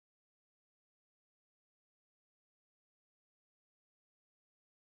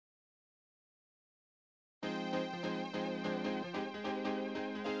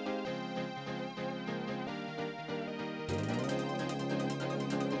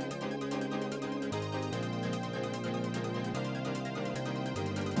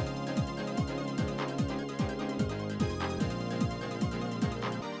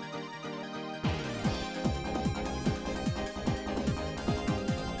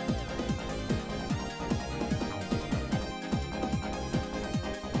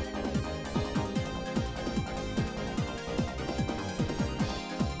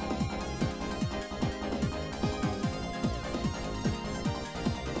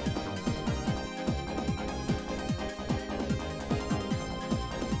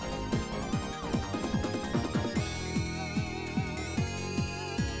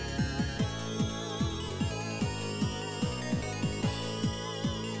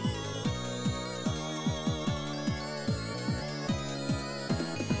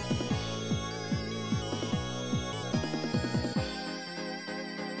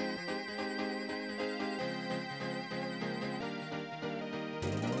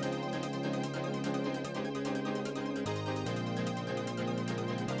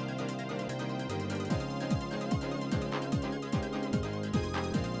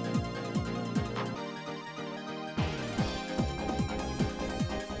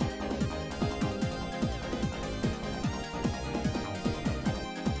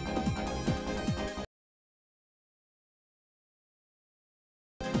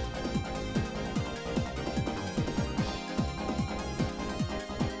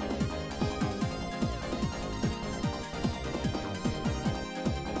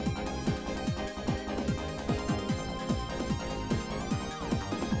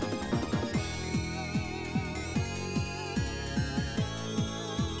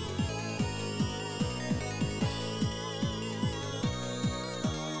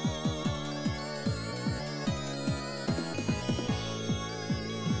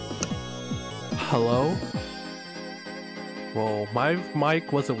Hello? Whoa, my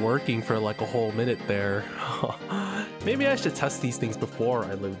mic wasn't working for like a whole minute there. Maybe I should test these things before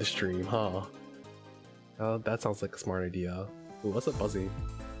I load the stream, huh? That sounds like a smart idea. Ooh, what's up, buzzing?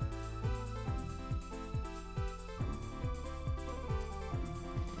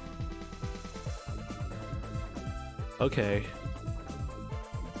 Okay.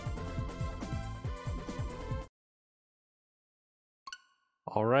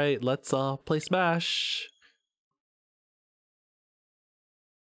 Alright, let's play Smash.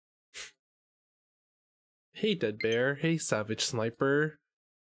 Hey Dead Bear, hey Savage Sniper,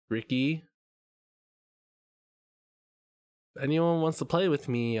 Ricky. If anyone wants to play with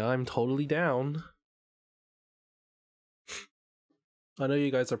me, I'm totally down. I know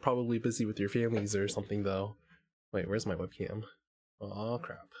you guys are probably busy with your families or something though. Wait, where's my webcam? Oh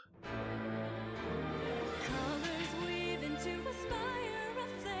crap.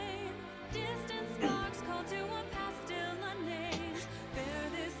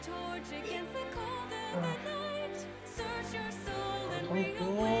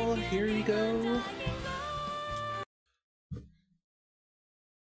 Oh, here you go.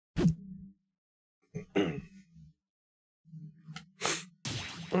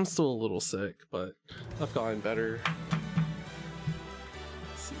 I'm still a little sick, but I've gotten better.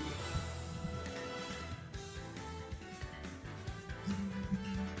 Let's see.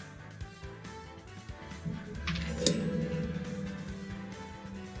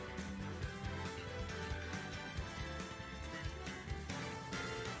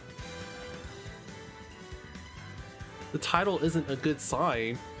 The title isn't a good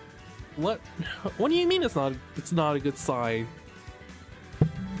sign. What do you mean it's not a good sign?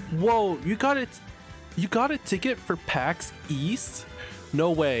 Whoa, you got a ticket for PAX East?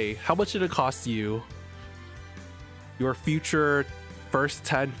 No way. How much did it cost you? Your future first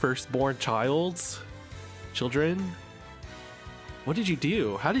 10 firstborn children? What did you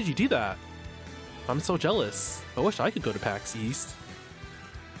do? How did you do that? I'm so jealous. I wish I could go to PAX East.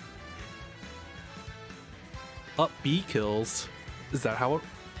 Up B kills. Is that how it...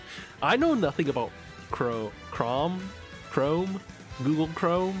 I know nothing about Chrom, Google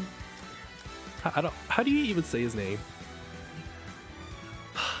Chrome. How do you even say his name?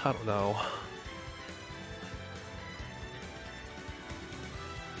 I don't know.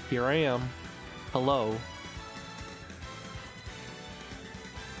 Here I am. Hello.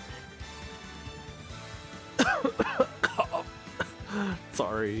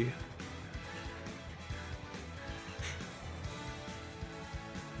 Sorry.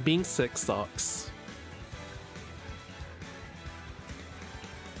 Being sick sucks.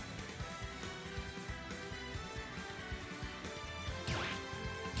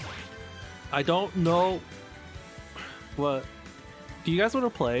 I don't know what. Do you guys want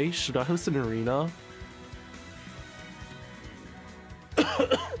to play? Should I host an arena?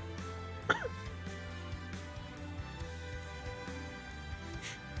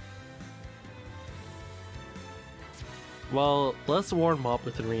 Well, let's warm up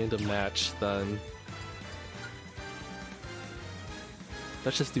with a random match then.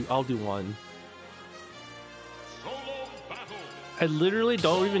 Let's just do. I'll do one. I literally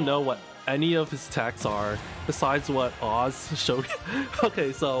don't even know what any of his attacks are besides what Oz showed.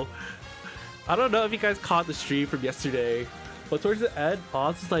 Okay, so I don't know if you guys caught the stream from yesterday, but towards the end,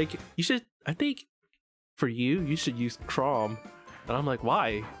 Oz is like, "You should. I think for you should use Chrom," and I'm like,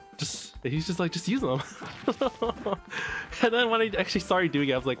 "Why?" He's just like, just use them. And then when I actually started doing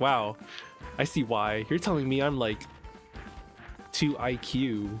it, I was like, wow, I see why. You're telling me I'm like 2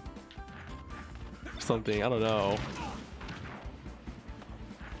 IQ or something. I don't know.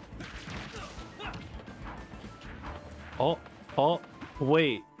 Oh,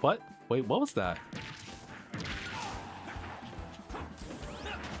 wait, what? Wait, what was that?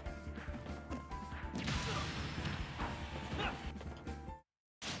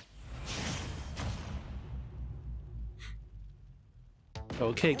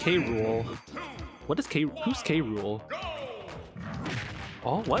 Okay, K Rule. What is K? Who's K Rule?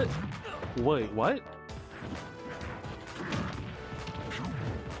 Oh, what? Wait, what?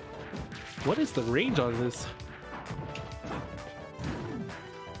 What is the range on this?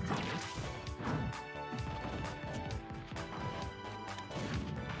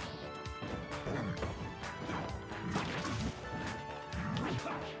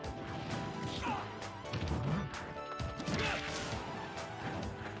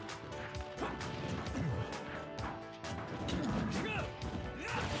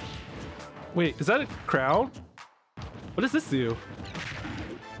 Wait, is that a crown? What does this do?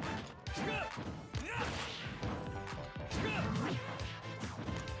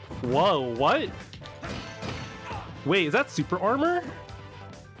 Whoa, what? Wait, is that super armor?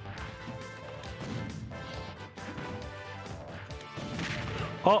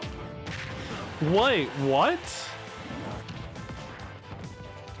 Oh. Wait, what?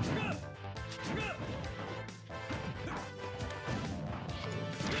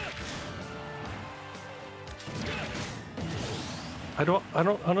 I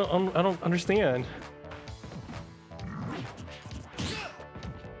don't understand.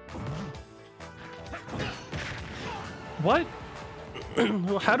 What?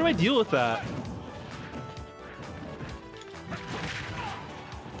 How do I deal with that?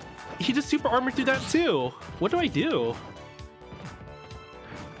 He just super armored through that too. What do I do?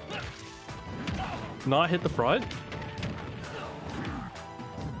 Not hit the front?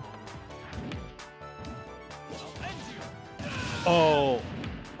 Oh.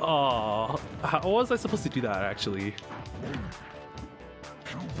 How was I supposed to do that actually?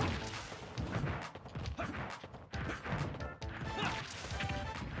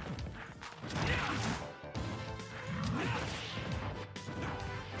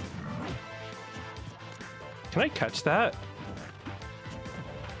 Can I catch that?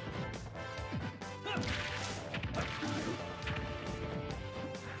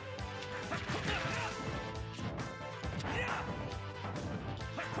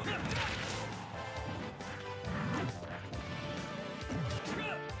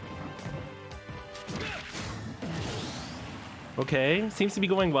 Okay, seems to be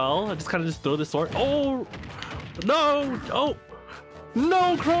going well. I just kind of just throw the sword. Oh! No! Oh!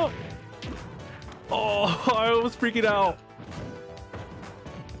 No, Chrom! Oh, I was freaking out.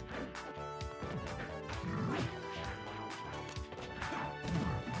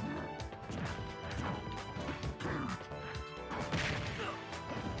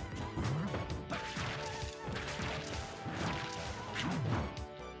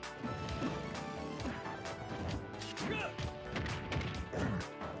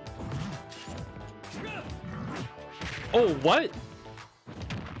 Oh, what?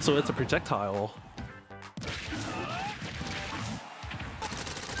 So it's a projectile.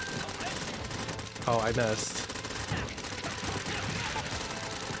 Oh, I missed.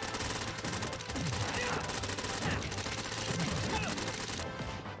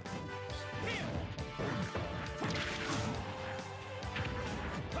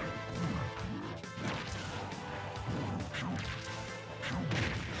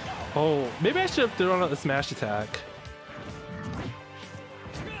 Oh, maybe I should have thrown out the smash attack.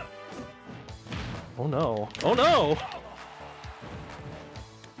 Oh no. Oh no!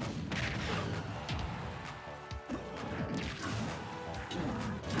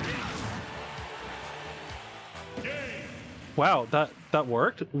 Wow, that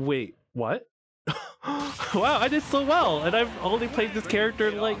worked? Wait, what? Wow, I did so well, and I've only played this character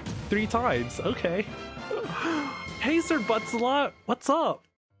like 3 times. Okay. Hey, Sir Butts-a-lot, what's up?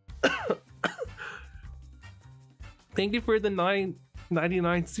 Thank you for the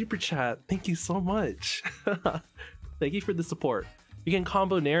 $9.99 super chat. Thank you so much. Thank you for the support. You can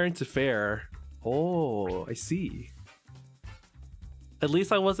combo Nair into Fair. Oh, I see. At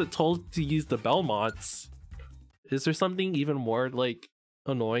least I wasn't told to use the Belmonts. Is there something even more like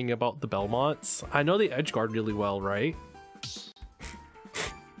annoying about the Belmonts? I know they edge guard really well, right?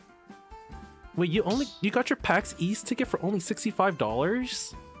 Wait, you got your PAX East ticket for only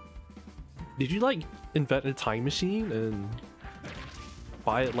 $65? Did you like invent a time machine and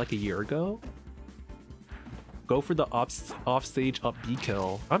buy it like a year ago? Go for the offstage up B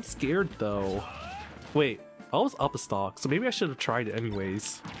kill. I'm scared though. Wait, I was up a stock, so maybe I should have tried it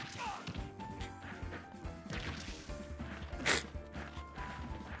anyways.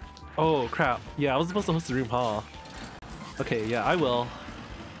 Oh crap, yeah, I was supposed to host the room, huh? Okay, yeah, I will.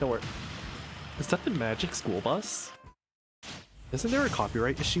 Don't worry. Is that the Magic School Bus? Isn't there a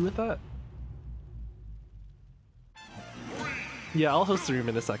copyright issue with that? Yeah, I'll host the room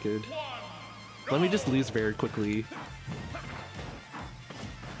in a second. Let me just lose very quickly.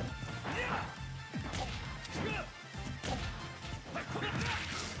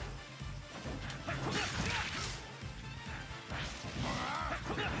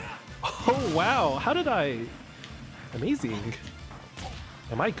 Oh wow, how did I? Amazing.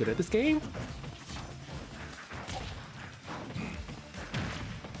 Am I good at this game?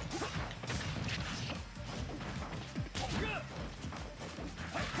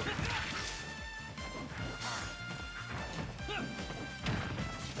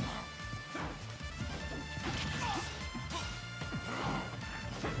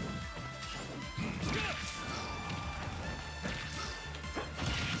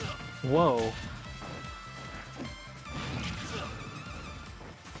 Whoa.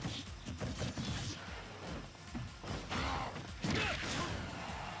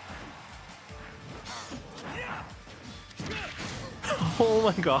 Oh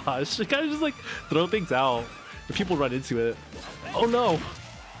my gosh, you gotta just like throw things out if people run into it. Oh no.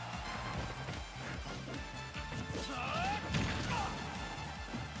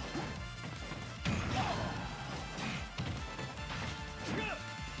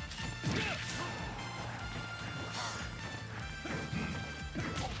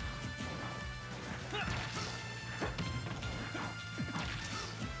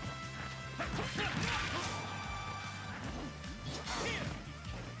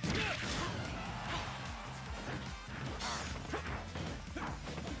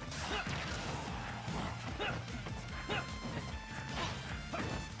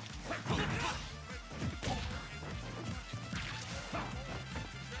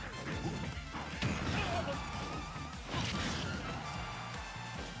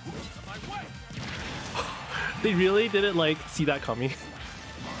 They really didn't like see that coming.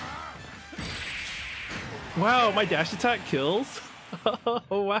 Wow, my dash attack kills.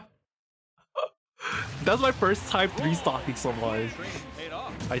 Oh wow. That was my first time 3-stocking someone,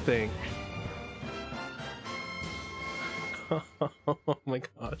 I think. Oh my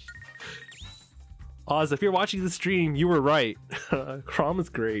gosh. Oz, if you're watching the stream, you were right. Chrom is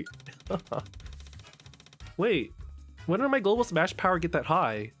great. Wait, when did my global smash power get that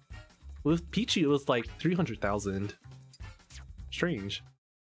high? With Pichu, it was like 300,000. Strange.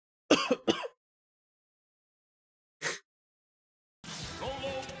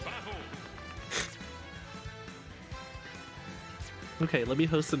 Okay, let me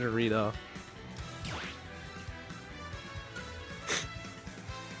host an arena.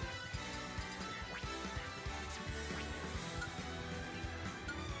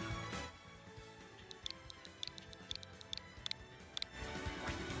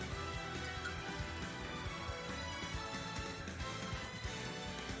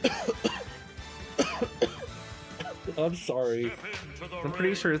 I'm sorry. I'm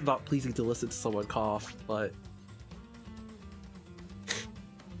pretty sure it's not pleasing to listen to someone cough, but...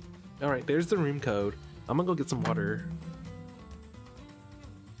 Alright, there's the room code. I'm gonna go get some water.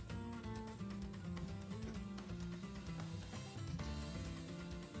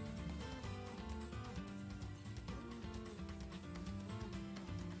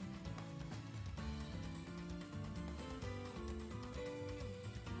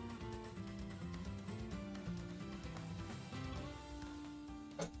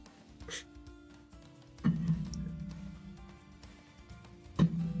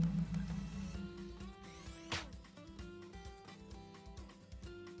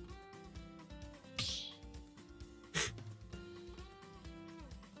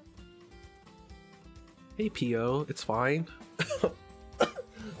 Hey Puyo, it's fine.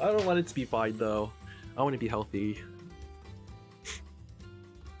 I don't want it to be fine though. I want to be healthy.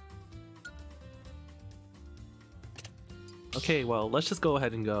 Okay, well, let's just go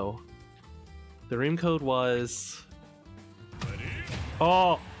ahead and go. The room code was...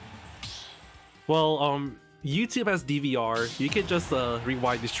 Oh! Well, YouTube has DVR. You could just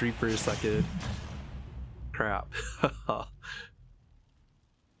rewind the stream for a second. Crap.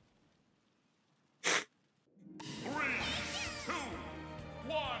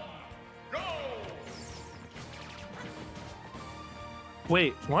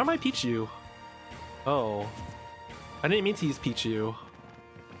 Wait, why am I Pichu? Oh. I didn't mean to use Pichu.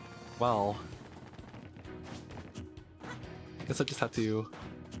 Well. Guess I just have to...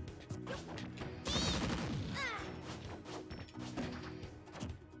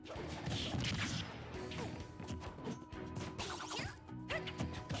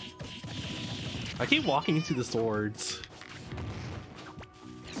 I keep walking into the swords.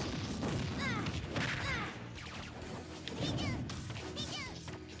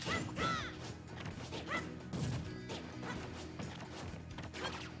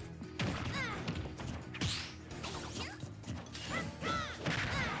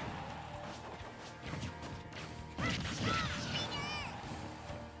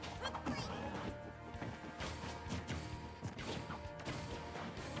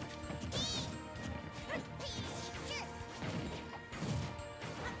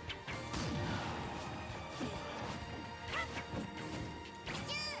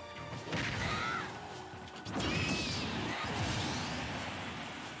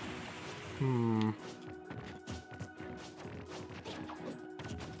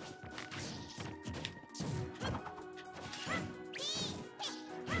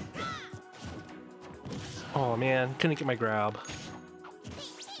 Oh man, couldn't get my grab.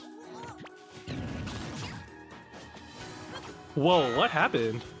 Whoa, what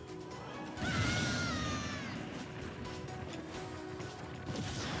happened?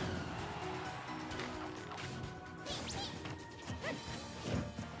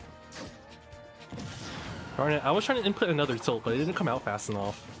 Darn it, I was trying to input another tilt, but it didn't come out fast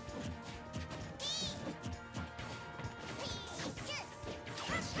enough.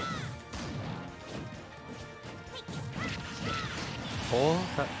 Oh,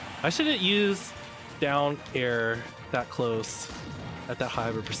 I shouldn't use down air that close at that high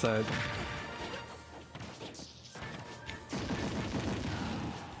of a percent.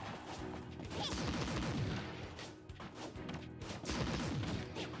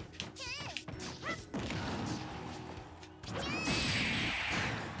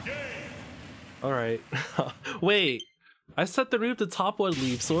 Alright. Wait, I set the route to top one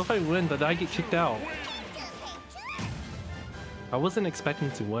leave, so if I win, then I get kicked out. I wasn't expecting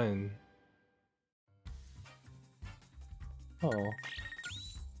to win. Oh.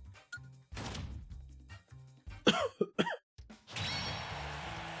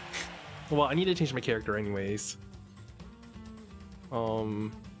 Well, I need to change my character anyways.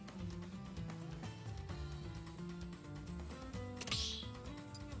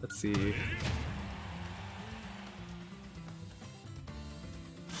 Let's see.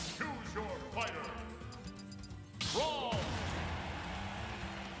 Choose your fighter. Chrom.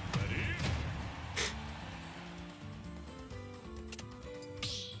 Ready?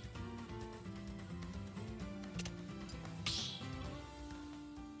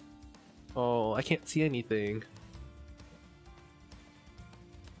 Oh, I can't see anything.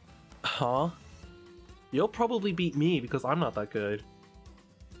 Huh? You'll probably beat me because I'm not that good.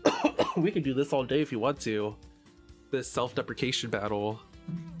 We can do this all day if you want to. This self-deprecation battle.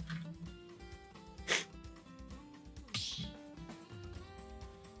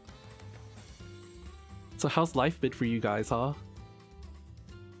 So how's life been for you guys, huh?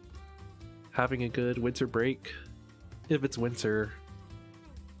 Having a good winter break? If it's winter.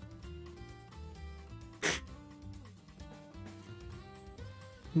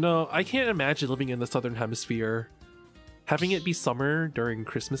 No, I can't imagine living in the southern hemisphere. Having it be summer during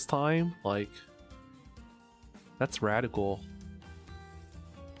Christmas time, like, that's radical.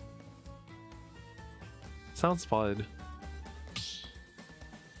 Sounds fun.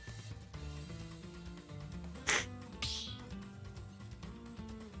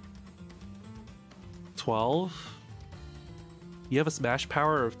 $12? You have a smash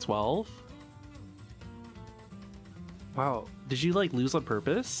power of 12? Wow, did you like lose on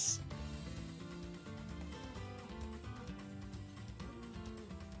purpose?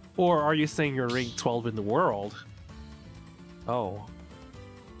 Or are you saying you're ranked 12 in the world? Oh.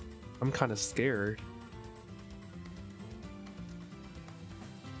 I'm kind of scared.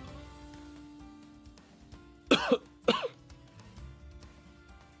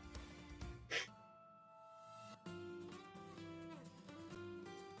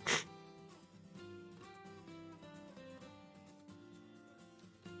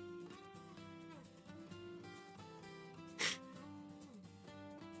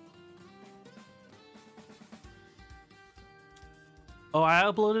 Oh, I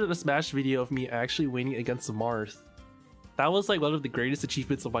uploaded a Smash video of me actually winning against Marth. That was like one of the greatest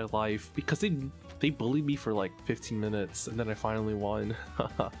achievements of my life because they bullied me for like 15 minutes and then I finally won.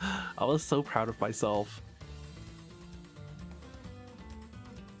 I was so proud of myself.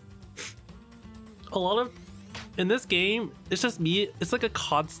 A lot of in this game, it's just me. It's like a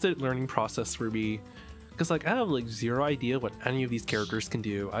constant learning process for me because like I have like zero idea what any of these characters can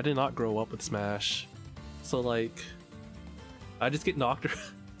do. I did not grow up with Smash, so like I just get knocked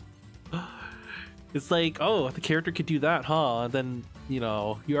around. It's like, oh, the character could do that, huh? And then, you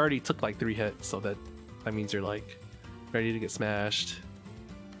know, you already took like 3 hits, so that means you're like ready to get smashed.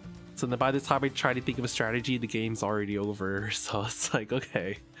 So then by the time I try to think of a strategy, the game's already over. So it's like,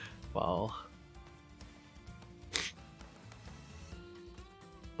 okay, well.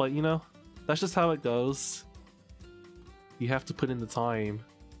 But you know, that's just how it goes. You have to put in the time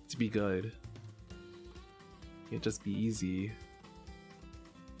to be good. It can't just be easy.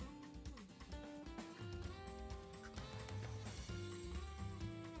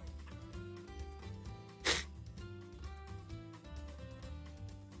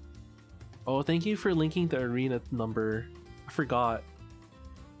 Oh, thank you for linking the arena number. I forgot.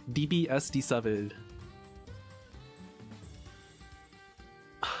 DBSD7.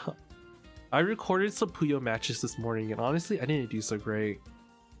 I recorded some Puyo matches this morning and honestly I didn't do so great.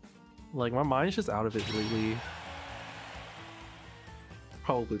 Like my mind's just out of it lately.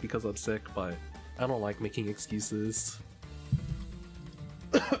 Probably because I'm sick, but I don't like making excuses.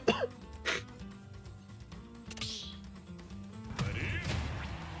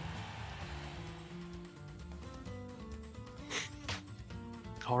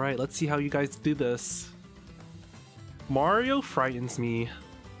 Alright, let's see how you guys do this. Mario frightens me.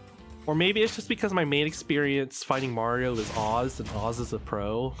 Or maybe it's just because my main experience fighting Mario is Oz, and Oz is a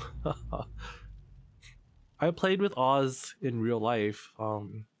pro. I played with Oz in real life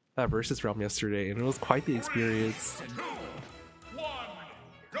at Versus Realm yesterday, and it was quite the experience.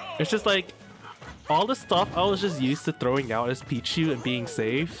 It's just like, all the stuff I was just used to throwing out as Pichu and being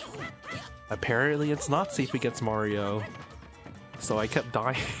safe, apparently it's not safe against Mario. So I kept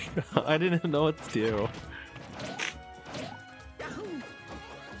dying. I didn't know what to do.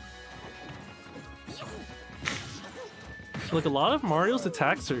 Like, a lot of Mario's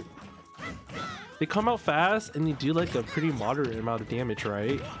attacks are... they come out fast and they do like a pretty moderate amount of damage,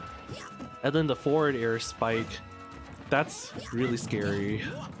 right? And then the forward air spike, that's really scary.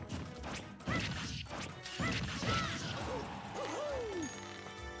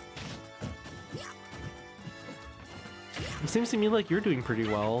 It seems to me like you're doing pretty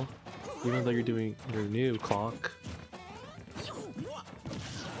well, even though you're doing your new clock.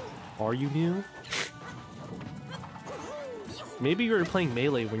 Are you new? Maybe you were playing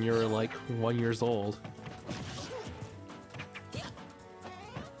Melee when you were like 1 year old.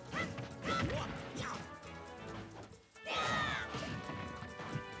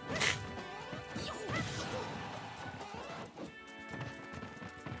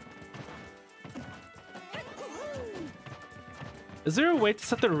 Is there a way to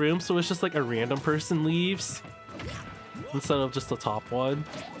set the room so it's just like a random person leaves instead of just the top one?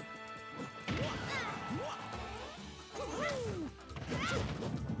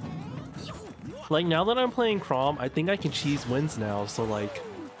 Like, now that I'm playing Chrom, I think I can cheese wins now, so like,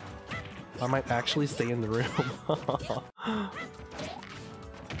 I might actually stay in the room.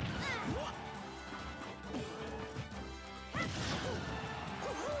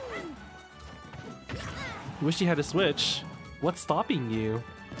 Wish you had a switch. What's stopping you?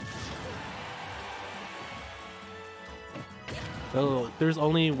 Oh, there's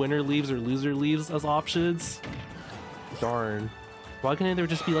only winner leaves or loser leaves as options? Darn. Why couldn't there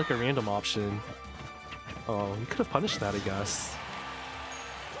just be like a random option? Oh, you could have punished that, I guess.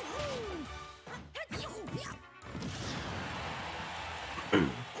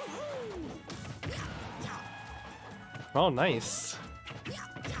 Oh, nice.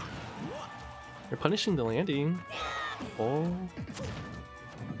 You're punishing the landing. Oh.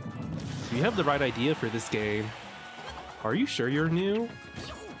 You have the right idea for this game. Are you sure you're new?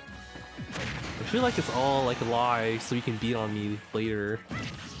 I feel like it's all like a lie so you can beat on me later.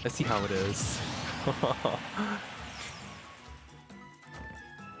 I see how it is.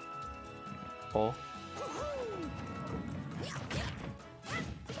 Oh.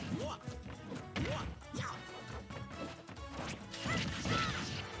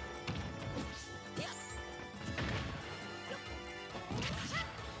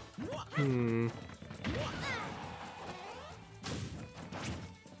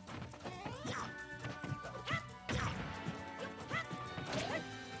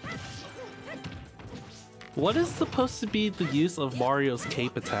 What is supposed to be the use of Mario's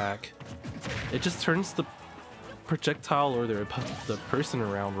cape attack? It just turns the projectile or the person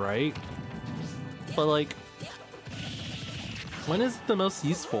around, right? But like, when is it the most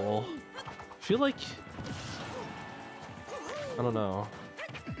useful? I feel like... I don't know.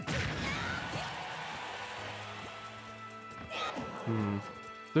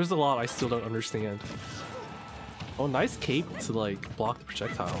 There's a lot I still don't understand. Oh, nice cape to like block the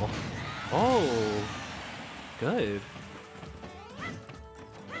projectile. Oh, good.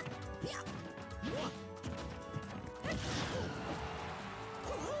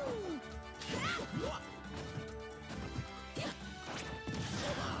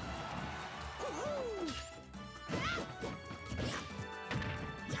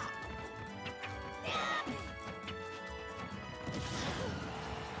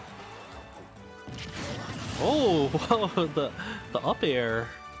 Oh, whoa, the up air.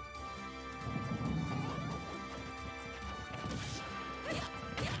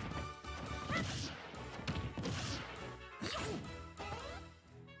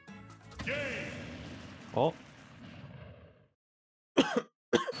 Oh.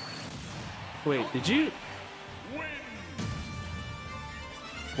 Wait, did you?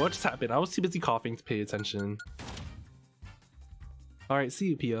 What just happened? I was too busy coughing to pay attention. Alright, see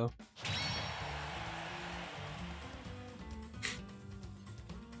you, Puyo.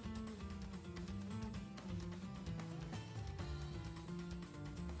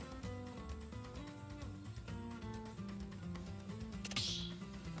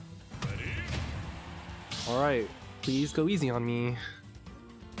 Alright, please go easy on me.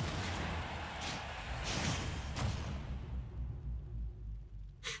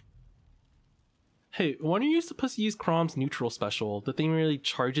 Hey, when are you supposed to use Chrom's neutral special? The thing really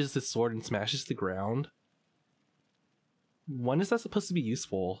charges his sword and smashes the ground? When is that supposed to be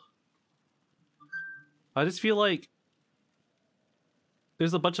useful? I just feel like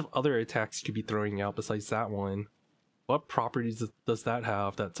there's a bunch of other attacks you could be throwing out besides that one. What properties does that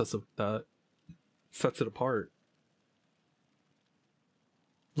have that sets it apart?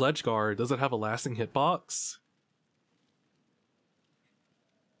 Ledge guard, does it have a lasting hitbox?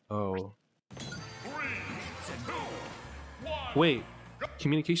 Oh. 3, 2, 1. Wait,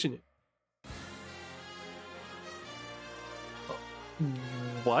 communication.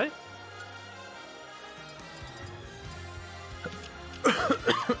 What?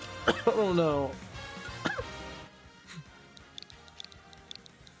 Oh no.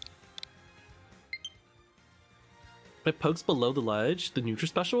 It pokes below the ledge, the neutral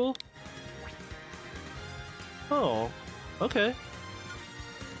special? Oh, okay.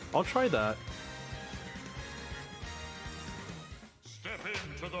 I'll try that. Step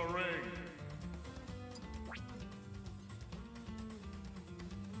into the ring.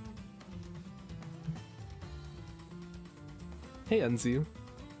 Hey, Enzu.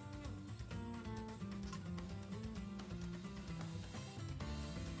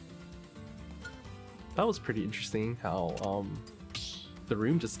 That was pretty interesting how the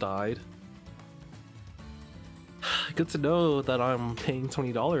room just died. Good to know that I'm paying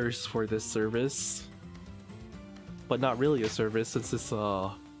 $20 for this service, but not really a service since it's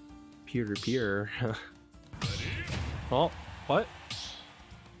peer-to-peer. Oh, what?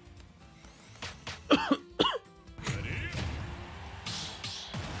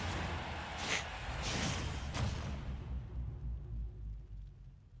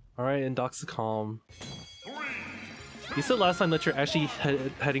 Alright, Indoxicom. You said last time that you're actually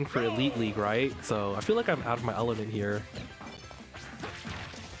heading for Elite League, right? So I feel like I'm out of my element here.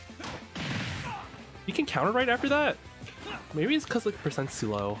 You can counter right after that? Maybe it's because like the percent's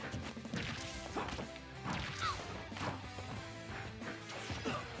too low.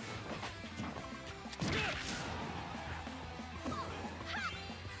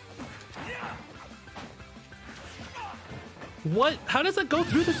 What? How does that go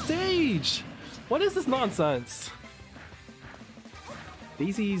through the stage? What is this nonsense?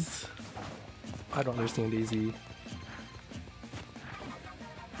 Daisy's... I don't understand Daisy.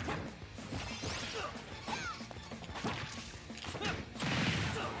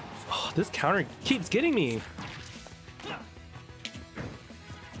 Oh, this counter keeps getting me.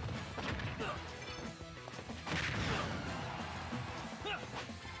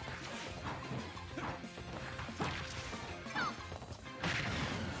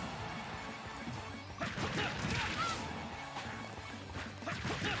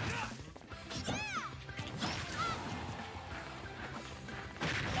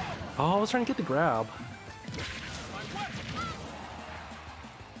 Oh, I was trying to get the grab.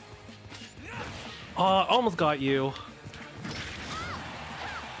 Oh, I almost got you.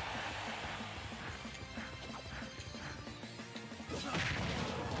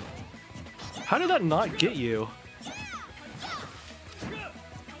 How did that not get you?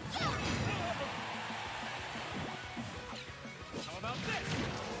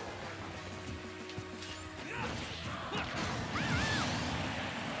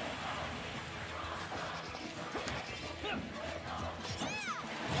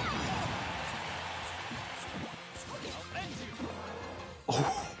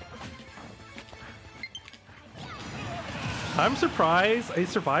 I'm surprised I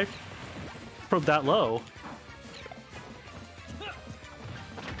survived from that low.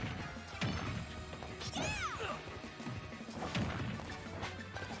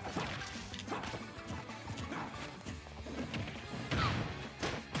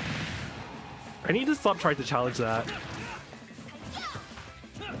 I need to stop trying to challenge that.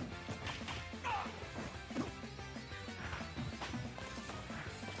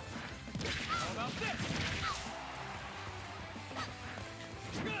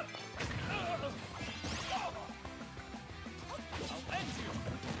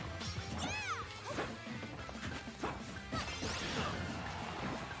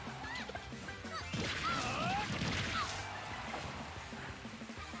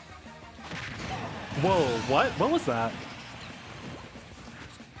 Whoa, what? What was that?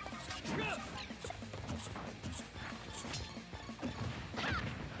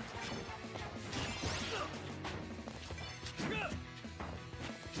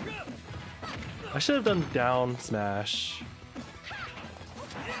 I should have done down smash.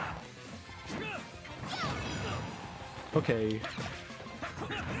 Okay.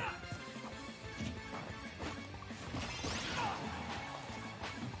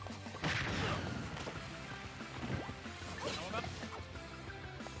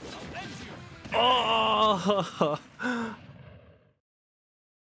 Oh!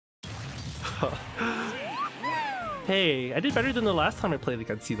 Hey, I did better than the last time I played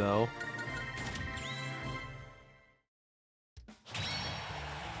against you, though.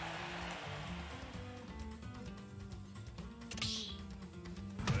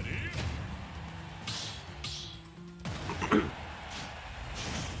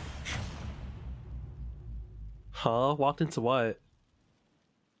 Huh? Walked into what?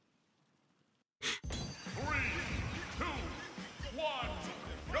 3, 2, 1,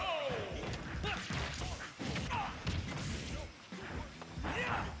 go!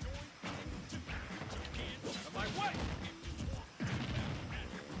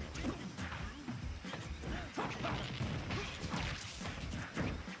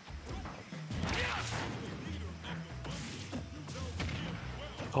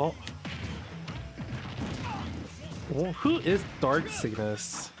 Oh. Well, who is Dark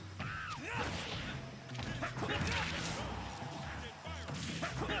Cygnus?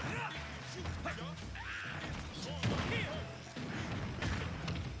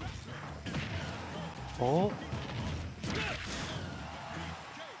 Oh.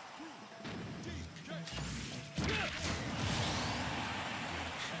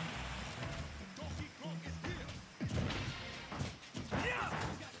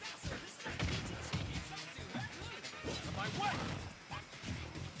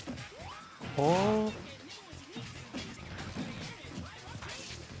 Oh.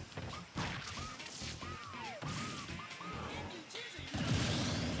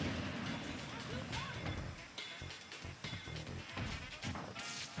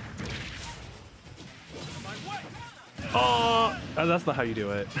 Oh, that's not how you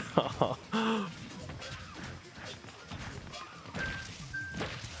do it.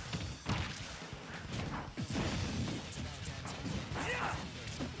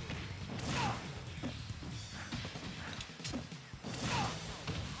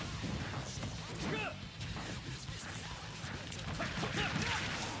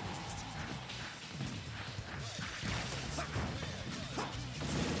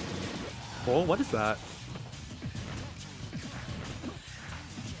 Oh, what is that?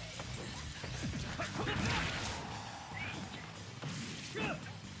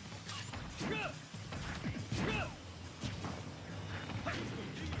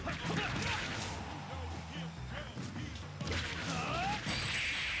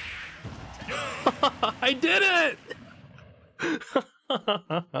 I did it!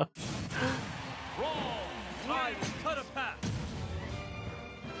 Wrong! I will cut a path!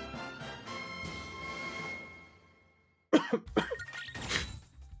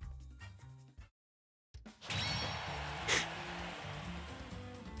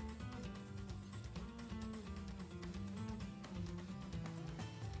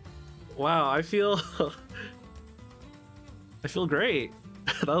 Wow, I feel great.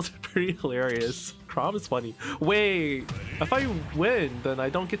 That was pretty hilarious. Chrom is funny. Wait, if I win, then I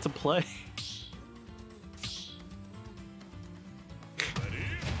don't get to play.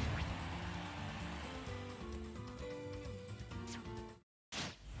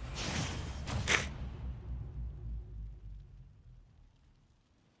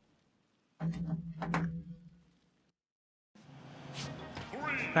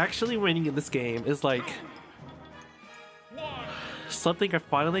 Actually winning in this game is like something I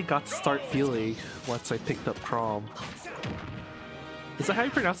finally got to start feeling once I picked up Chrom. Is that how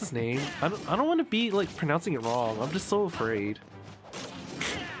you pronounce his name? I don't want to be like pronouncing it wrong. I'm just so afraid.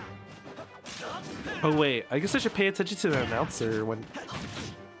 Oh wait, I guess I should pay attention to the announcer when...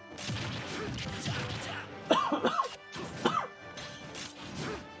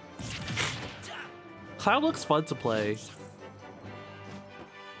 Cloud looks fun to play.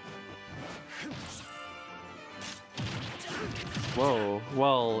 Whoa,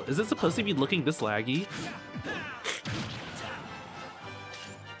 well, is it supposed to be looking this laggy?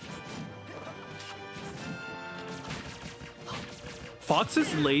 Fox's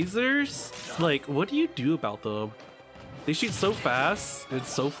lasers? Like, what do you do about them? They shoot so fast and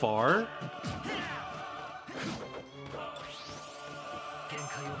so far.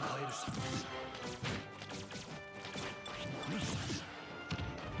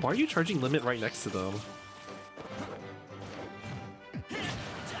 Why are you charging limit right next to them?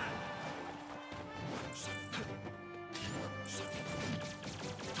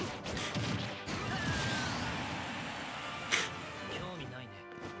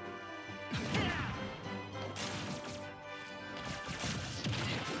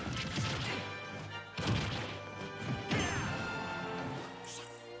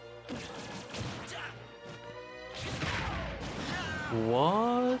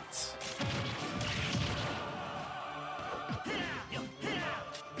 What?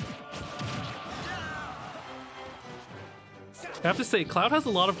 I have to say, Cloud has a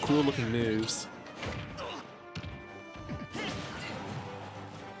lot of cool looking moves.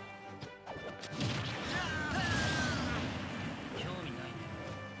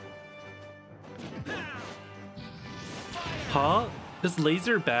 Huh? Is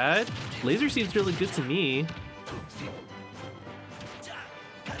laser bad? Laser seems really good to me.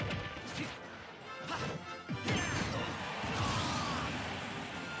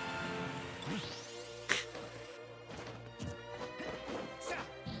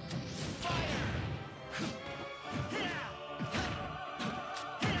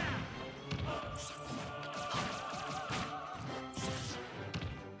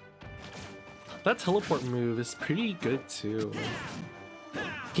 That teleport move is pretty good too.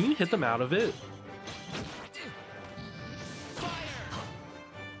 Can you hit them out of it?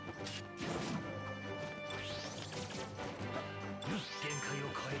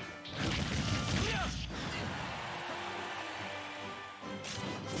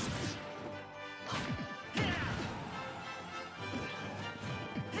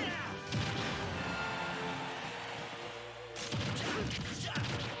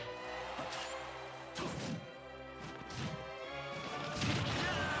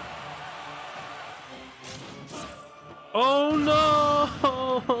 Oh no!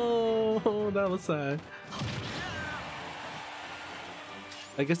 That was sad.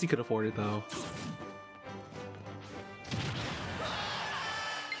 I guess he could afford it though.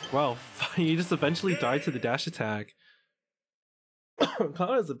 Wow, he just eventually died to the dash attack.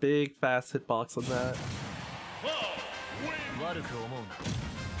 Kana has a big, fast hitbox on that.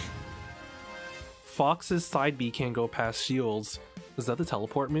 Fox's side B can't go past shields. Is that the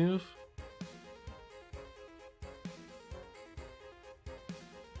teleport move?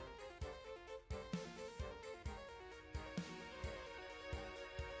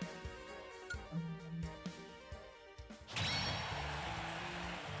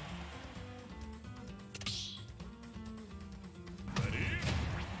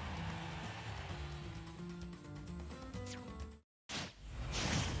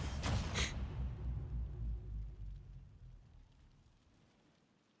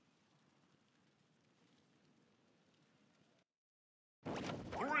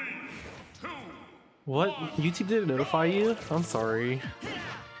 What? YouTube didn't notify you? I'm sorry.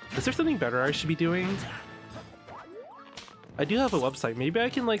 Is there something better I should be doing? I do have a website. Maybe I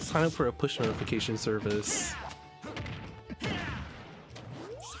can like sign up for a push notification service.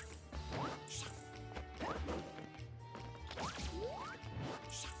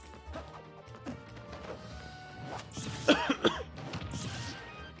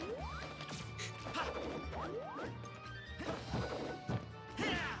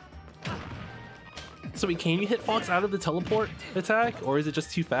 So wait, can you hit Fox out of the teleport attack, or is it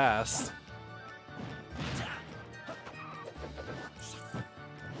just too fast?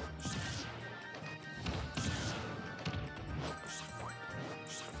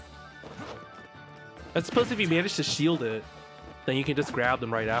 I suppose if you manage to shield it, then you can just grab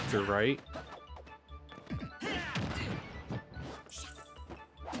them right after, right?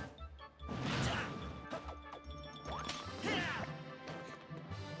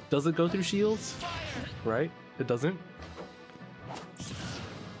 Does it go through shields? Right? It doesn't?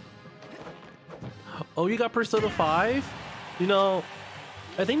 Oh, you got Persona 5? You know,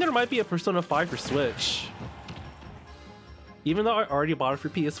 I think there might be a Persona 5 for Switch. Even though I already bought it for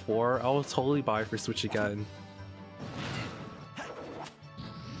PS4, I will totally buy it for Switch again.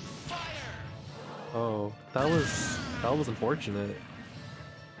 Oh, that was unfortunate.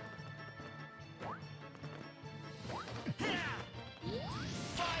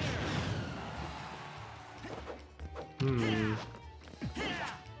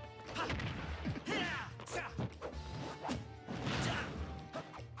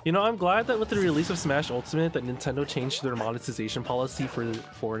 You know, I'm glad that with the release of Smash Ultimate that Nintendo changed their monetization policy for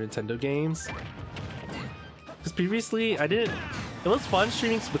Nintendo games. Because previously, it was fun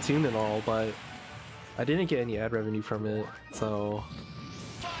streaming Splatoon and all, but I didn't get any ad revenue from it, so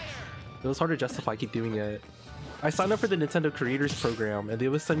it was hard to justify keep doing it. I signed up for the Nintendo Creators Program, and they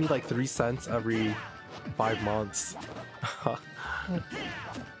would send me like 3 cents every 5 months.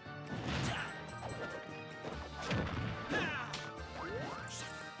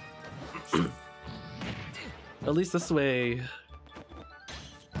 At least this way,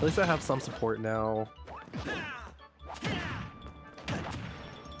 at least I have some support now.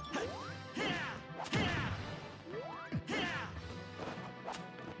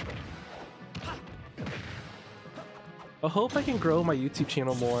 I hope I can grow my YouTube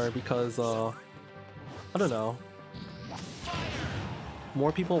channel more because, I don't know.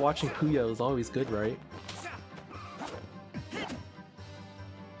 More people watching Puyo is always good, right?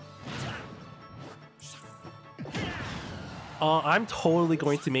 I'm totally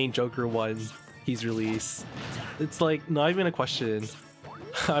going to main Joker when he's released. It's like not even a question.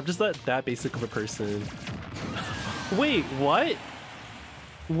 I'm just that basic of a person. Wait, what?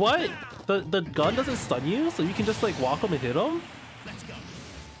 What? The gun doesn't stun you, so you can just like walk him and hit him?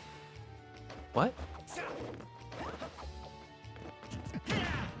 What?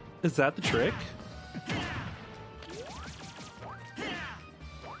 Is that the trick?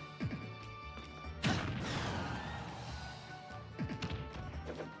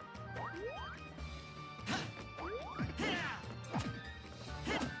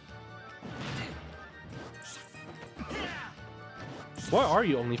 Why are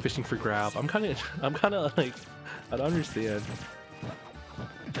you only fishing for grab? I'm kind of like, I don't understand.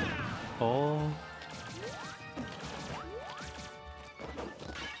 Oh.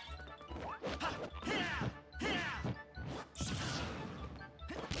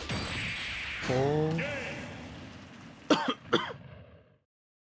 Oh.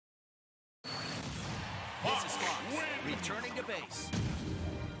 This is Fox, returning to base.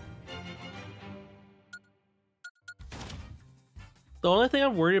 The only thing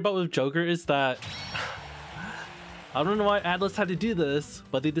I'm worried about with Joker is that I don't know why Atlas had to do this,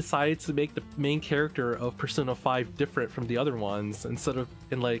 but they decided to make the main character of Persona 5 different from the other ones instead of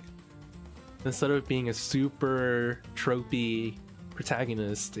being a super tropey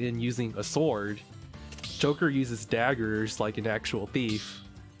protagonist and using a sword. Joker uses daggers like an actual thief,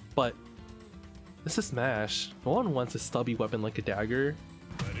 but this is Smash. No one wants a stubby weapon like a dagger.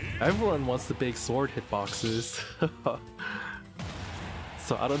 Everyone wants the big sword hitboxes.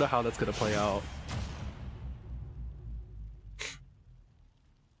 So I don't know how that's gonna play out.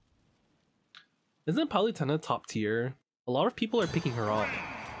 Isn't Palutena top tier? A lot of people are picking her up.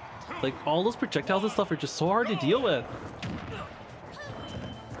 Like, all those projectiles and stuff are just so hard to deal with.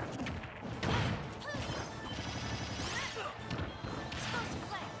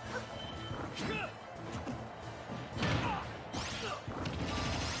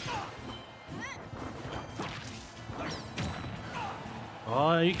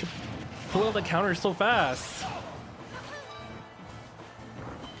 Oh, you can pull out the counter so fast.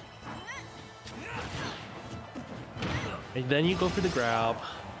 And then you go for the grab.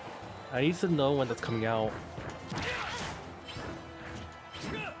 I need to know when that's coming out.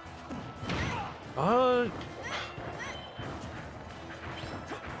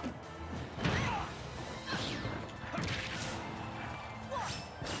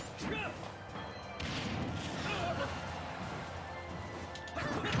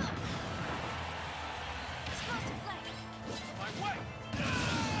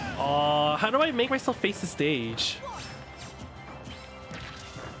 How do I make myself face the stage?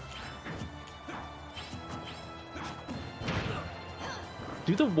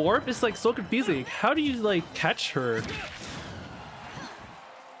 Dude, the warp is like so confusing. How do you like catch her?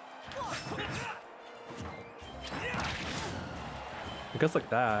 I guess like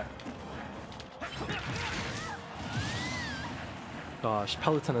that. Gosh,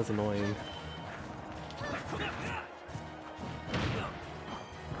 Palutena is annoying.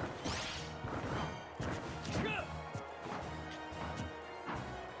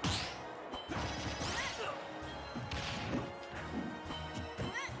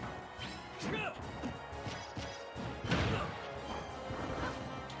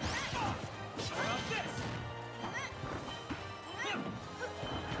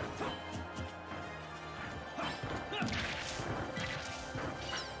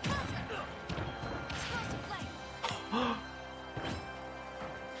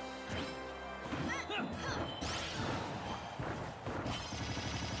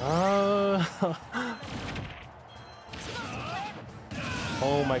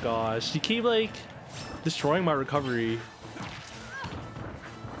 Oh my gosh, you keep like destroying my recovery.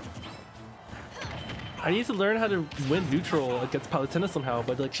 I need to learn how to win neutral against Palutena somehow,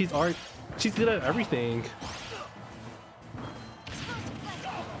 but like she's good at everything.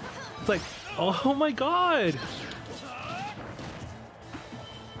 It's like, oh my god!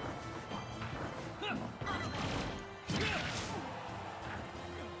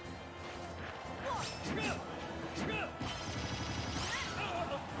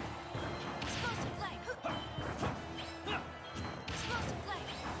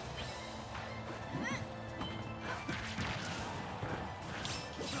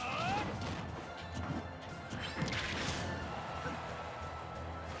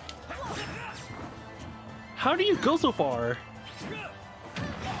 How do you go so far?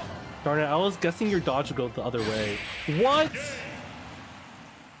 Darn it, I was guessing your dodge would go the other way. What?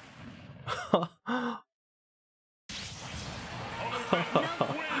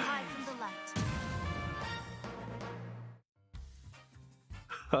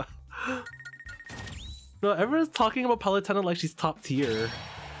 No, everyone's talking about Palutena like she's top tier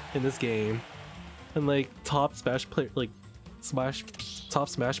in this game, and like top Smash player, like top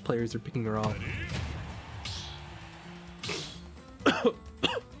Smash players are picking her up.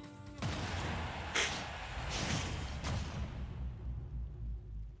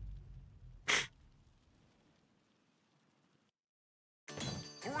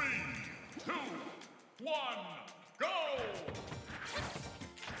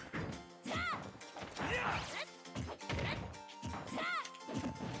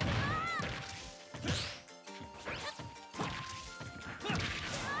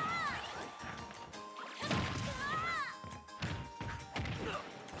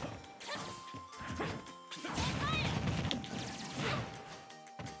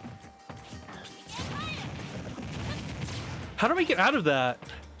 How do we get out of that?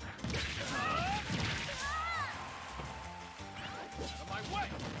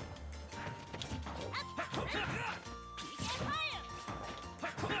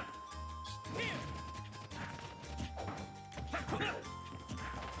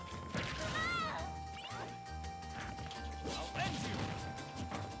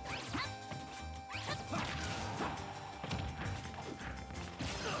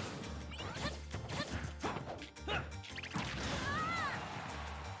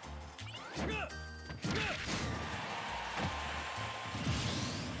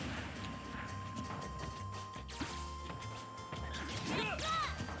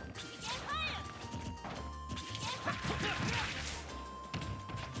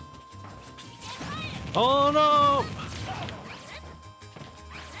 Oh no!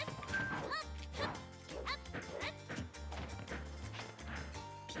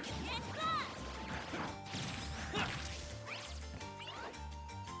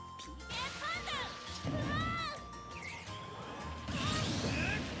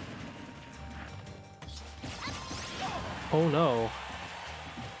 Oh no.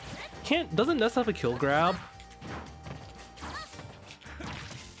 Doesn't Ness have a kill grab?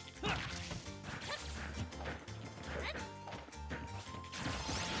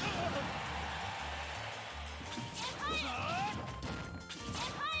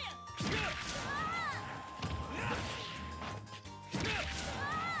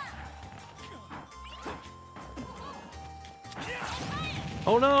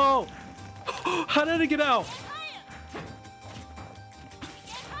 Oh no! How did it get out?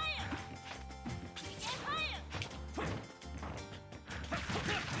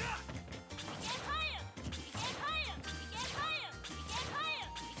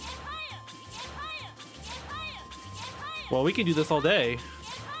 Well, we can do this all day.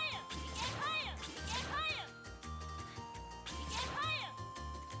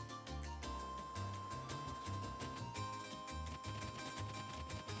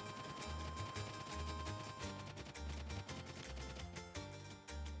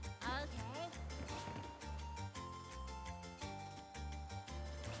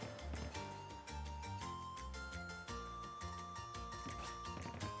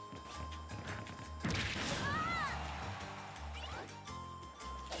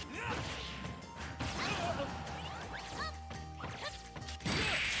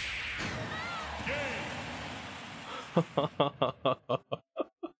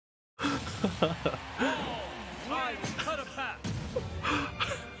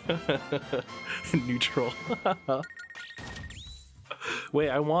 Neutral. Wait,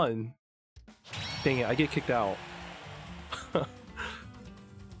 I won. Dang it, I get kicked out.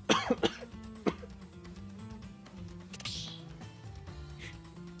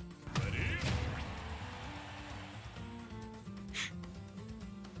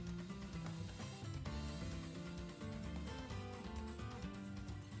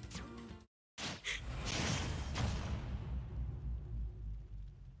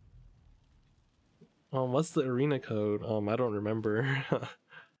 What's the arena code? I don't remember.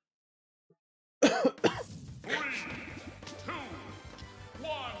 3, 2,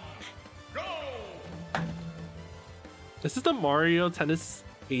 1, go! Is this the Mario Tennis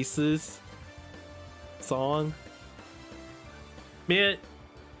Aces song? Man,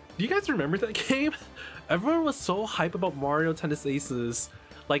 do you guys remember that game? Everyone was so hype about Mario Tennis Aces,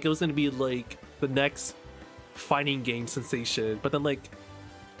 like it was gonna be like the next fighting game sensation, but then like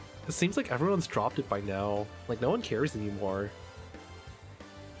it seems like everyone's dropped it by now. Like no one cares anymore.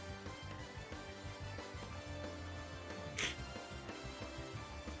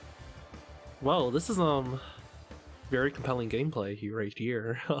 Well, this is very compelling gameplay here right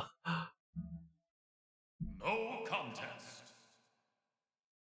here. No contest.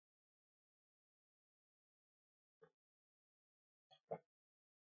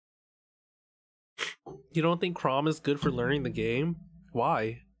 You don't think Chrom is good for learning the game?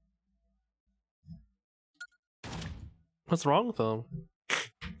 Why? What's wrong with him?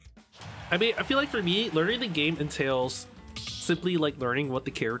 I mean, I feel like for me, learning the game entails simply like learning what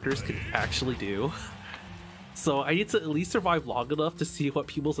the characters can actually do. So I need to at least survive long enough to see what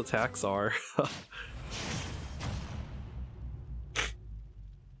people's attacks are.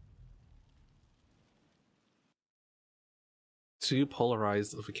 Too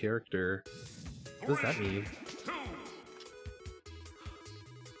polarized of a character. What does that mean?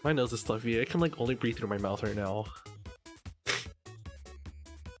 My nose is stuffy. I can like only breathe through my mouth right now.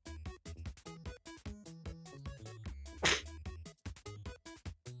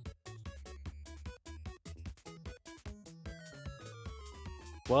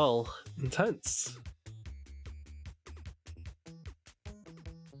 Well, intense.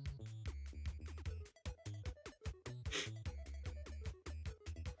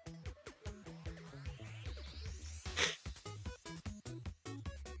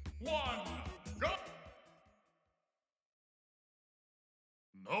 Go!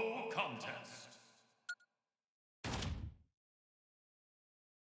 No contest.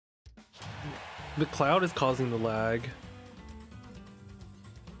 The cloud is causing the lag.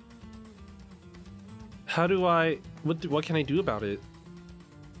 How do I... What can I do about it?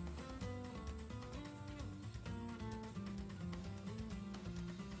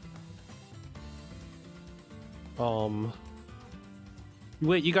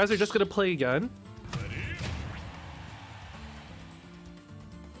 Wait, you guys are just gonna play again?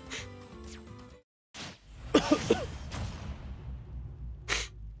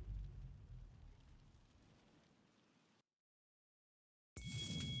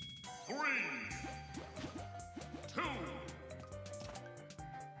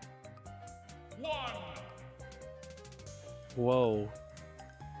 Whoa.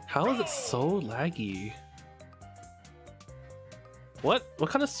 How is it so laggy? What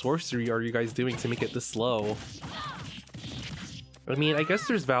kind of sorcery are you guys doing to make it this slow? I mean, I guess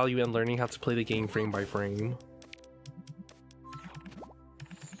there's value in learning how to play the game frame by frame.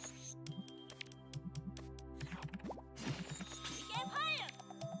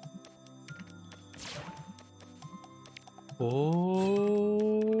 Oh.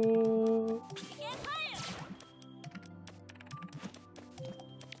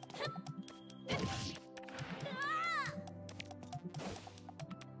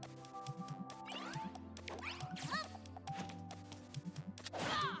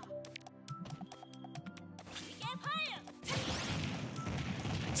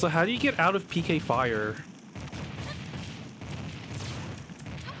 So how do you get out of PK fire?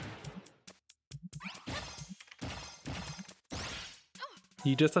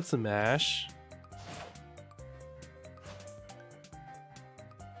 You just have to mash.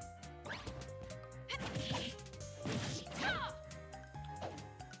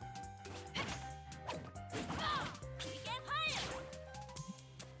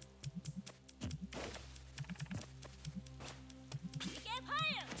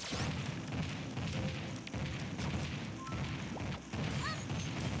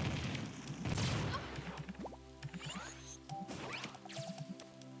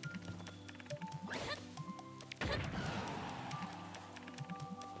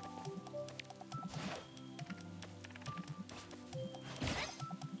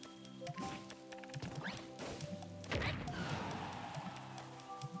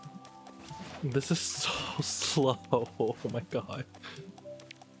 This is so slow. Oh my god.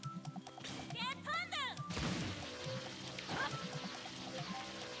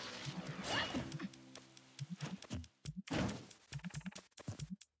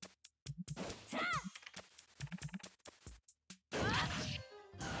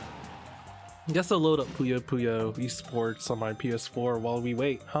 Guess I'll load up Puyo Puyo eSports on my PS4 while we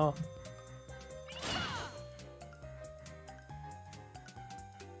wait, huh?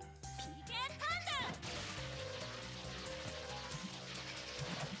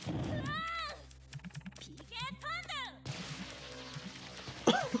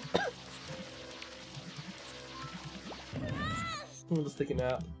 I'm just taking a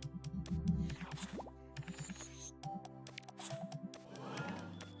nap.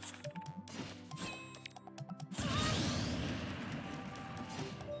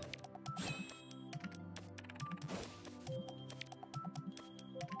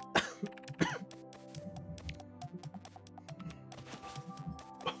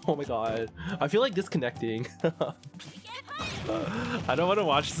 Oh my god. I feel like disconnecting. I don't want to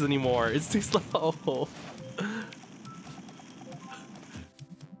watch this anymore. It's too slow.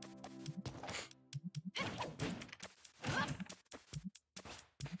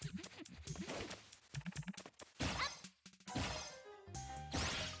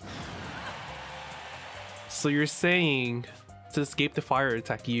 So you're saying to escape the fire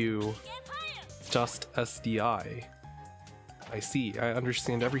attack you just SDI. I see, I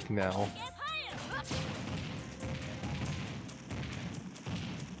understand everything now.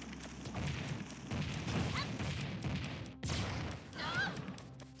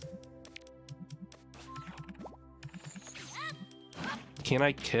 Can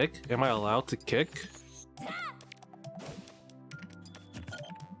I kick? Am I allowed to kick?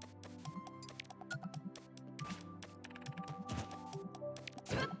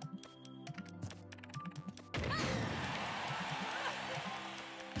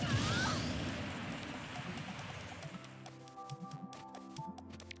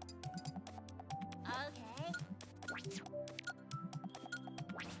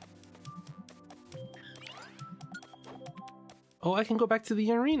 Oh, I can go back to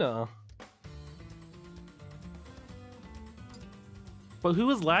the arena. But who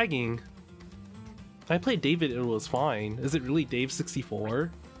was lagging? I played David and it was fine. Is it really Dave64?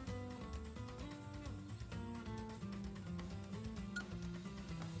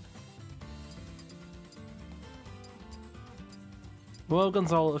 Well,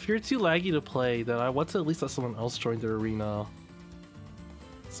 Gonzalo, if you're too laggy to play, then I want to at least let someone else join the arena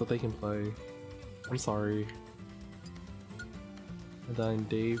so they can play. I'm sorry. And then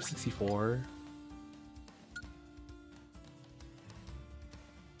Dave64.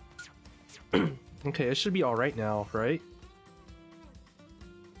 Okay, it should be alright now, right?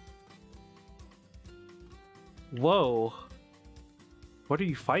 Whoa! What are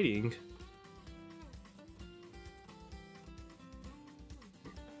you fighting?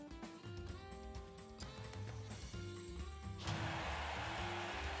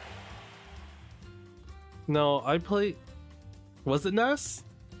 No, I played... Was it Ness?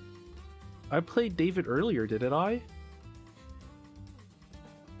 I played David earlier, didn't I?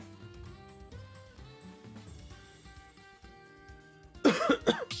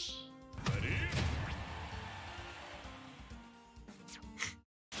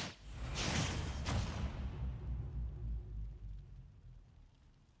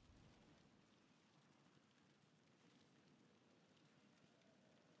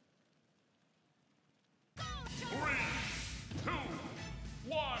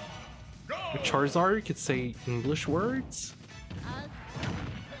 Charizard could say English words?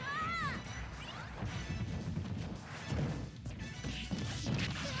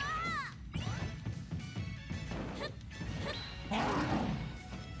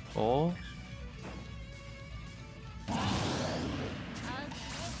 Oh.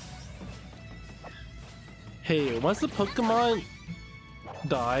 Hey, once the Pokemon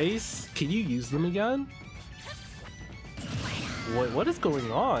dies, can you use them again? What is going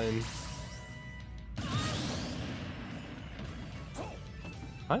on?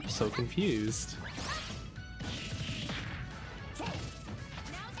 I'm so confused.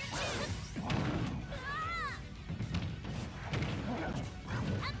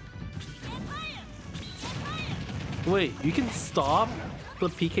 Wait, you can stop the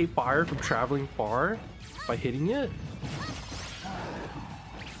PK fire from traveling far by hitting it?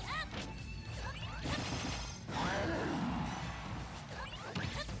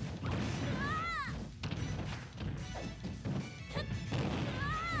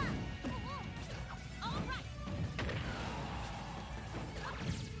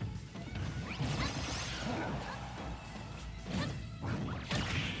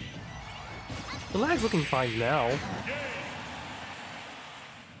 The lag's looking fine now.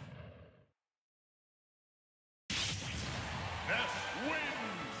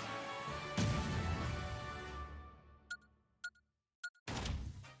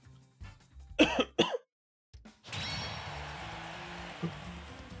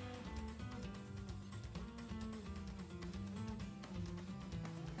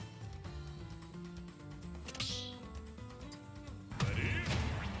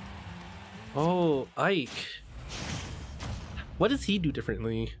 Oh, Ike. What does he do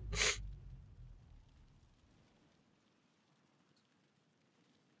differently?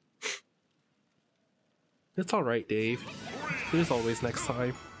 It's alright, Dave. There's always next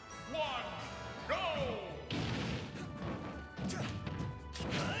time.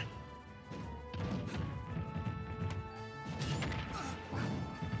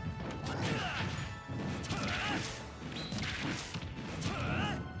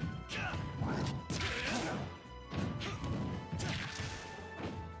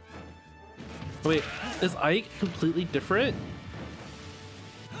 Wait, is Ike completely different?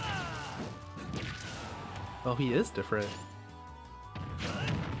 Oh, he is different.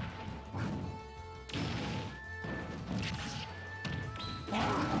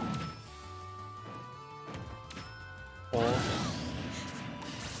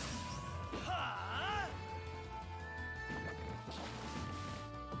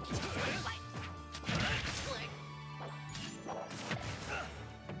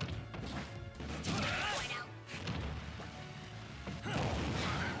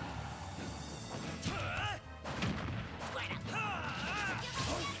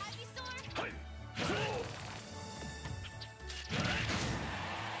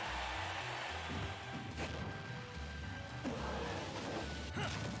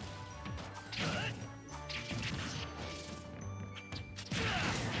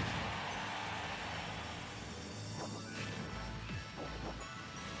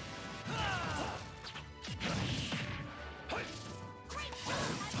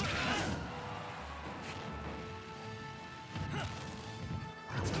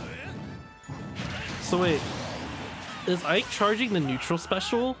 So wait, is Ike charging the neutral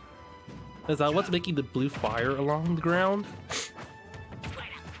special? Is that what's making the blue fire along the ground?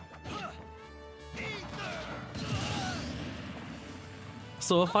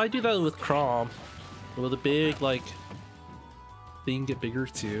 So if I do that with Chrom, will the big like thing get bigger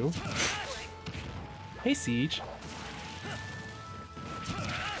too? Hey Siege.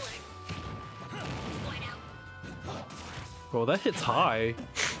 Bro, that hits high.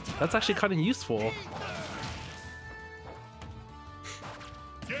 That's actually kind of useful.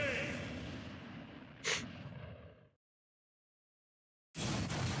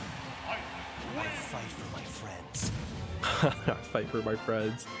 I fight for my friends. I fight for my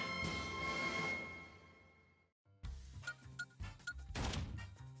friends.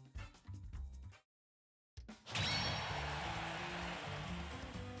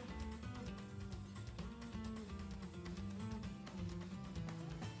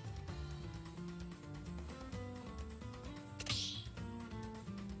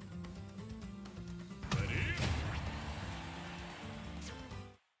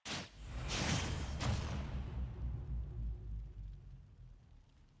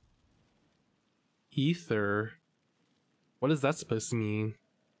 Ether? What is that supposed to mean?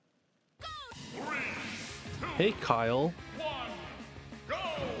 Hey Kyle. Go!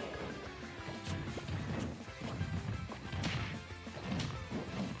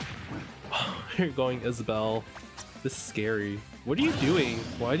 You're going Isabel. This is scary. What are you doing?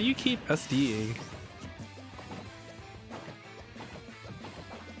 Why do you keep SDing?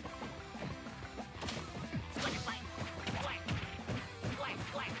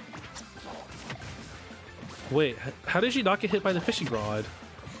 Wait, how did she not get hit by the fishing rod?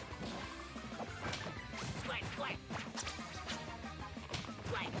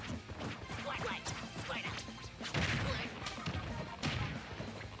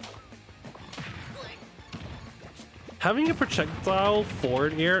 Having a projectile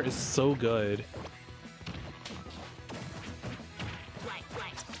forward air is so good.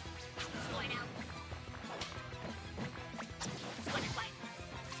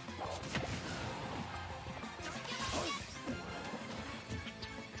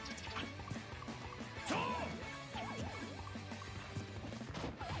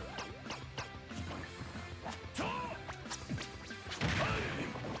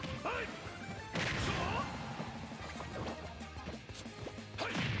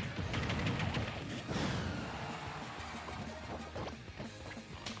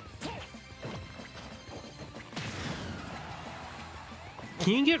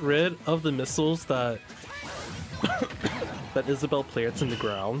 Can you get rid of the missiles that that Isabel plants in the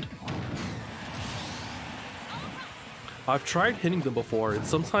ground? I've tried hitting them before, and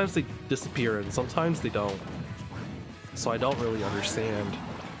sometimes they disappear and sometimes they don't. So I don't really understand.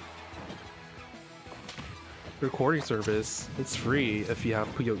 Recording service, it's free if you have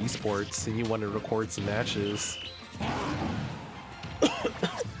Puyo eSports and you want to record some matches.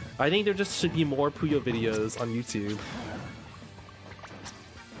 I think there just should be more Puyo videos on YouTube.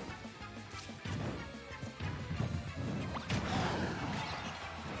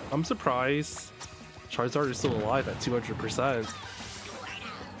 I'm surprised Charizard is still alive at 200%.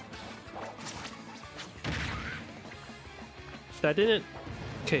 That didn't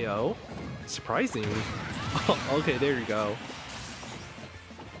KO? Surprising. Oh, okay, there you go.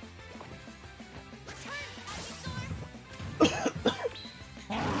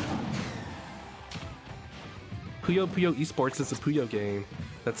 Puyo Puyo eSports is a Puyo game.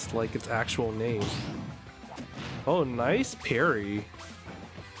 That's like its actual name. Oh, nice parry.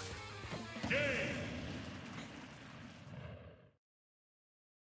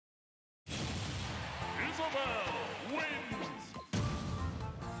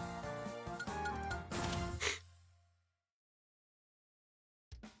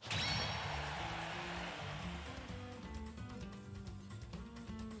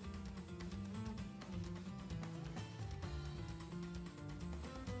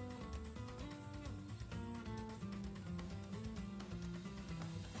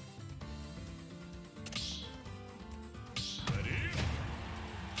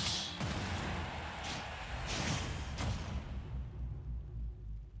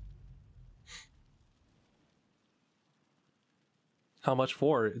 How much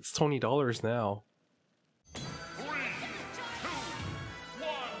for it? It's $20 now. 3, 2,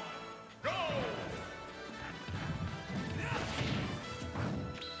 1, go!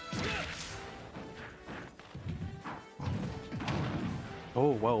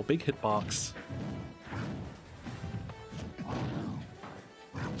 Oh wow, big hitbox.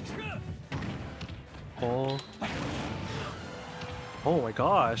 Oh. Oh my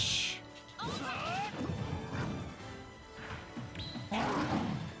gosh.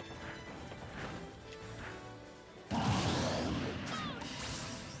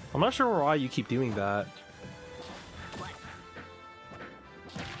 I'm not sure why you keep doing that.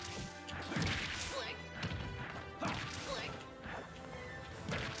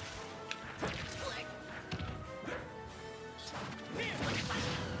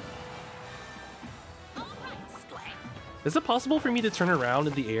 Is it possible for me to turn around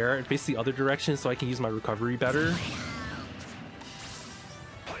in the air and face the other direction so I can use my recovery better?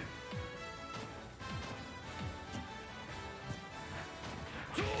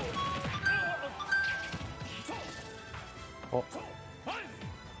 Oh.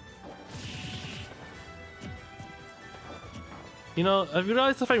 You know, I've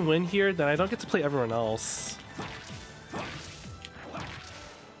realized if I win here, then I don't get to play everyone else.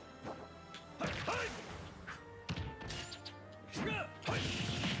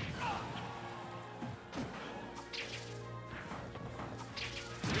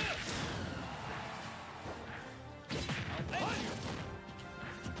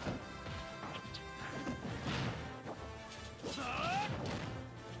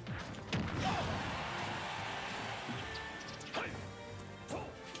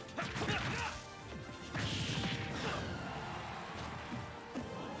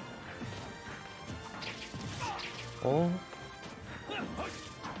 Oh.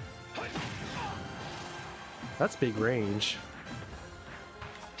 That's big range.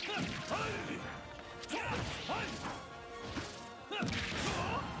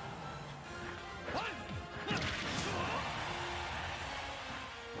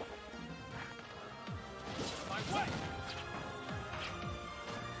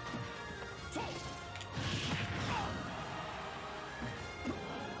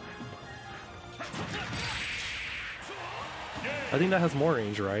 I think that has more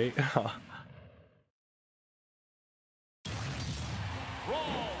range, right?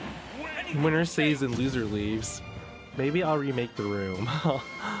 Winner stays and loser leaves. Maybe I'll remake the room.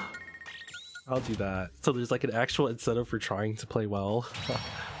 I'll do that. So there's like an actual incentive for trying to play well.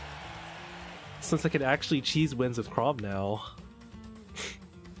 Since I can actually cheese wins with Chrom now.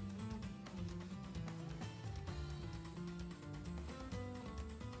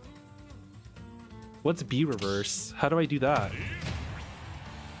 What's B reverse? How do I do that?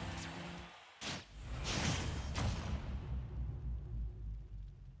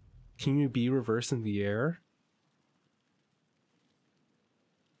 Can you B reverse in the air?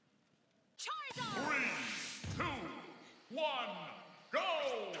 3, 2, 1, go!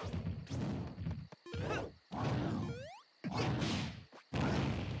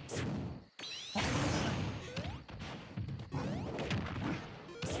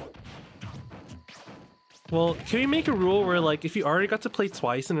 Well, can we make a rule where, like, if you already got to play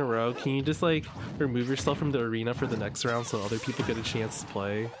twice in a row, can you just, like, remove yourself from the arena for the next round so other people get a chance to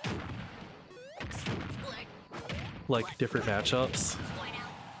play? Like, different matchups?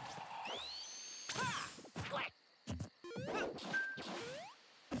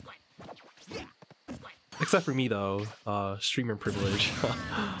 Except for me, though. Streamer privilege.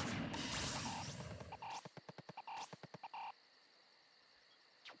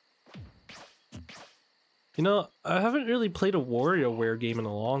 You know, I haven't really played a WarioWare game in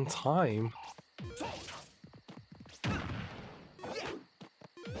a long time.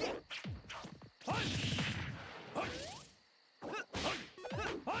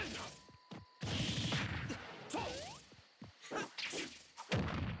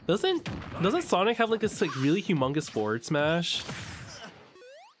 Doesn't Sonic have like this like really humongous forward smash?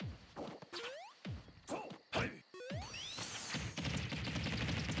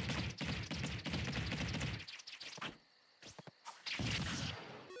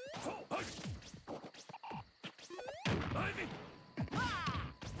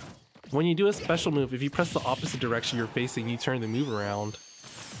 When you do a special move, if you press the opposite direction you're facing, you turn the move around.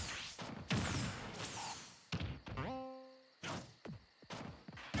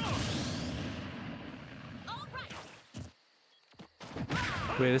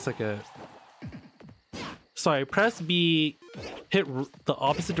 Wait a second. Sorry, press B, hit the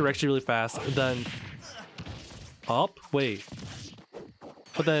opposite direction really fast, and then up? Wait.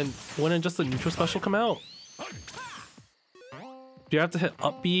 But then, wouldn't just the neutral special come out? Do you have to hit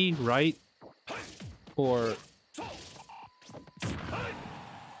up B, right? Or...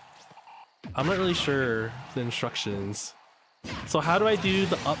 I'm not really sure the instructions. So how do I do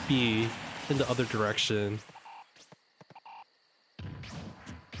the up B in the other direction?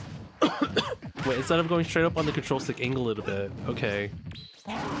 Wait, instead of going straight up on the control stick, angle it a bit. Okay.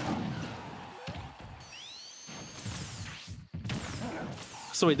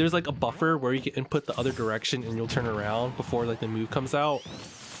 So wait, there's like a buffer where you can input the other direction and you'll turn around before like the move comes out.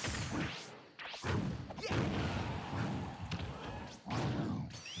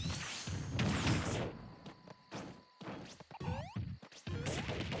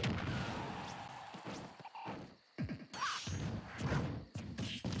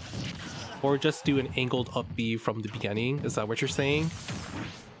 Or just do an angled up B from the beginning? Is that what you're saying?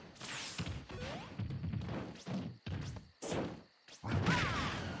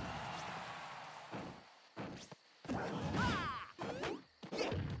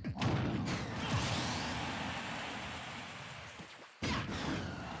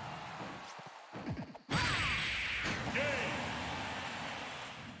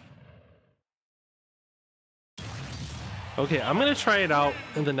 Okay, I'm gonna try it out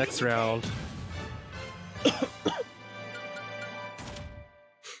in the next round.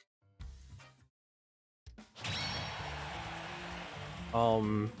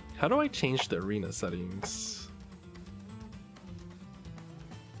 How do I change the arena settings?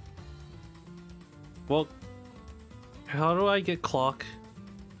 Well, how do I get clock?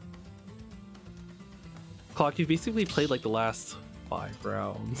 Clock, you basically played like the last 5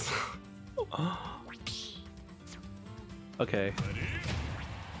 rounds. Okay.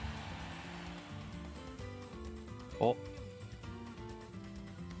 Oh.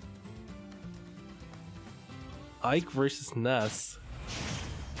 Ike versus Ness.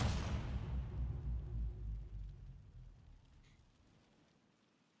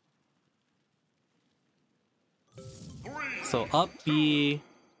 So up B,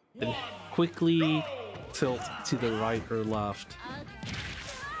 then quickly tilt to the right or left.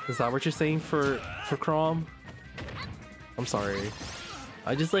 Is that what you're saying for Chrom? I'm sorry.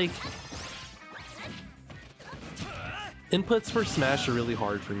 I just like... Inputs for Smash are really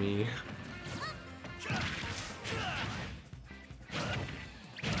hard for me.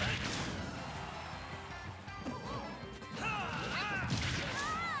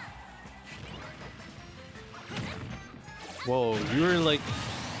 Whoa, you were like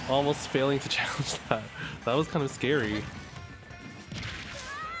almost failing to challenge that. That was kind of scary.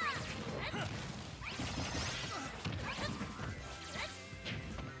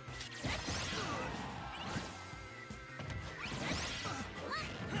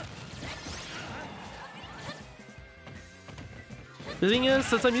 The thing is,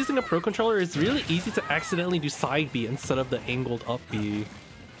 since I'm using a Pro controller, it's really easy to accidentally do side B instead of the angled up B.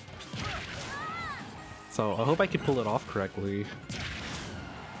 So I hope I can pull it off correctly.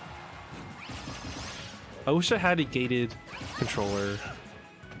 I wish I had a gated controller.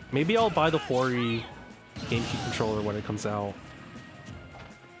 Maybe I'll buy the Hori GameCube controller when it comes out.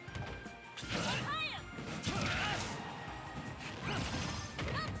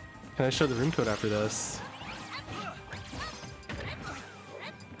 Can I show the room code after this?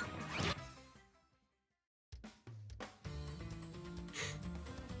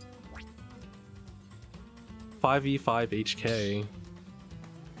 .5v5 HK.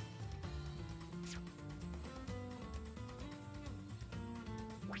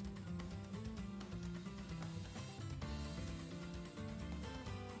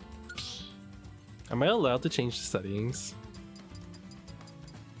 Am I allowed to change the settings?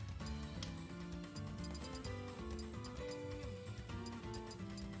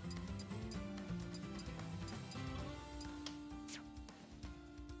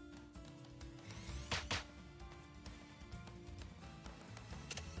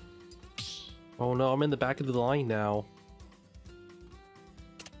 Oh no, I'm in the back of the line now.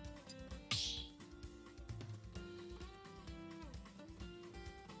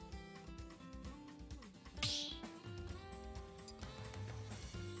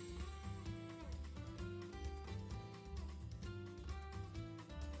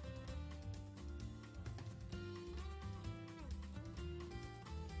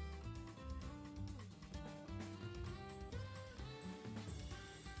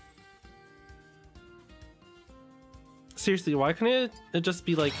 Seriously, why can't it just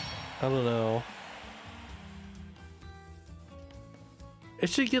be like, I don't know. I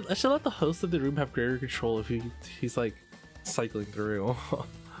should let the host of the room have greater control if he's like cycling through.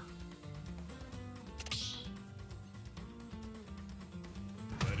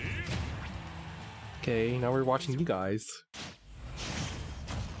 Okay, now we're watching you guys.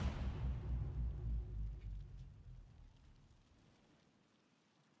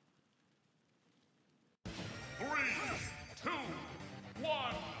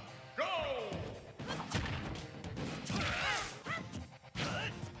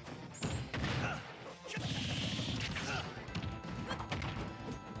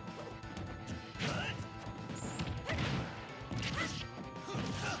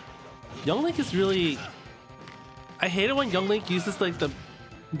 Young Link is really... I hate it when Young Link uses like the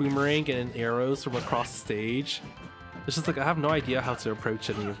boomerang and arrows from across the stage. It's just like I have no idea how to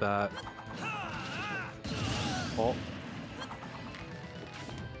approach any of that. Oh.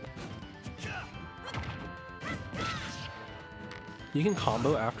 You can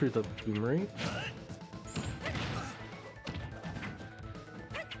combo after the boomerang?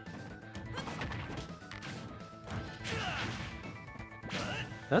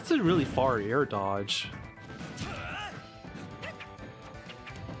 That's a really far air dodge.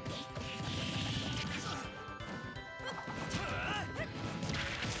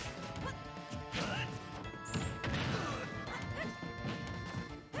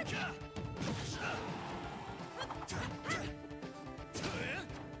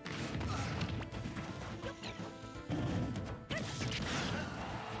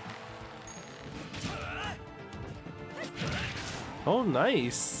 Oh,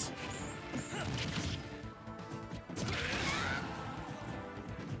 nice.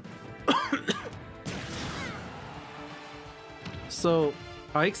 So,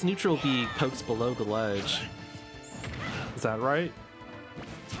 Ike's neutral B pokes below the ledge. Is that right?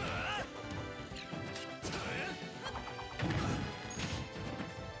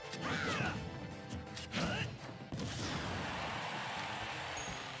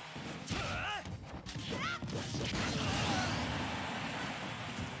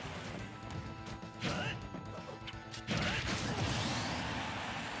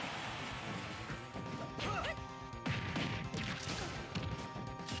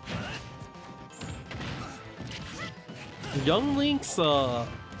 Young Link's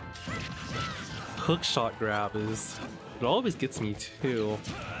hook shot grab is, it always gets me too.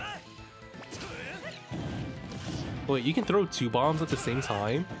 Wait, you can throw 2 bombs at the same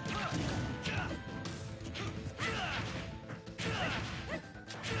time?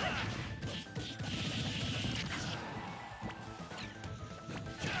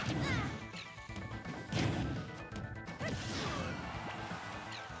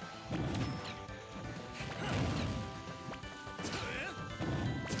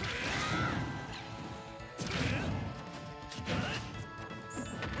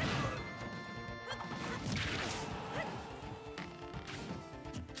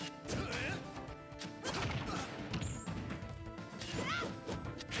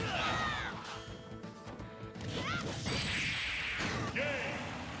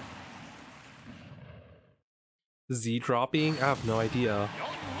 Z dropping? I have no idea.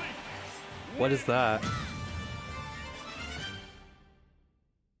 What is that?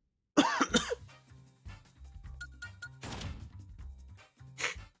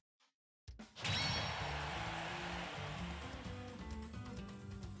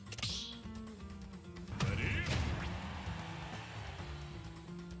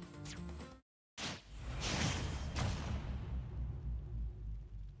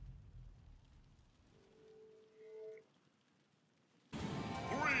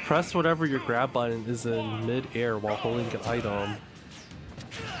 Press whatever your grab button is in mid-air while holding an item.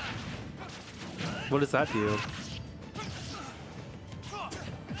 What does that do? You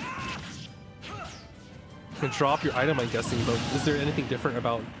can drop your item, I'm guessing, but is there anything different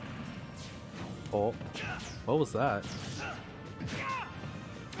about... Oh, what was that?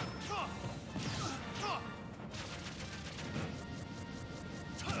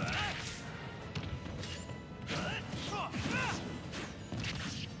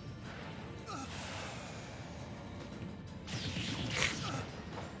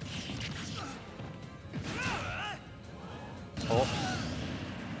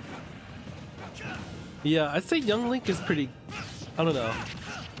 Yeah, I'd say Young Link is pretty... I don't know.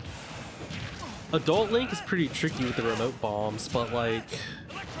 Adult Link is pretty tricky with the remote bombs, but like...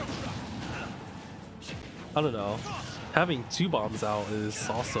 I don't know. Having 2 bombs out is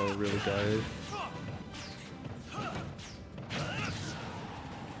also really good.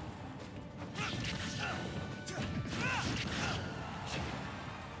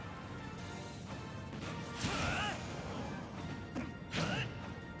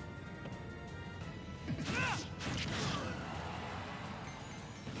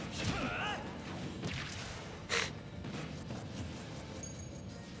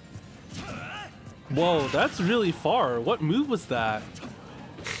 Whoa, that's really far. What move was that?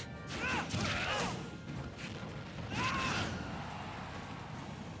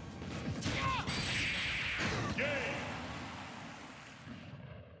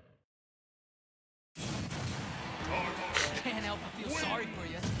 Can't help but feel sorry for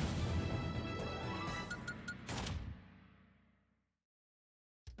you.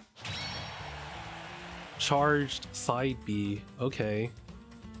 Charged side B. Okay.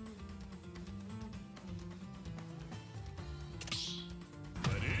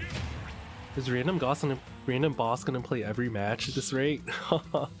 Is random boss gonna play every match at this rate?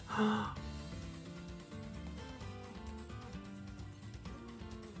 I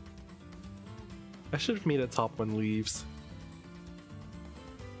should have made a top 1 leaves.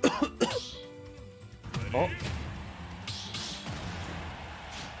 Oh.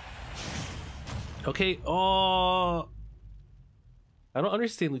 Okay. Oh. I don't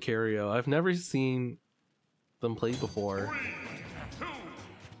understand Lucario. I've never seen them play before. 3, 2,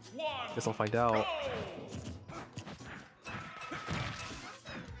 1. Guess I'll find out.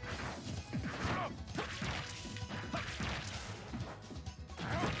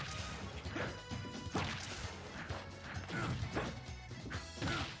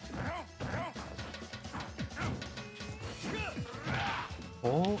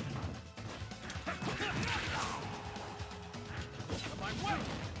 Oh.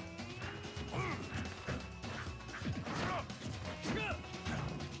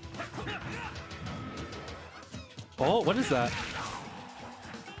 Oh, what is that?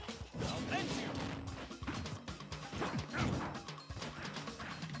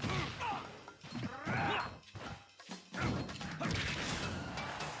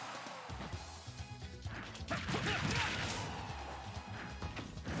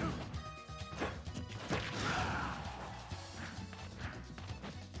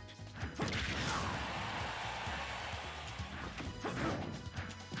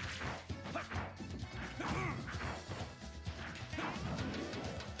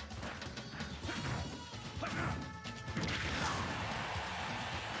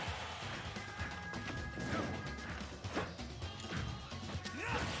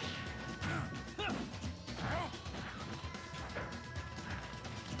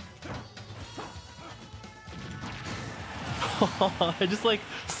 I just like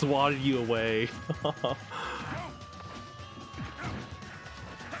swatted you away.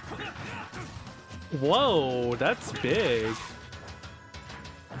 Whoa, that's big.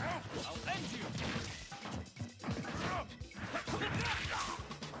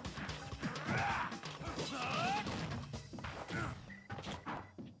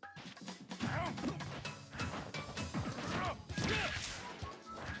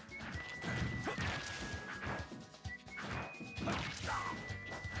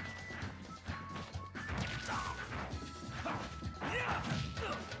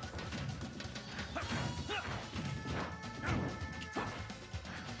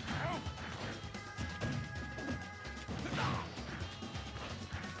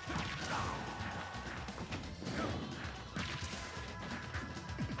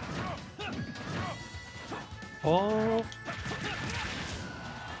 Oh.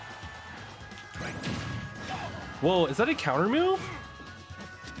 Whoa, is that a counter move?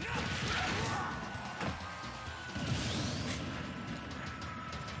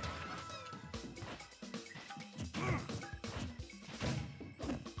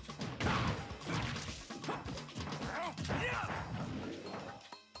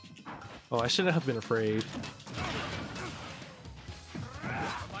 Oh, I shouldn't have been afraid.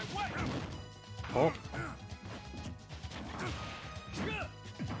 Oh.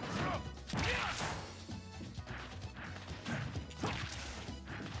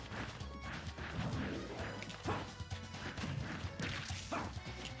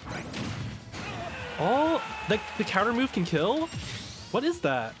 Oh, the counter move can kill? What is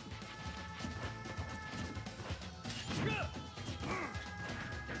that?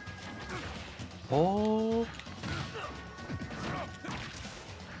 Oh.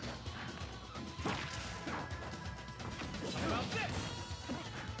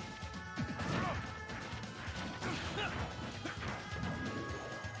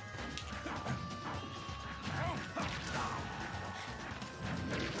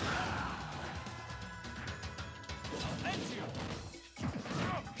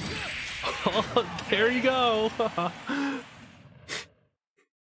 Oh, there you go.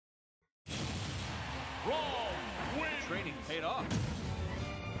 Training paid off.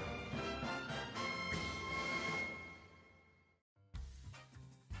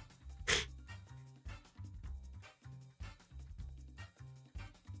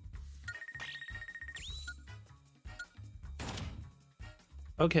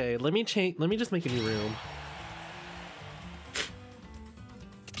 Okay, let me change. Let me just make a new room.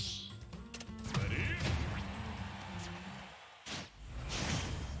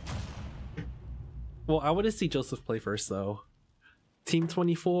 Well, I want to see Joseph play first, though. Team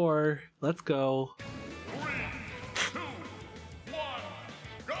 24, let's go. 3, 2, 1,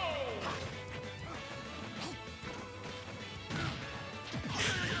 go!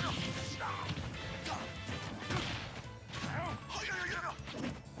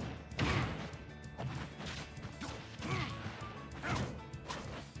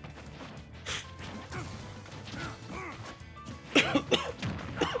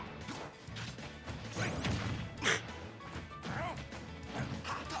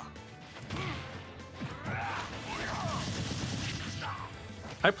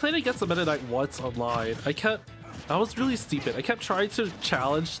 I played against the Meta Knight once online. I was really stupid. I kept trying to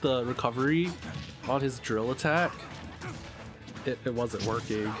challenge the recovery on his drill attack. It wasn't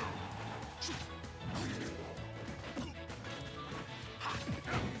working.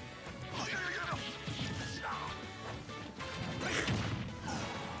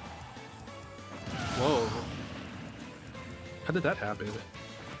 Whoa. How did that happen?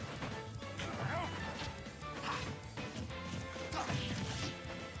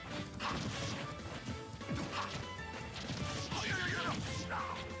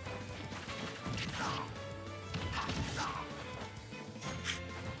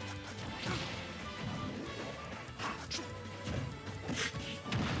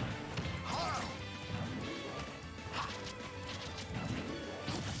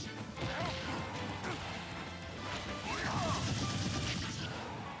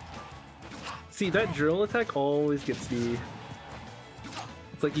 See, that drill attack always gets me.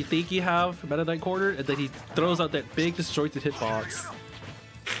 It's like you think you have Meta Knight cornered, and then he throws out that big disjointed hitbox.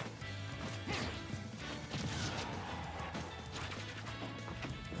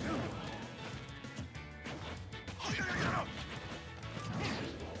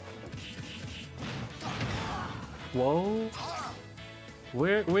 Whoa.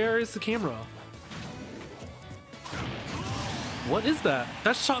 Where is the camera? What is that?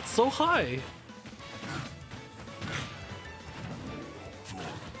 That shot's so high.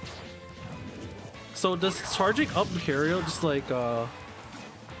 So does charging up Lucario just like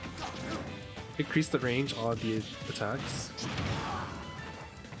increase the range on the attacks?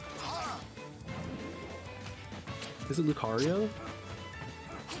 Is it Lucario?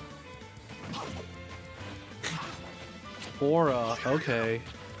 Aura, okay.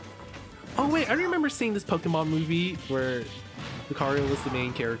 Oh wait, I remember seeing this Pokemon movie where Lucario was the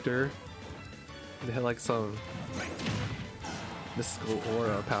main character. They had like some mystical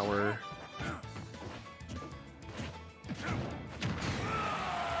aura power.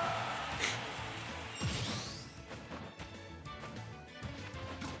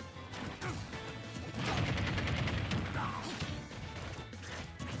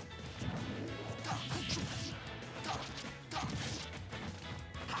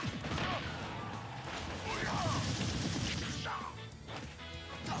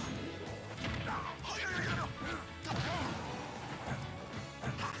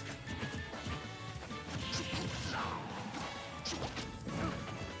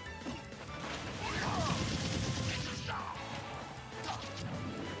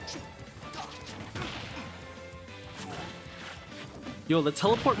 Yo, the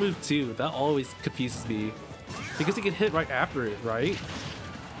teleport move too, that always confuses me. Because you can hit right after it, right?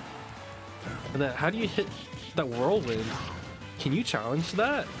 And then how do you hit that whirlwind? Can you challenge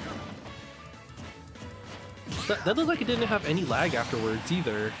that? That looked like it didn't have any lag afterwards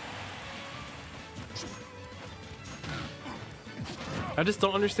either. I just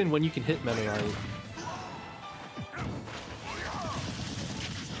don't understand when you can hit Meta Knight.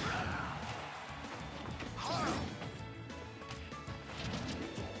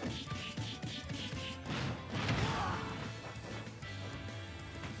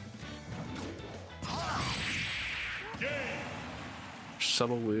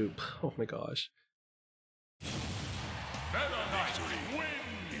 Shuttle loop. Oh my gosh.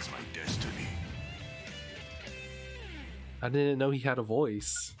 Is my destiny. I didn't know he had a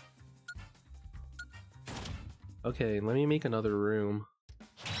voice. Okay, let me make another room.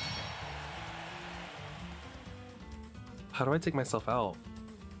 How do I take myself out?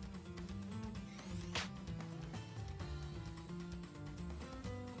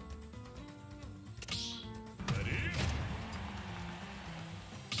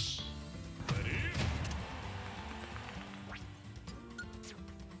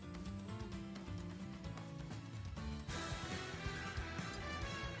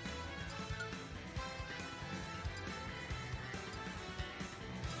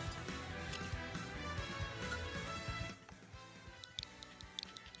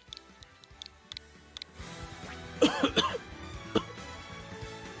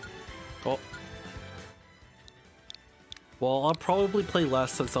 Oh. Well, I'll probably play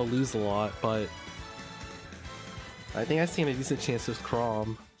less since I'll lose a lot, but I think I stand a decent chance with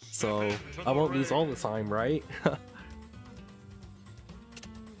Chrom, so I won't lose all the time, right?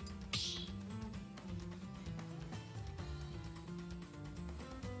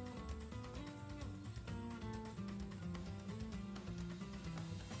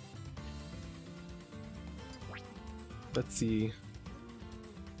 Let's see.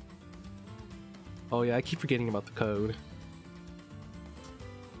 Oh yeah, I keep forgetting about the code.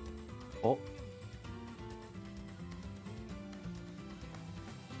 Oh.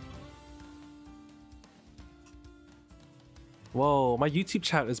 Whoa, my YouTube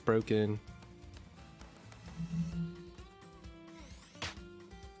chat is broken.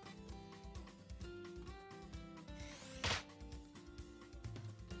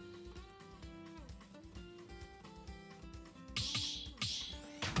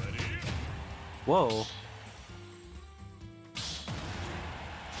 Whoa.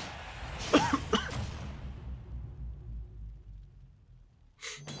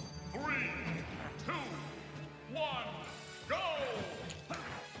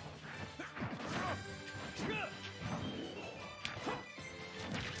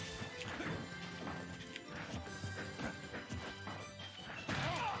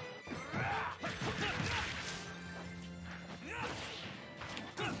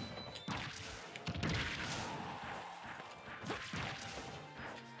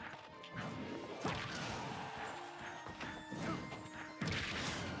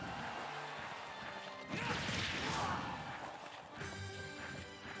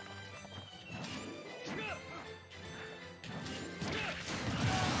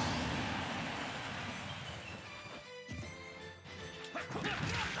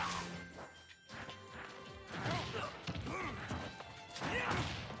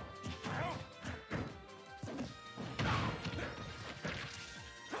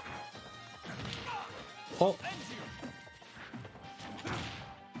 Oh.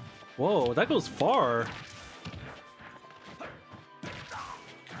 Whoa, that goes far.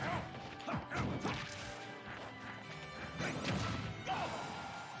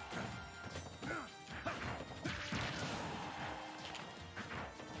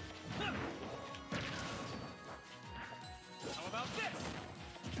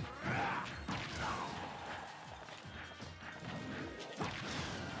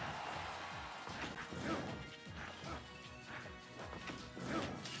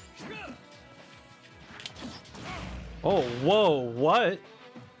 Oh, whoa, what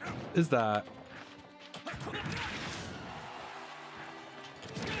is that?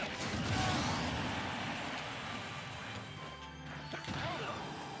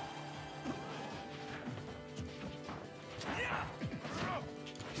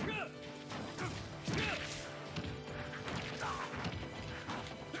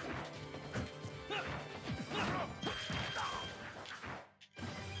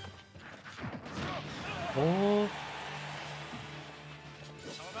 Oh.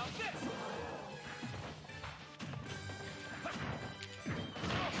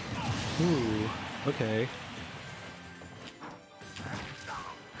 Ooh, okay.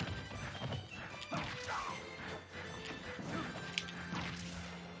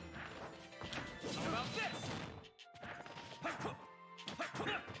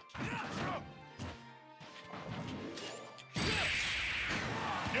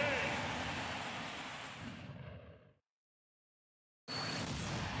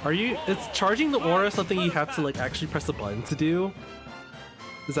 Are you, it's charging the aura something you have to like actually press a button to do?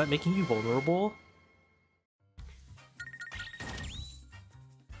 Is that making you vulnerable?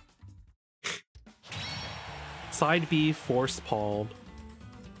 Side B, force palm.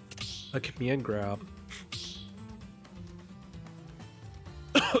 A command grab.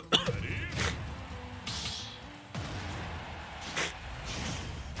 Oh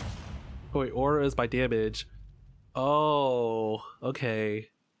wait, aura is by damage. Oh, okay.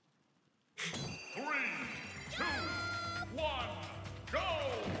 3, 2, 1, go!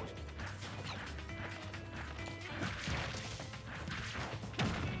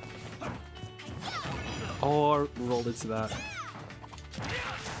 Oh, I rolled into that.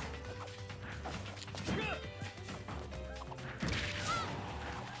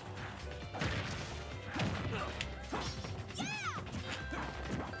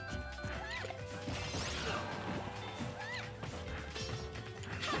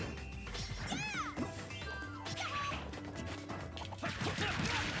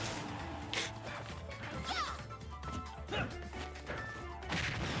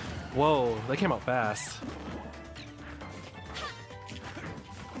 Whoa, that came out fast.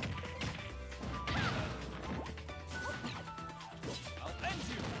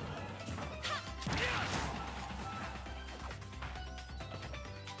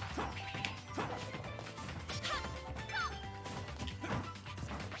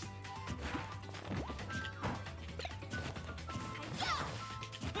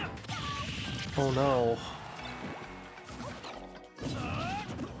 Oh no.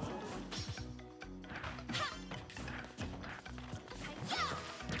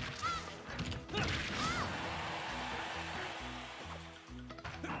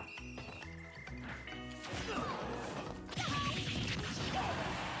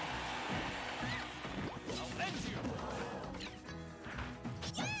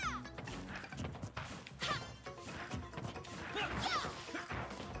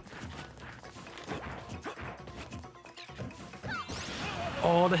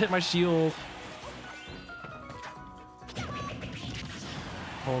 Oh, that hit my shield.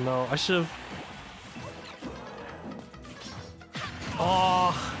 Oh no, I should've...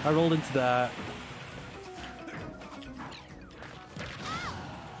 Oh, I rolled into that.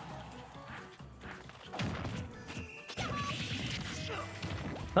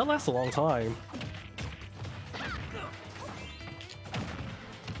 That lasts a long time.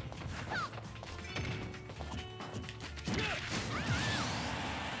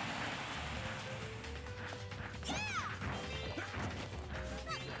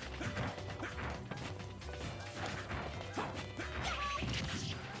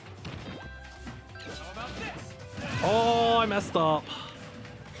 Oh, I messed up.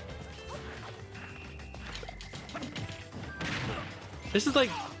 This is like,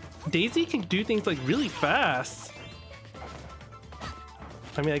 Daisy can do things like really fast.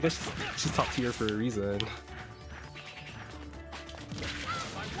 I mean, I guess she's top tier for a reason.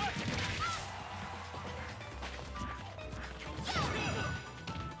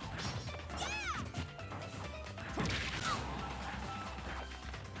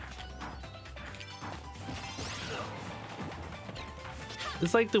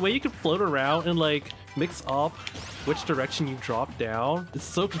 It's like the way you can float around and like mix up which direction you drop down. It's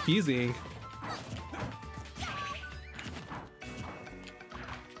so confusing.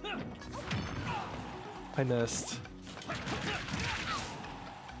 I missed.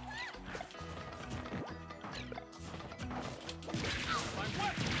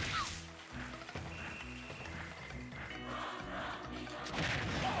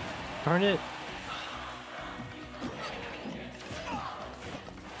 Darn it.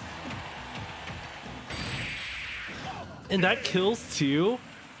 And that kills too?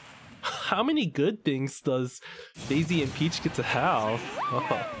 How many good things does Daisy and Peach get to have?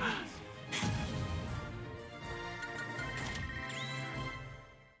 Oh.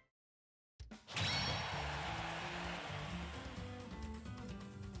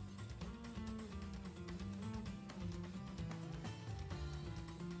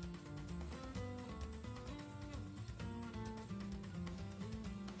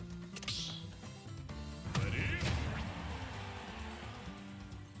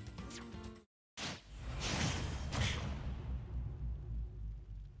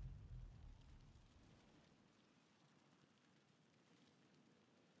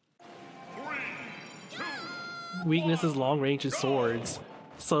 Weakness is long range is swords.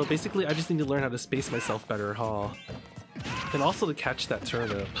 So basically I just need to learn how to space myself better, huh? And also to catch that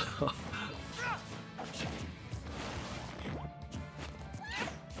turnip.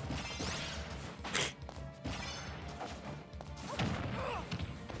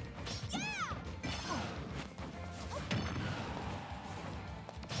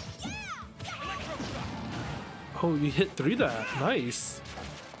 Oh, you hit through that. Nice.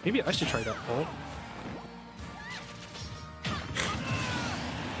 Maybe I should try that. Oh.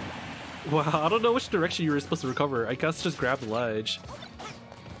 Wow, I don't know which direction you were supposed to recover. I guess just grab the ledge.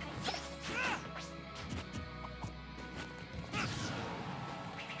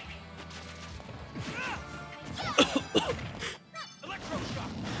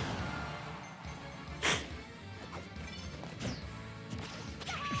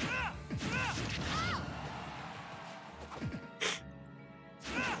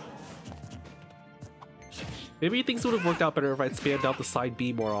 Maybe things would have worked out better if I'd spammed out the side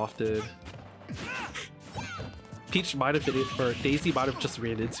B more often. Peach might have been it, or Daisy might have just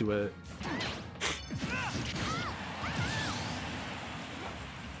ran into it.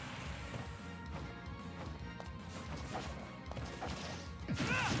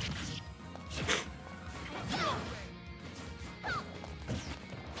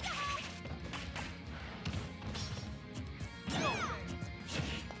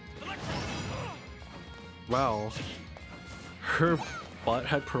 Wow. Her butt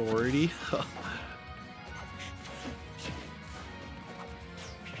had priority?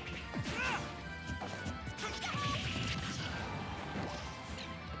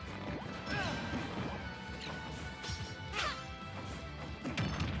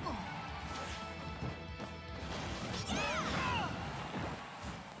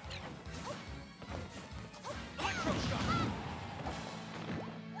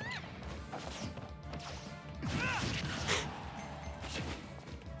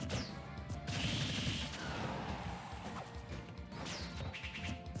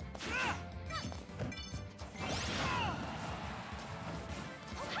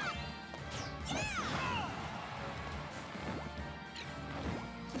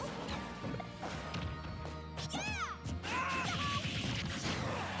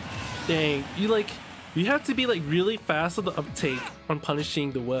 Dang, you like, You have to be like really fast on the uptake on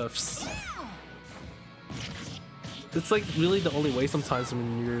punishing the whiffs. It's like really the only way sometimes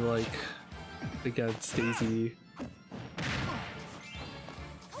when you're like against Daisy.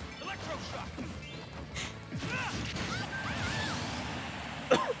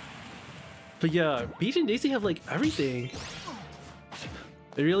 But yeah, Peach and Daisy have like everything.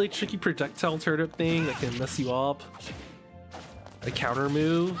 A really tricky projectile turret thing that can mess you up. A counter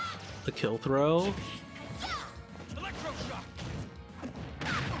move, a kill throw.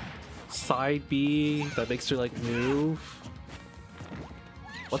 Side B that makes her like move.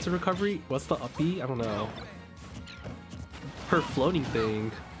 What's a recovery? What's the up B? I don't know. Her floating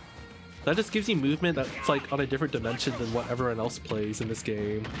thing. That just gives you movement that's like on a different dimension than what everyone else plays in this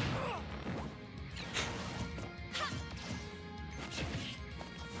game.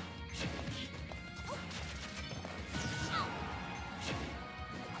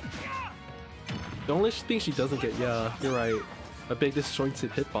 The only thing she doesn't get, yeah, you're right, a big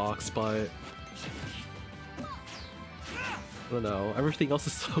disjointed hitbox, but I don't know, everything else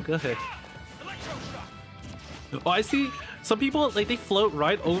is so good. Oh, I see some people like they float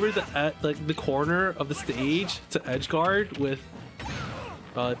right over the corner of the stage to edge guard with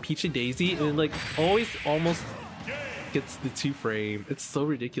Peach and Daisy, and like always almost gets the 2-frame. It's so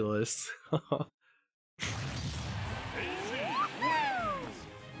ridiculous.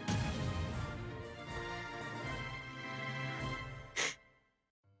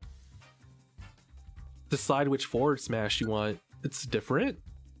 Decide which forward smash you want. It's different.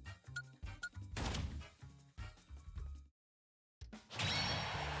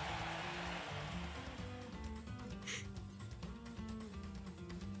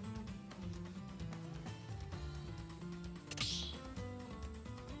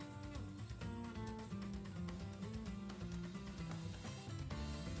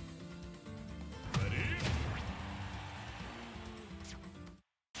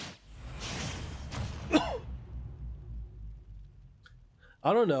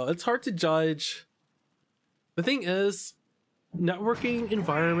 I don't know, it's hard to judge. The thing is, networking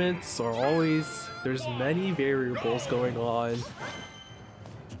environments are always, there's many variables going on, and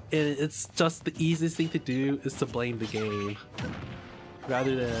it's just the easiest thing to do is to blame the game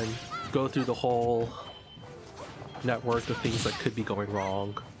rather than go through the whole network of things that could be going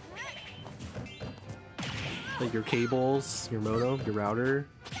wrong. Like your cables, your modem, your router,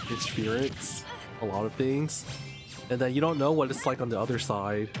 interference, a lot of things. And then you don't know what it's like on the other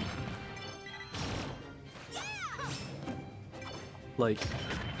side. Like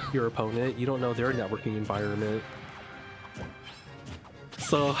your opponent, you don't know their networking environment.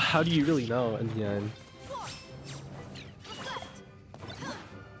 So how do you really know in the end?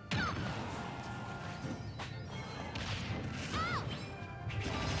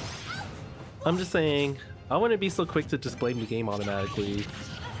 I'm just saying, I wouldn't be so quick to just blame the game automatically.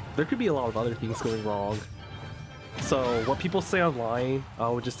 There could be a lot of other things going wrong. So what people say online, I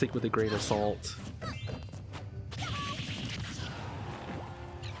would just take with a grain of salt.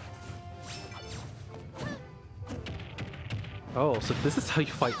 Oh, so this is how you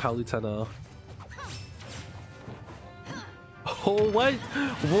fight Palutena. Oh, what?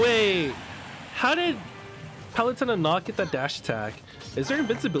 Wait! How did Palutena not get that dash attack? Is there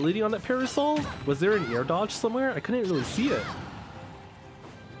invincibility on that Parasol? Was there an air dodge somewhere? I couldn't really see it.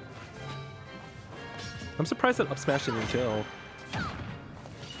 I'm surprised that up smash didn't kill.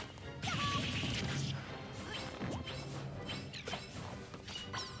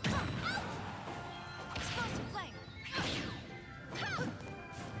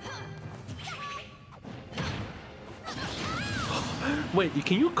 Wait,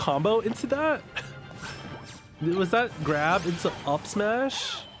 can you combo into that? Was that grab into up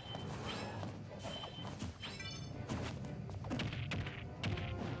smash?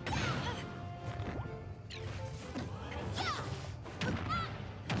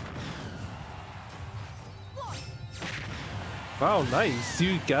 Wow, nice.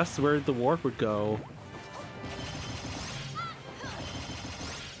 You guessed where the warp would go.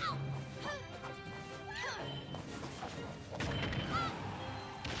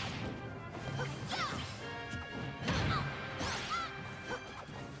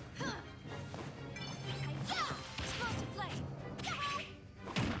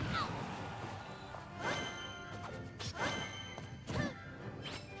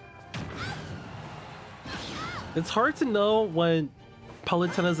 It's hard to know when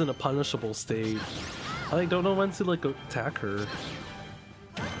Palutena's in a punishable state. I like, don't know when to like attack her.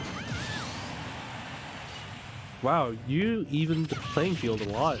 Wow, you evened the playing field a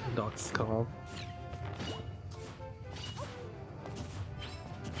lot in Doxcom.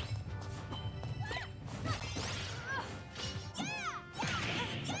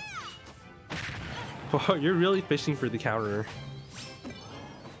 Wow, you're really fishing for the counter.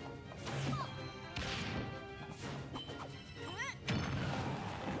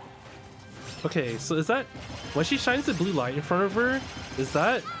 Okay, so is that when she shines the blue light in front of her? Is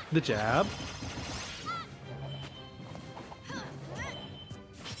that the jab?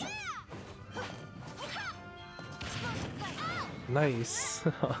 Nice.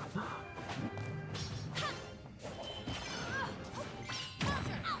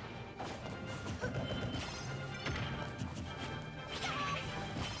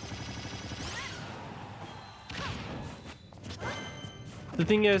 The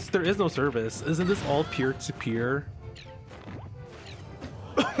thing is, there is no service. Isn't this all peer-to-peer?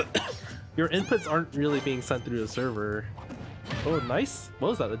 Your inputs aren't really being sent through the server. Oh, nice. What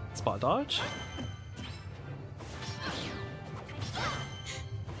was that? A spot dodge?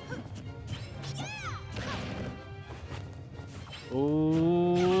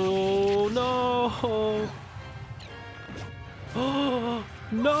 Oh no! Oh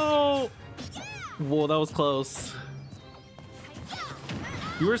no! Whoa, that was close.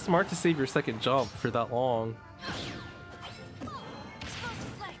 You were smart to save your second jump for that long.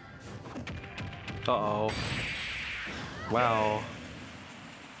 Uh-oh. Wow.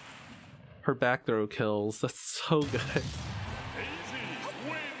 Her back throw kills. That's so good.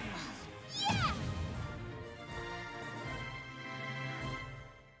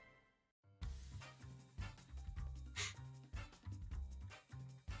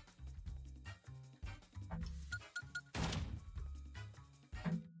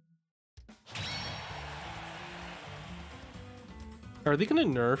 Are they gonna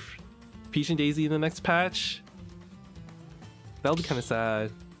nerf Peach and Daisy in the next patch? That'll be kind of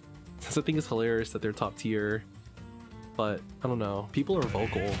sad, since I think it's hilarious that they're top tier. But I don't know. People are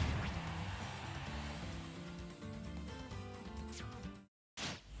vocal.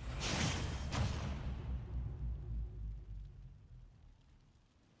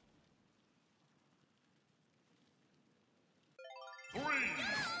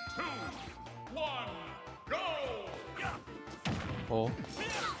 Oh.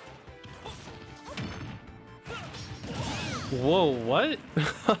 Whoa, what?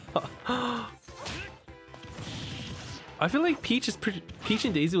 I feel like Peach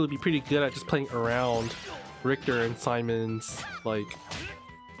and Daisy would be pretty good at just playing around Richter and Simon's like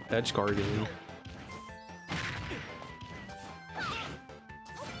edge guarding.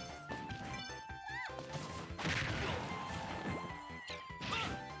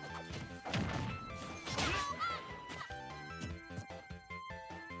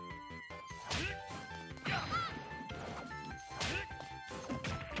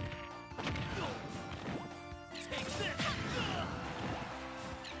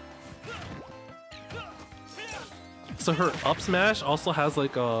 So her up smash also has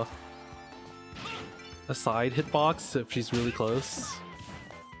like a side hitbox if she's really close.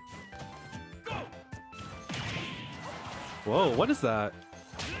 Whoa, what is that?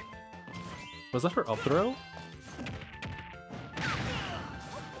 Was that her up throw?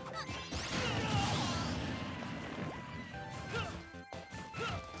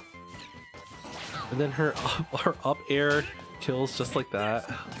 And then her up air kills just like that.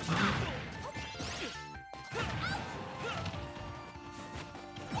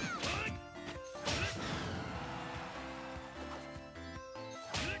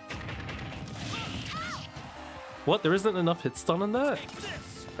 What? There isn't enough hit stun on that?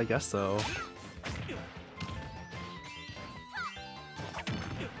 I guess so.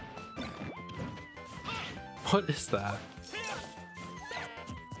 What is that?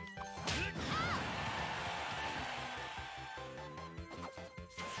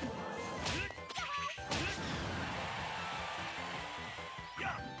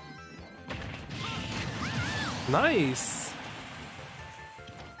 Nice!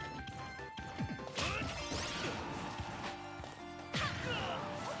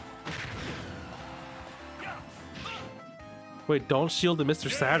 Wait, don't shield the Mr.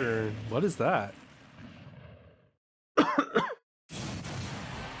 Saturn. What is that?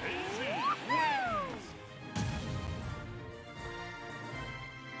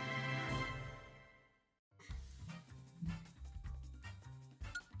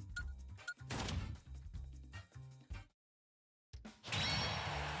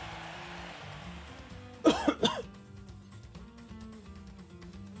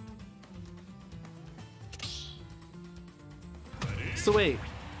 So wait,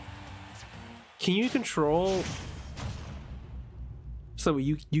 can you control? So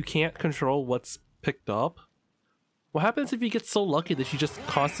you can't control what's picked up? What happens if you get so lucky that you just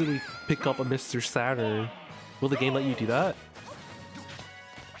constantly pick up a Mr. Saturn? Will the game let you do that?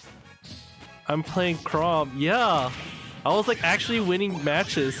 I'm playing Chrom. Yeah, I was like actually winning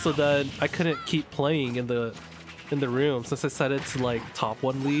matches, so then I couldn't keep playing in the room since I set it to like top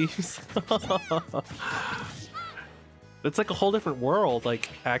one leaves. It's like a whole different world, like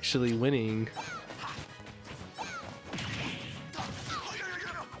actually winning.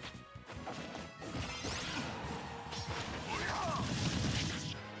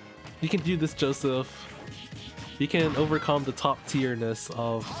 You can do this, Joseph. You can overcome the top tierness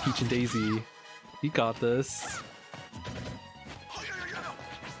of Peach and Daisy. You got this.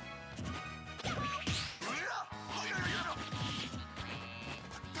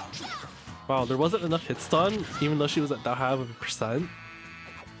 Wow, there wasn't enough hit stun, even though she was at that high of a percent.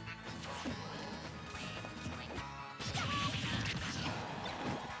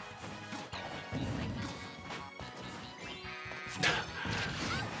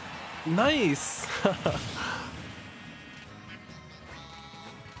 Nice!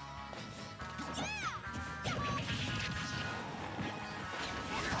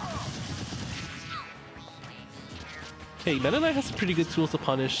 Hey, Meta Knight has some pretty good tools to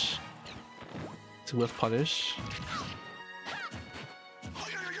punish. To whiff punish.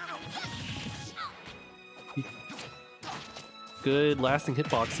 Good lasting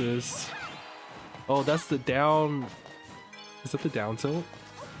hitboxes. Oh, that's the down. Is that the down tilt?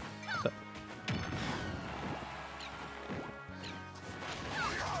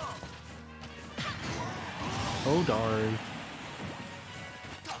 Oh darn.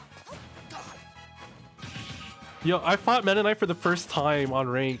 Yo, I fought Meta Knight for the first time on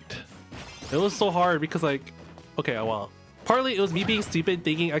ranked. It was so hard because like, okay, well, partly it was me being stupid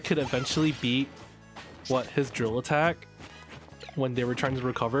thinking I could eventually beat his drill attack when they were trying to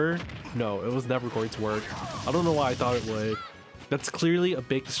recover. No, it was never going to work. I don't know why I thought it would. That's clearly a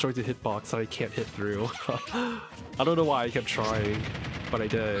big disjointed hitbox that I can't hit through. I don't know why I kept trying, but I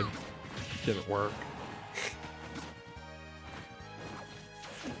did. It didn't work.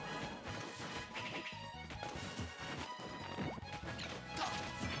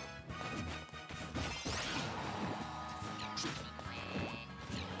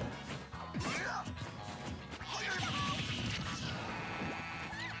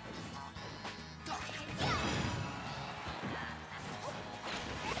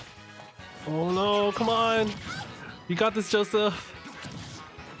 Oh no, come on! You got this, Joseph!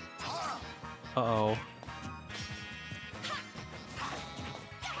 Uh-oh.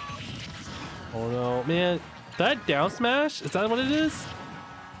 Oh no, man. That down smash? Is that what it is?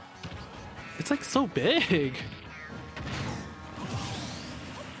 It's like so big!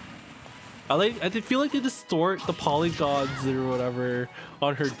 I did feel like they distort the polygons or whatever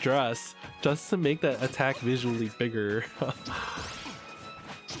on her dress just to make that attack visually bigger.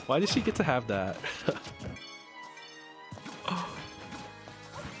 Why did she get to have that?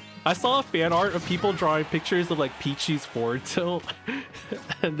 I saw a fan art of people drawing pictures of like Pichu's forward tilt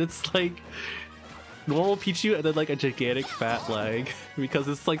and it's like normal Pichu and then like a gigantic fat leg because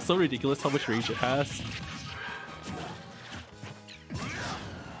it's like so ridiculous how much range it has.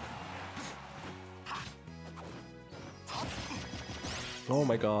 Oh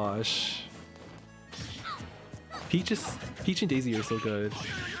my gosh. Peach and Daisy are so good.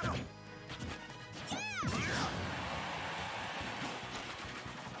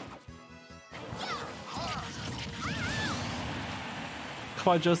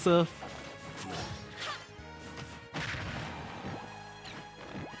 Come on, Joseph.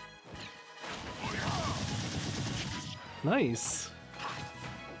 Nice.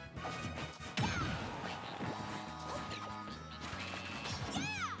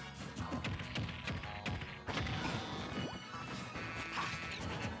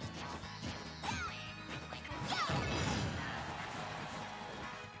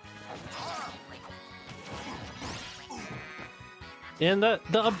 And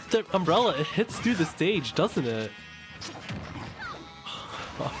the umbrella, it hits through the stage, doesn't it?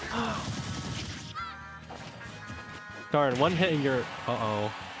 Darn, one hit and you're...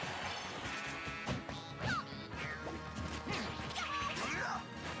 Uh-oh.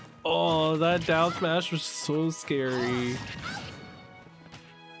 Oh, that down smash was so scary.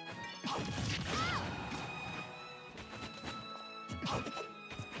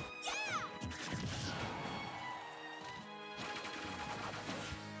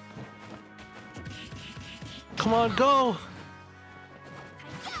 Come on, go!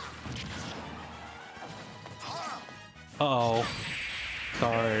 Uh-oh.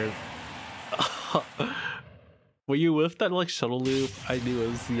 Darn. Were you with that like shuttle loop? I knew it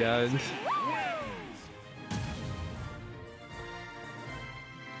was the end.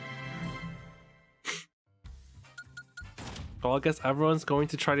 Well, I guess everyone's going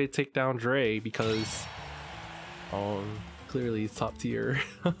to try to take down Dre because clearly he's top tier.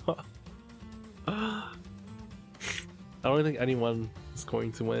 I don't think anyone is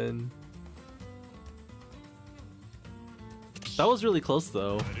going to win. That was really close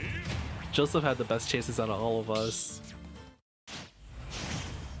though. Joseph had the best chances out of all of us.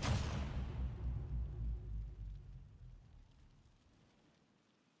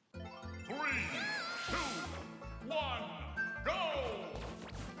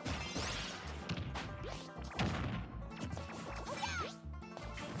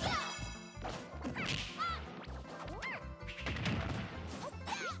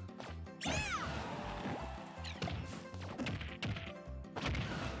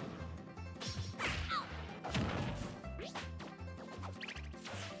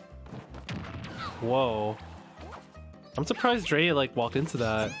 Whoa. I'm surprised Dre like walked into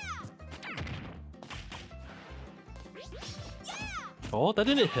that. Oh, that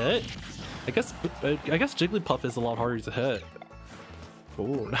didn't hit. I guess Jigglypuff is a lot harder to hit.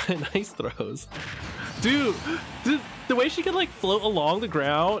 Oh, nice throws. Dude, the way she can like float along the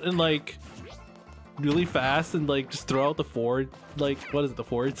ground and like really fast and like just throw out the forward, like what is it, the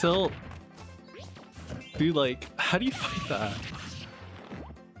forward tilt? Dude, like how do you fight that?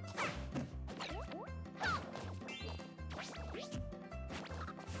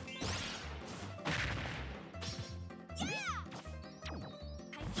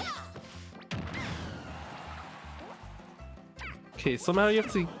 Okay, somehow you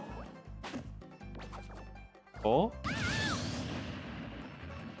have to... Oh?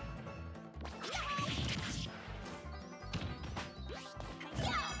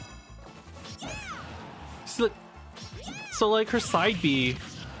 So like her side B,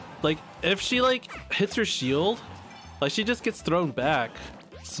 like if she like hits her shield, like she just gets thrown back.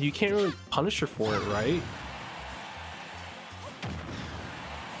 So you can't really punish her for it, right?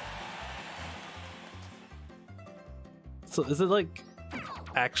 So is it like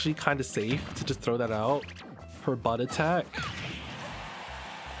actually kind of safe to just throw that out? Her butt attack?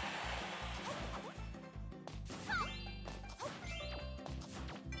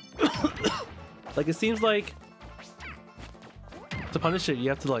 Like it seems like to punish it you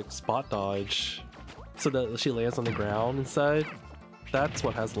have to like spot dodge so that she lands on the ground instead. That's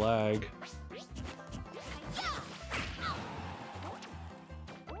what has lag.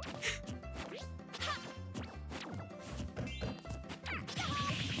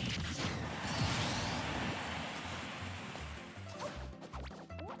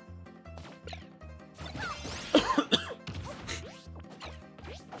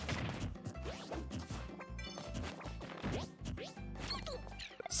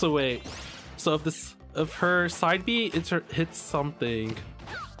 So wait, so if her side B hits something,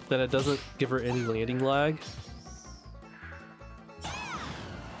 then it doesn't give her any landing lag?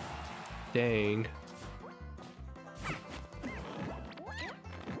 Dang.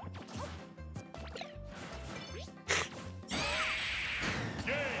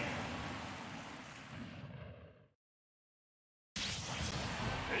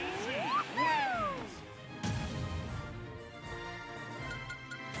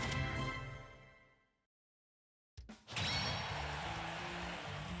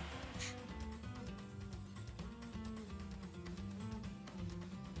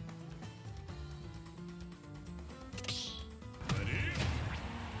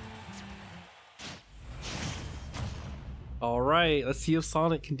 Alright, let's see if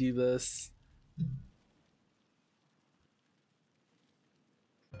Sonic can do this.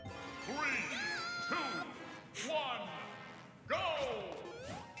 3, 2, 1, go!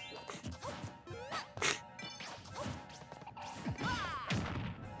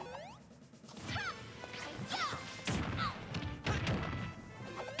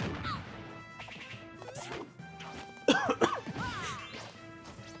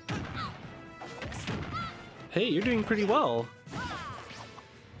 Hey, you're doing pretty well.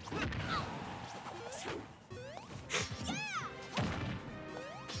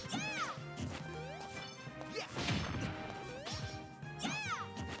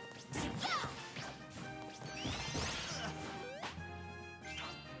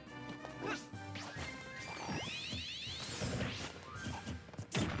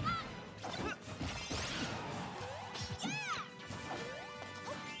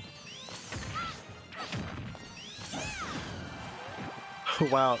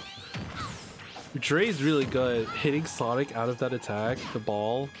 Wow. Dre's really good hitting Sonic out of that attack, the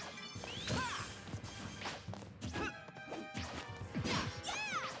ball.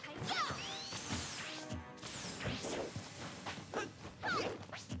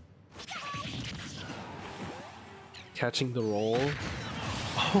 catching the roll.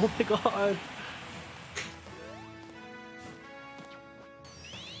 Oh my god.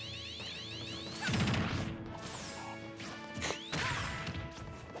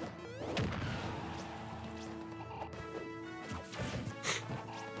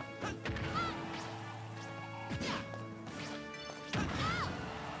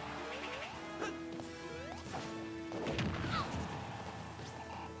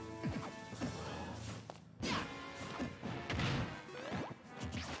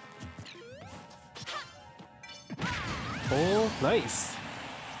 Oh, nice.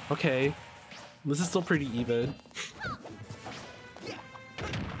 Okay. This is still pretty even.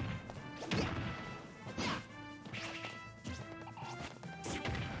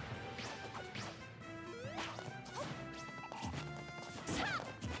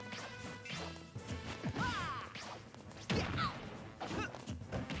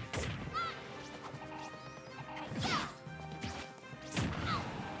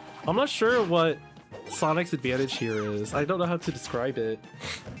 I'm not sure what Sonic's advantage here is. I don't know how to describe it.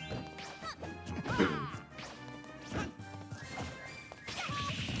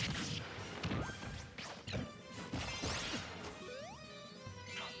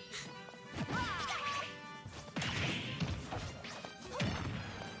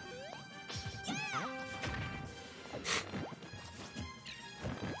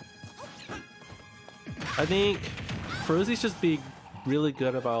 I think Frozie's just being really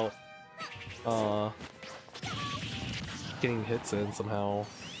good about getting hits in somehow.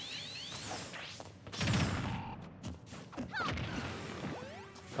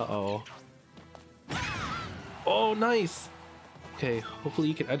 Uh-oh. Oh, nice! Okay, hopefully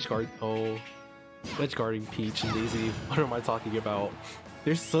you can edge guard. Oh, edge guarding Peach and Daisy. What am I talking about?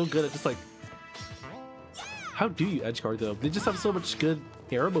 They're so good at just like... How do you edge guard them? They just have so much good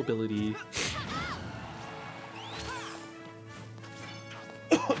air mobility.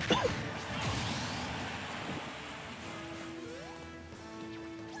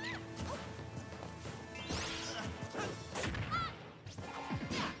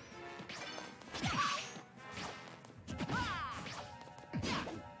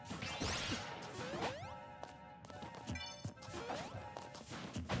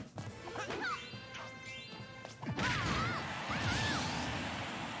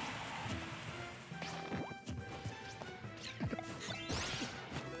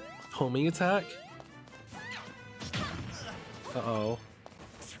 Homing attack? Uh-oh.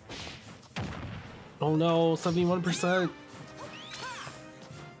 Oh no, 71%!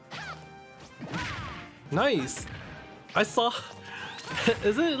 Nice! I saw...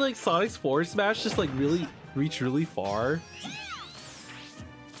 Isn't it like Sonic's Forward Smash just like really reach really far?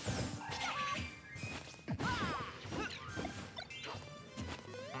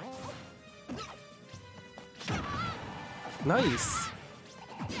 Nice!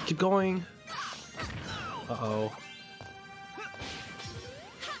 Keep going. Uh-oh.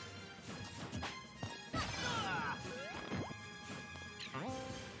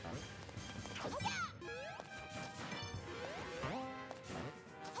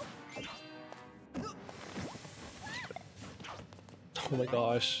 Oh my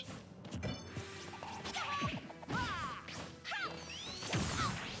gosh.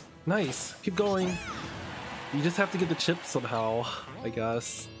 Nice. Keep going. You just have to get the chip somehow, I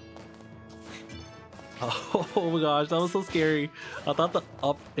guess. Oh my gosh, that was so scary. I thought the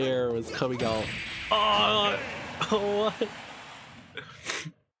up air was coming out. Oh, what?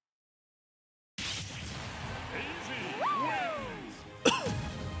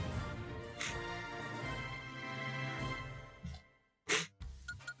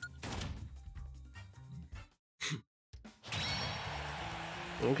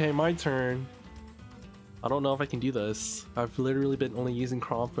 Okay, my turn. I don't know if I can do this. I've literally been only using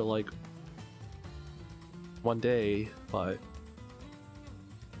Chrom for like one day, but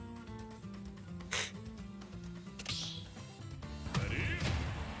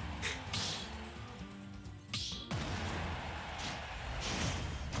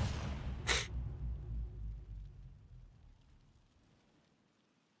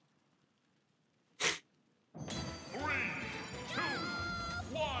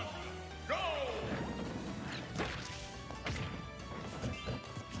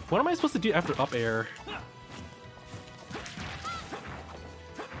what am I supposed to do after up air?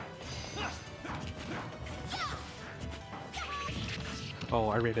 Oh,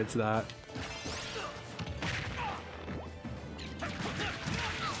 I ran into that.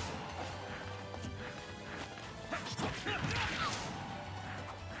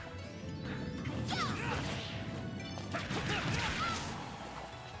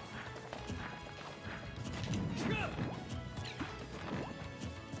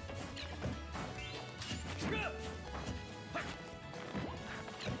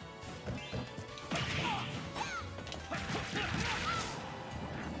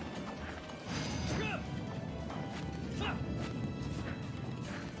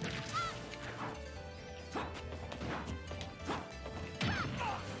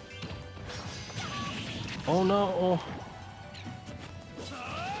 Oh no.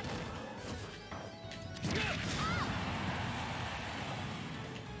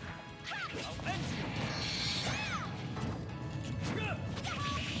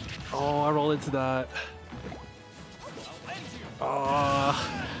 Oh, I rolled into that.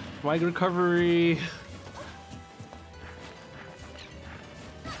 Ah, my recovery.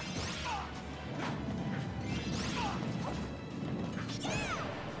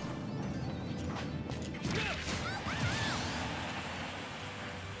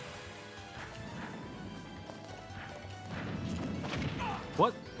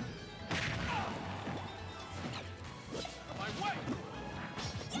 What?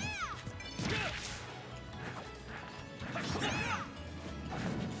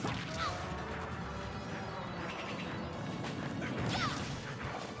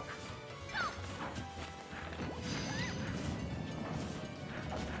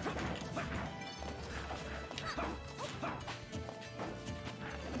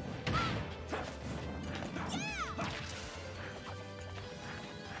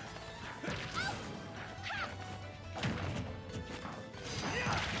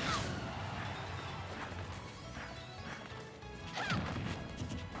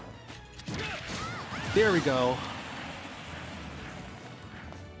 There we go.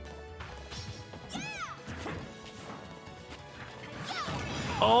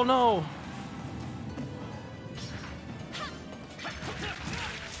 Oh no!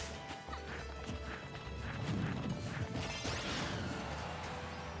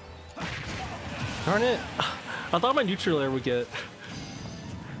 Darn it! I thought my neutral air would get.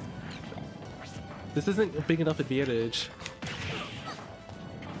 This isn't a big enough advantage.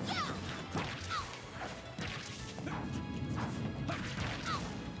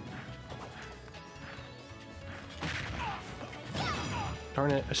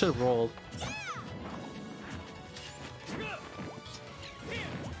 Darn it, I should have rolled.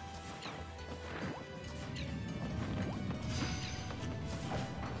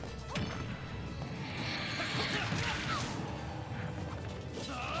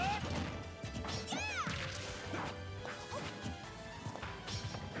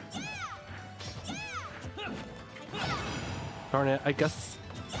 Darn it, I guess.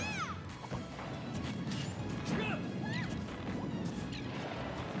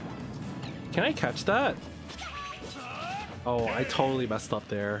 Can I catch that? Oh, I totally messed up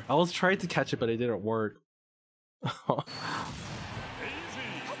there. I was trying to catch it, but it didn't work.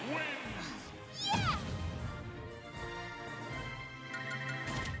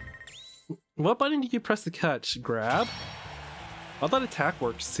 What button did you press to catch? Grab? I thought attack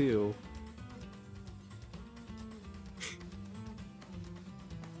works too.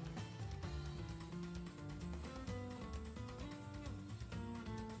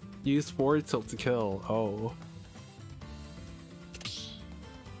 Use forward tilt to kill. Oh.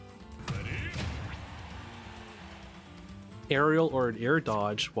 Aerial or an air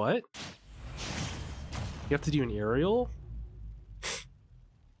dodge. What? You have to do an aerial?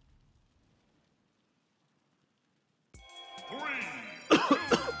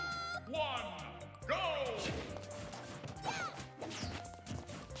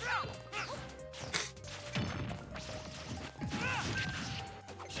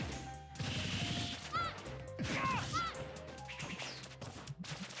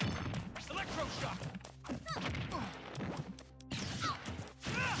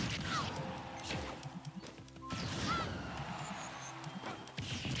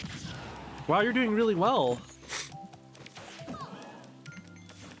 Wow, you're doing really well.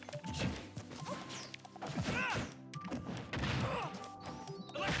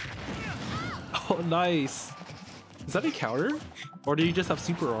 Oh, nice. Is that a counter? Or do you just have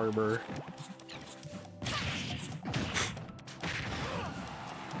super armor?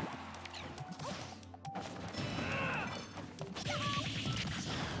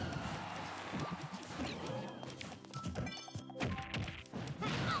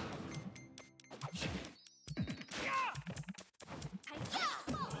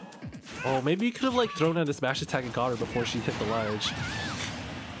 Oh, maybe you could have like thrown out a smash attack and got her before she hit the ledge.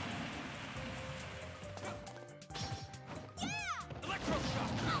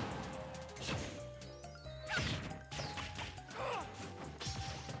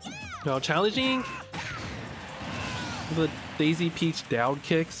 No, challenging the Daisy Peach down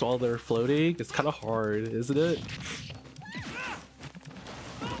kicks while they're floating is kind of hard, isn't it?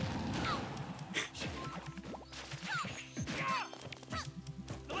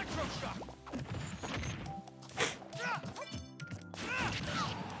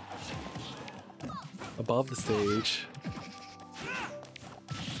 Above the stage.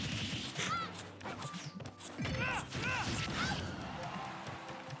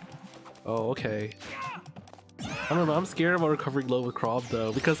 Oh, okay. I don't know, I'm scared about recovering low with Chrom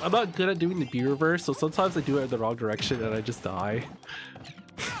though, because I'm not good at doing the B reverse, so sometimes I do it in the wrong direction and I just die.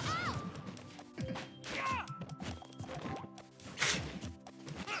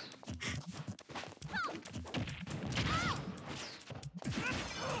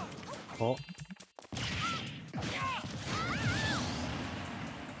 Oh.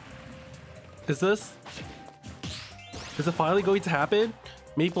 Is it finally going to happen?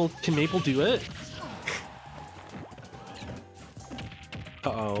 Can Maple do it?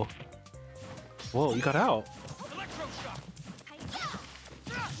 Uh-oh. Whoa, you got out.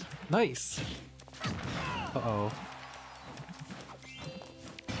 Nice. Uh-oh.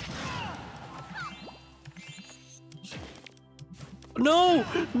 No!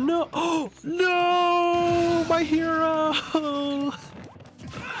 No! Oh, no! My hero!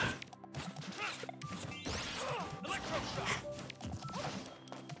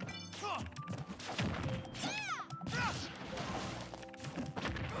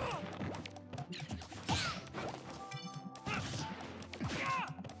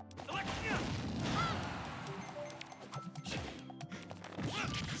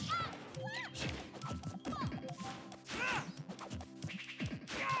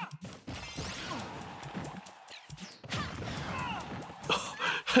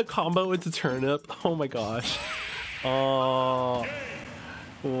 Combo into turnip. Oh my gosh. Oh.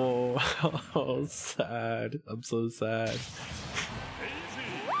 Oh, sad. I'm so sad.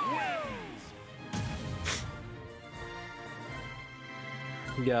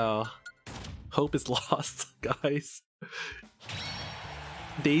 Yeah. Hope is lost, guys.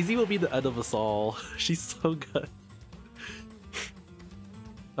 Daisy will be the end of us all. She's so good.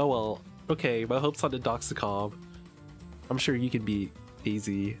 Oh well. Okay, my hope's on the Doxicom. I'm sure you can beat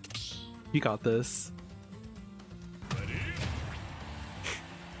Daisy. You got this.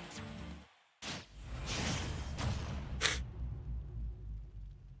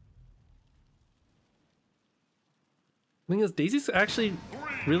 Thing is, Daisy's actually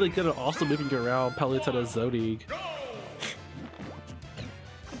really good at also moving around Palutena Zonig.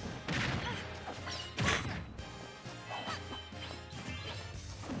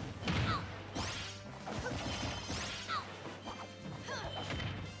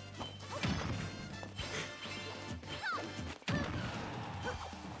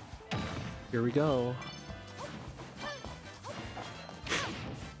 Here we go.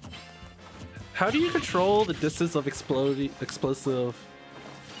 How do you control the distance of explosive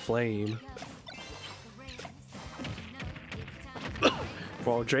flame?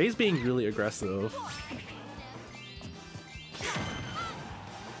 Well, Dre's being really aggressive.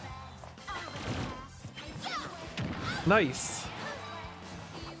 Nice.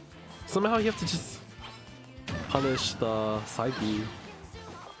 Somehow you have to just punish the side B.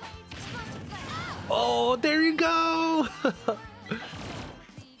 Oh, there you go!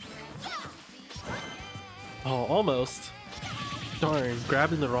 Oh, almost. Darn,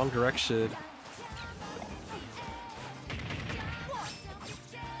 grabbed in the wrong direction.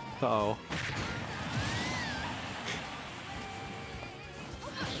 Uh-oh.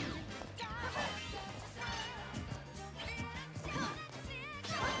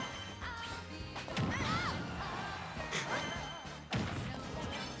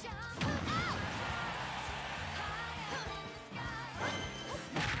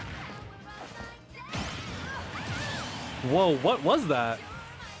 Whoa, what was that?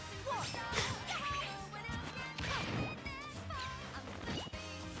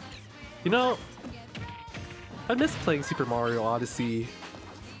 You know, I miss playing Super Mario Odyssey.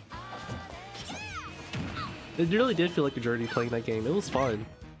 It really did feel like a journey playing that game. It was fun.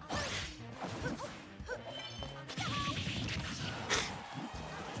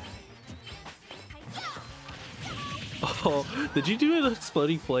 Oh, did you do an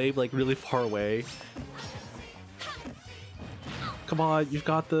exploding flame like really far away? Come on, you've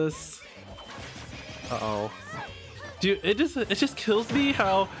got this. Uh-oh. Dude, it just kills me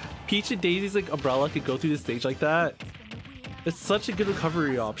how Peach and Daisy's like umbrella could go through the stage like that. It's such a good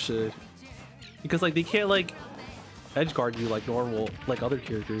recovery option. Because like they can't like edge guard you like normal like other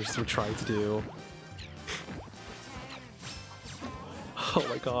characters were trying to do. Oh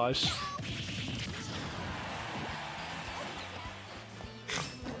my gosh.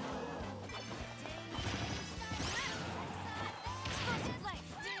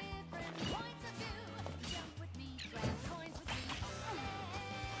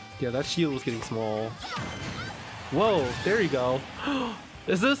 Yeah, that shield was getting small. Whoa, there you go.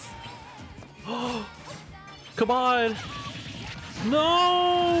 Is this? Come on!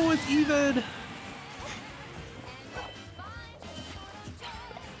 No, it's even.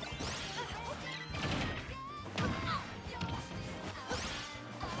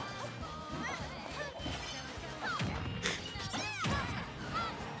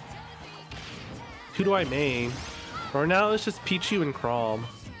 who do I main? Or now it's just Pichu and Chrom.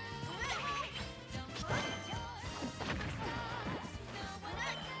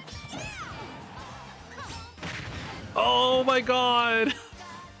 Oh my god!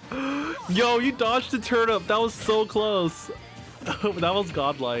 Yo, you dodged the turnip. That was so close. That was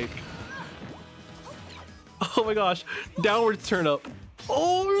godlike. Oh my gosh. Downwards turnip.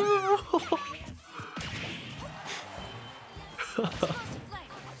 Oh!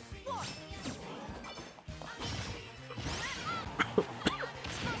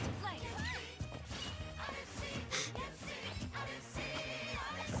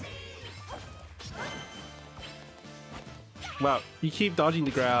 Wow, you keep dodging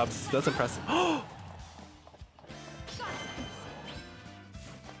the grabs. That's impressive. Wow,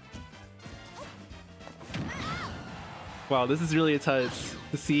 this is really a touch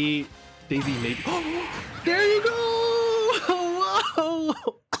to see Daisy maybe. There you go! Wow!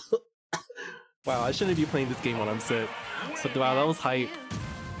 Wow, I shouldn't be playing this game when I'm sick. So wow, that was hype.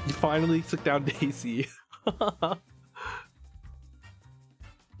 You finally took down Daisy.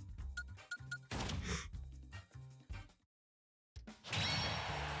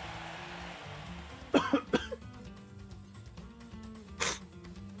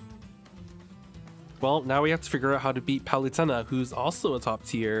 Well, now we have to figure out how to beat Palutena, who's also a top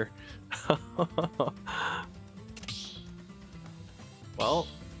tier. Well.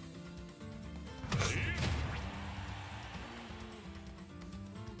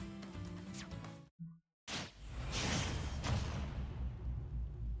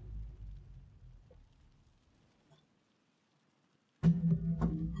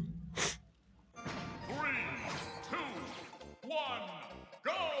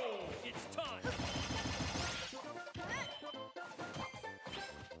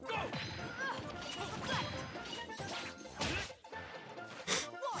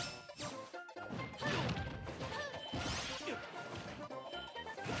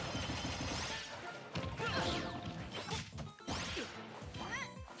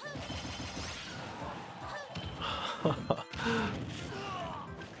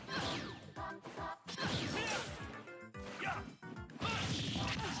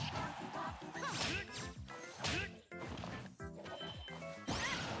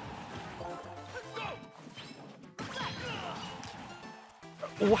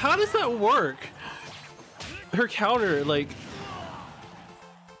 Well, how does that work? Her counter, like,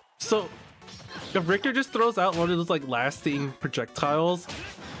 so if Richter just throws out one of those like lasting projectiles,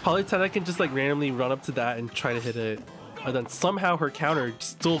 Palutena can just like randomly run up to that and try to hit it, and then somehow her counter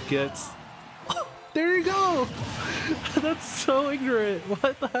still gets. Oh, there you go. That's so ignorant.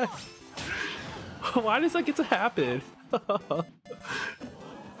 What the heck? Why does that get to happen?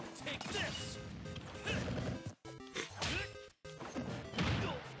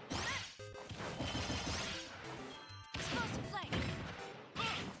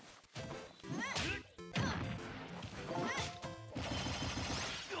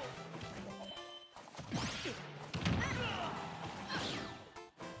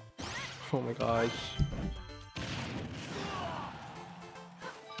 Oh my gosh.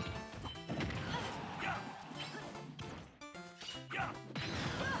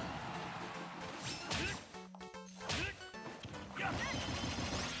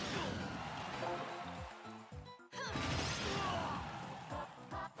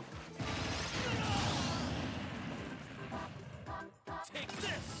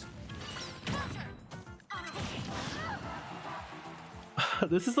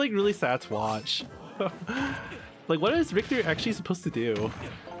 This is like really sad to watch. Like, what is Richter actually supposed to do?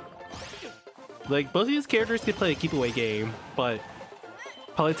 Like, both of these characters can play a keep away game, but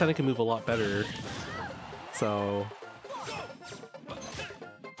Palutena can move a lot better. So.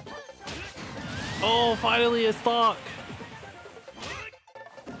 Oh, finally a stock!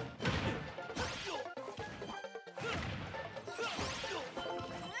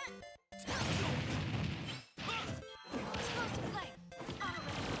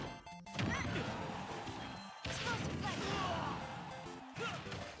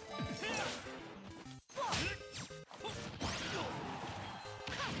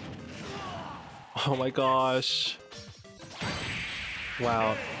 Oh my gosh.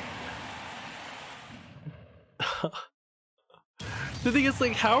 Wow. The thing is,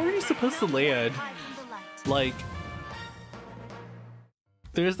 like, how are you supposed to land? Like,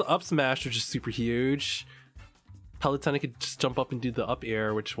 there's the up smash, which is super huge. Palutena could just jump up and do the up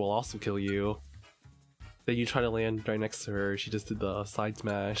air, which will also kill you. Then you try to land right next to her, she just did the side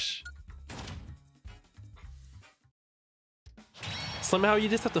smash. Somehow you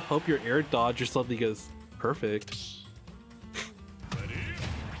just have to hope your air dodge or something goes perfect.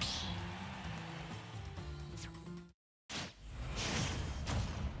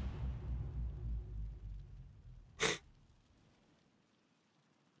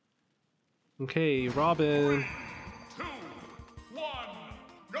 Okay, Robin. 2, 1,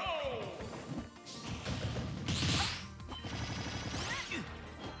 go!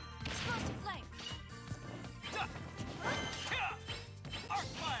 Explosive flame. Arc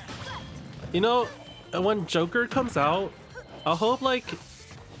fire. You know, when Joker comes out, I hope like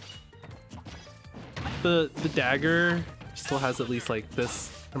the dagger still has at least like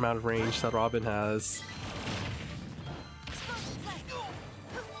this amount of range that Robin has. Explosive flame.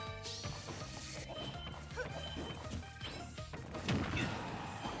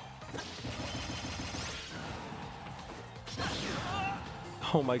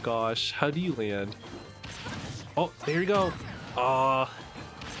 Oh my gosh, how do you land? Oh, there you go. Ah.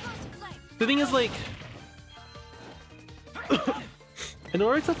 Explosive flame. The thing is, like, in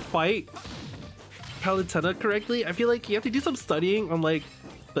order to fight Palutena correctly, I feel like you have to do some studying on like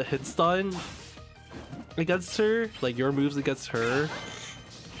the hit stun against her, like your moves against her.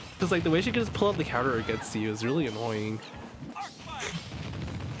 Because like the way she can just pull up the counter against you is really annoying.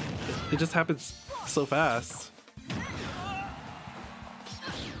 It just happens so fast.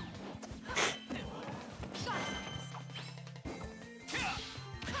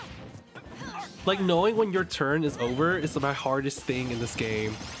 Like knowing when your turn is over is my hardest thing in this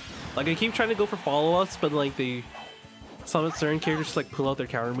game. Like I keep trying to go for follow-ups, but like some certain characters just like pull out their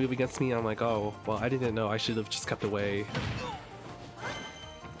counter move against me and I'm like, oh, well I didn't know, I should have just kept away.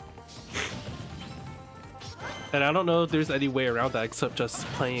 And I don't know if there's any way around that except just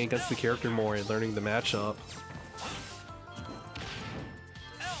playing against the character more and learning the matchup.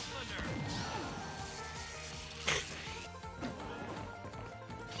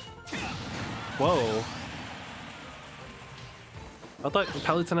 Whoa. I thought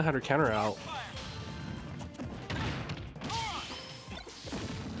Palutena had her counter out.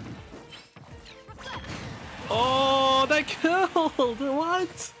 Oh, that killed!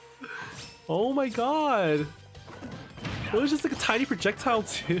 What? Oh my god. It was just like a tiny projectile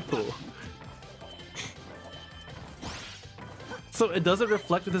too. So it doesn't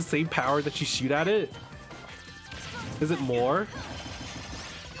reflect with the same power that you shoot at it? Is it more?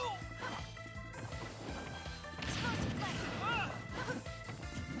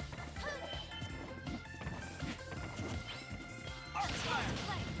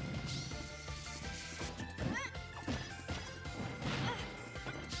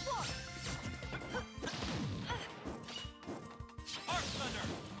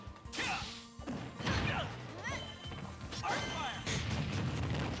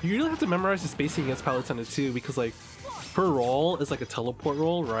 You really have to memorize the spacing against Palutena too, because like her roll is like a teleport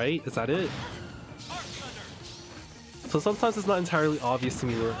roll, right? Is that it? So sometimes it's not entirely obvious to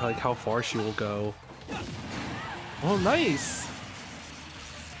me where, like how far she will go. Oh, nice!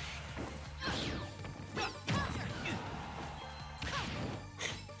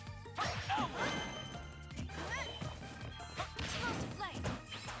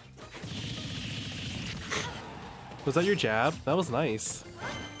 Was that your jab? That was nice.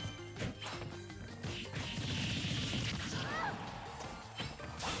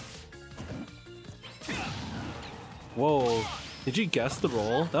 Whoa, did you guess the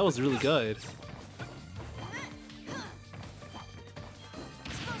roll? That was really good.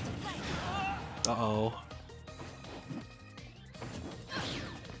 Uh-oh.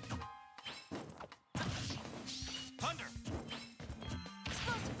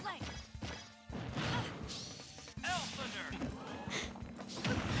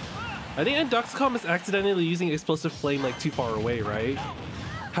 I think Duxcom is accidentally using explosive flame like too far away, right?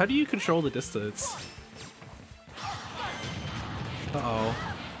 How do you control the distance? Uh-oh.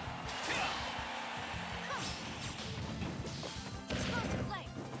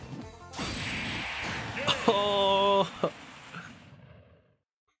 Oh.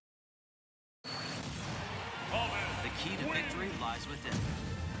 The key to victory lies within.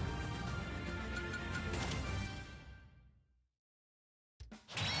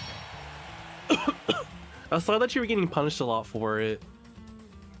 I saw that you were getting punished a lot for it.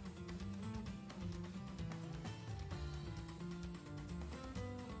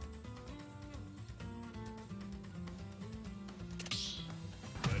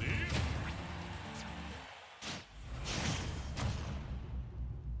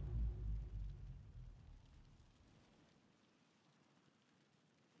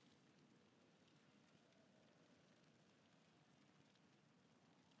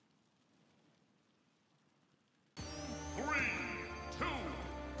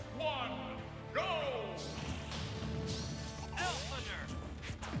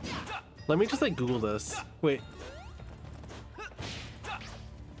 Let me just like Google this. Wait.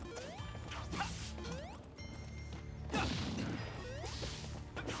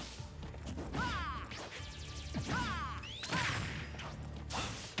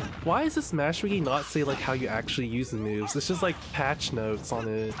 Why is this Smash Wiki not say like how you actually use the moves? It's just like patch notes on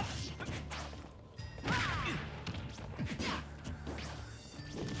it.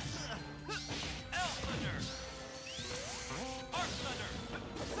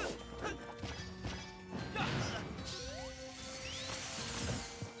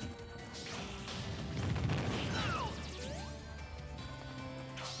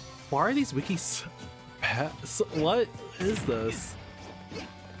 Why are these wikis? What is this?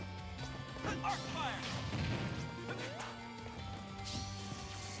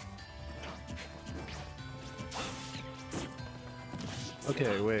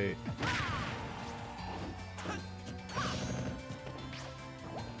 Okay, wait.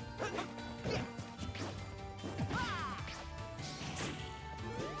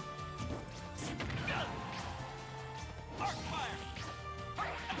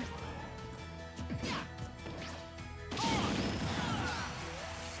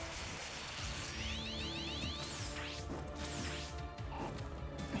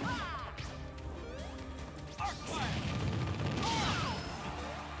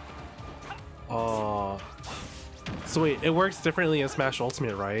 So wait, it works differently in Smash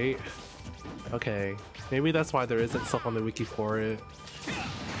Ultimate, right? Okay, maybe that's why there isn't stuff on the wiki for it.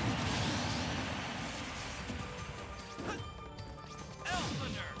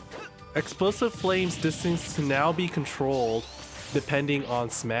 Explosive Flame's distance can now be controlled depending on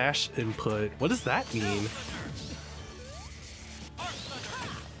Smash input. What does that mean?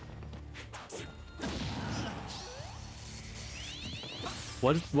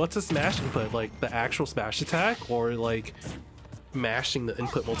 What's a Smash input? Like the actual Smash attack, or like mashing the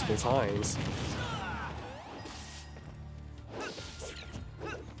input multiple times?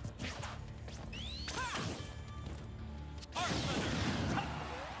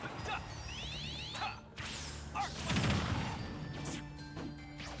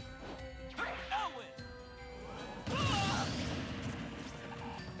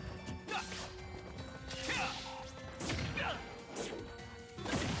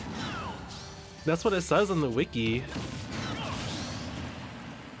 That's what it says on the wiki.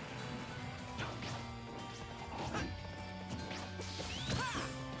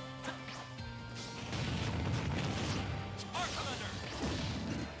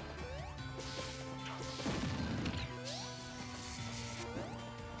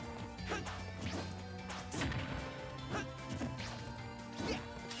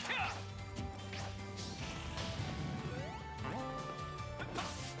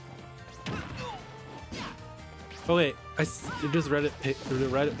 Oh wait, I just read it. The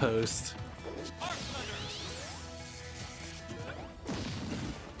Reddit post.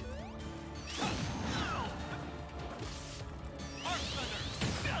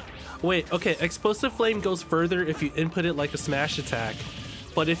 Wait, okay. Explosive Flame goes further if you input it like a smash attack,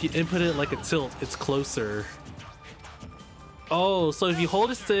 but if you input it like a tilt, it's closer. Oh, so if you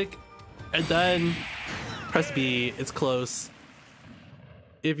hold a stick and then press B, it's close.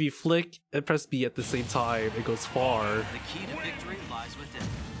 If you flick and press B at the same time, it goes far. The key to victory lies within.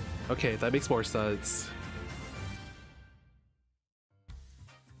 Okay, that makes more sense.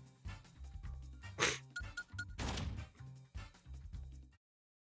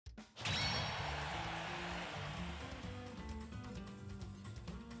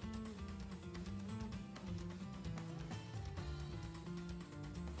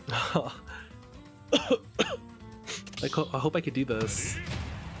 I hope I could do this.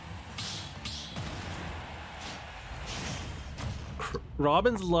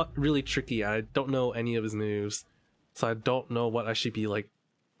 Robin's really tricky. I don't know any of his moves, so I don't know what I should be like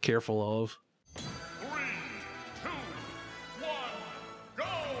careful of. 3, 2, 1, go!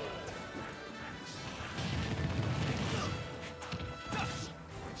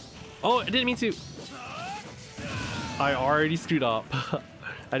 Oh, I didn't mean to. I already screwed up.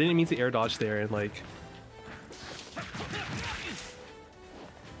 I didn't mean to air dodge there and like.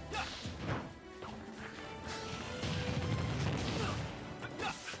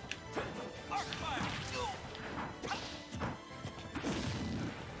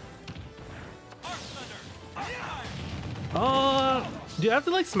 Do I have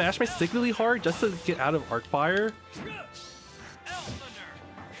to like smash my stick really hard just to get out of arc fire?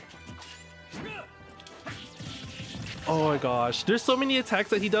 Oh my gosh, there's so many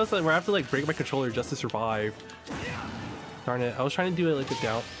attacks that he does that where I have to like break my controller just to survive. Darn it, I was trying to do it like a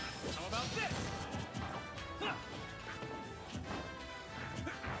down.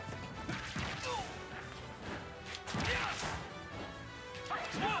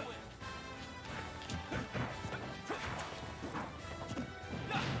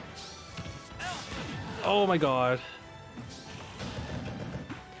 Oh my god.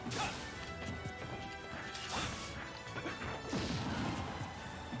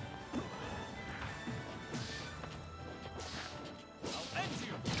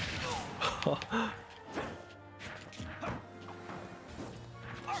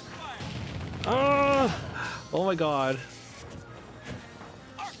 Ah! Oh my god.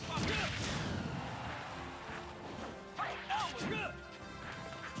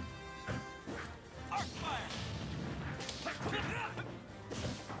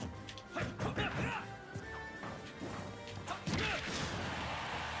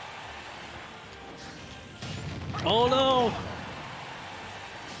 Oh no!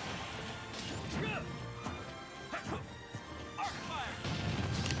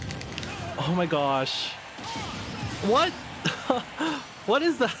 Oh my gosh. What? What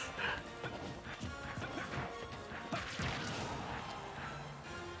is that?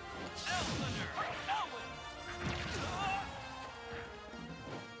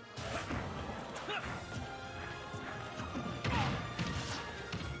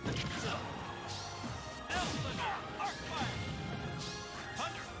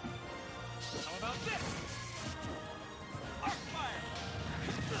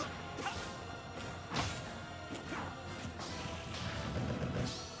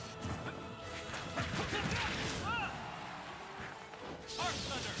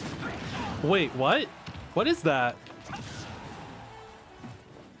 Wait, what? What is that?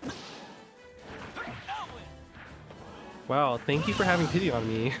 Wow, thank you for having pity on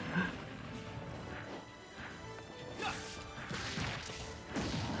me.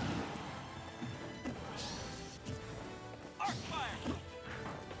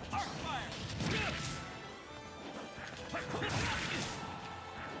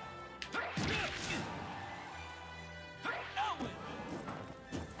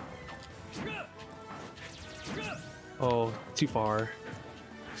 Oh, too far.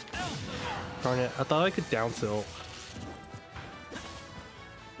 Darn it, I thought I could down tilt.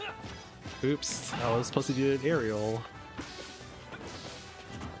 Oops, I was supposed to do an aerial.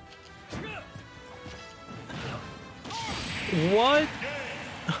 What?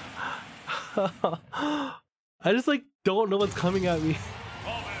 I just like don't know what's coming at me.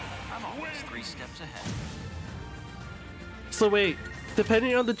 I'm always 3 steps ahead. So wait,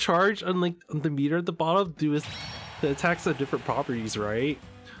 depending on the charge on like on the meter at the bottom, the attacks have different properties, right?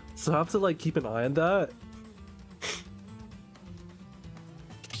 So I have to like keep an eye on that.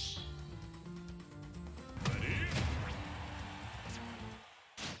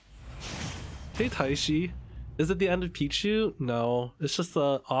 Hey Taishi, is it the end of Pichu? No, it's just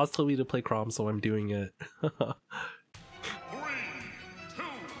Oz told me to play Chrom, so I'm doing it. 3, 2,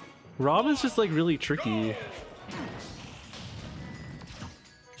 Rom is just like really tricky.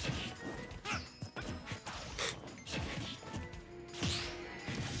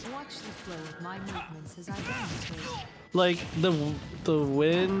 Watch the flow of my movements as I demonstrate. Like the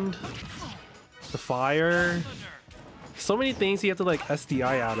wind, the fire, so many things you have to like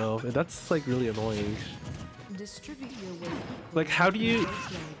SDI out of, and that's like really annoying. Distribute your weight. Like how do you,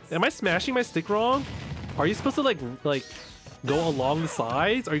 am I smashing my stick wrong? Are you supposed to like go along the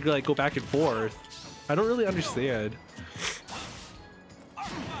sides, or you like go back and forth? I don't really understand.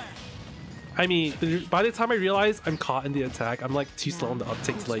 I mean, by the time I realize I'm caught in the attack, I'm like too slow on the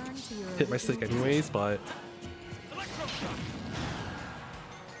uptake to like hit my stick anyways, but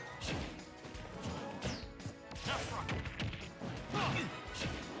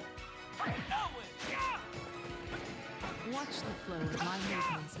Watch the flow of my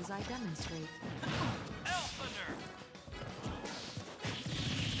movements as I demonstrate.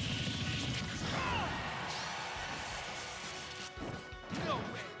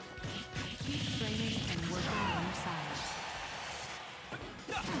 Keep training and working on your sides.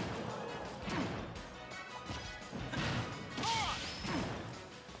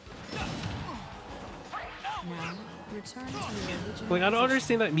 Now, return to your original like I don't position.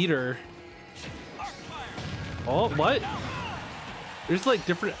 understand that meter. Oh, what? There's like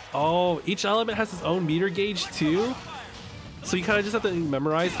different, oh, each element has its own meter gauge too? So you kind of just have to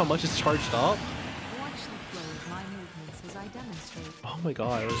memorize how much is charged up? Watch the flow of my movements as I demonstrate. Oh my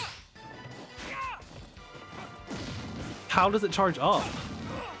god. How does it charge up?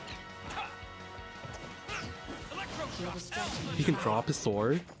 Feel the stretch in He can drop his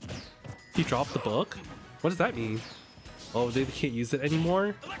sword? He dropped the book? What does that mean? Oh, they can't use it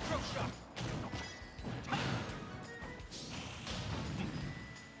anymore?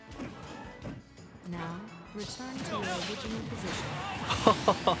 Now, return to your original position.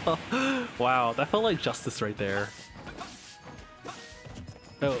 Wow, that felt like justice right there.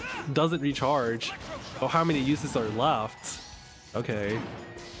 Oh, doesn't recharge. Oh, how many uses are left? Okay.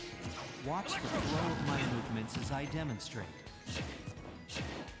 Watch the flow of my movements as I demonstrate.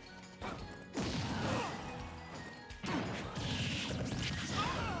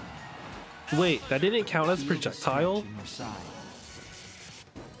 Wait, that didn't count as Feel the projectile? stretch in your side.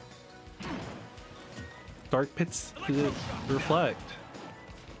 Dark pits reflect.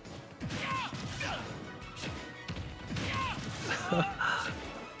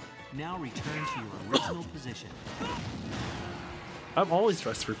 Now return to your original position. I'm always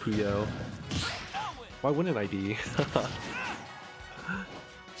dressed for Puyo. Why wouldn't I be?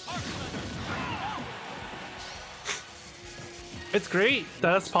 It's great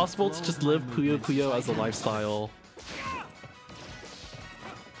that it's possible to just live Puyo Puyo as a lifestyle.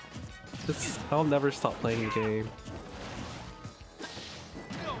 I'll never stop playing the game.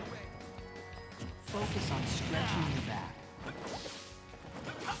 Focus on stretching your back.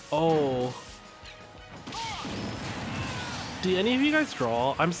 Oh. Do any of you guys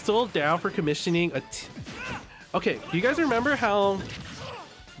draw? I'm still down for commissioning a Okay, you guys remember how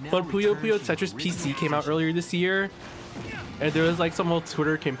when Puyo Puyo Tetris PC came out earlier this year? And there was like some old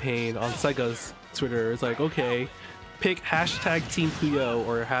Twitter campaign on Sega's Twitter. It's like, okay, pick hashtag Team Puyo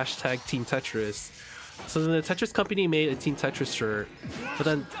or hashtag Team Tetris. So then the Tetris company made a Team Tetris shirt, but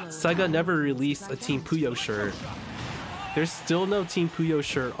then Sega never released a Team Puyo shirt. There's still no Team Puyo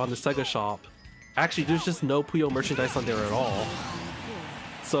shirt on the Sega shop. Actually, there's just no Puyo merchandise on there at all.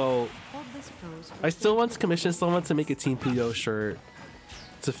 So I still want to commission someone to make a Team Puyo shirt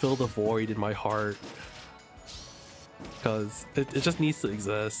to fill the void in my heart. Because it just needs to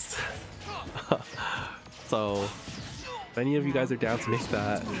exist. So if any of you guys are down to make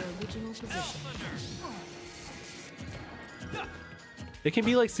that, it can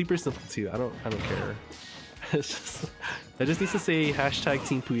be like super simple too. I don't care. It's just I just need to say hashtag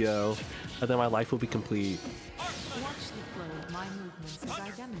Team Puyo, and then my life will be complete. Watch the flow of my movements as I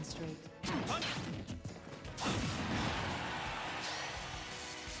demonstrate.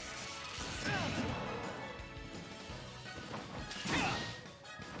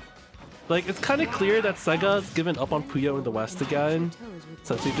 Like, it's kind of clear that Sega's given up on Puyo in the West again,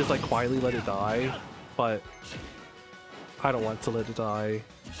 since they just like quietly let it die, but I don't want to let it die.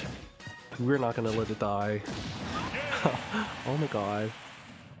 We're not gonna let it die. Oh my god.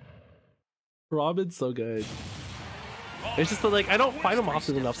 Robin's so good. It's just that, like, I don't fight him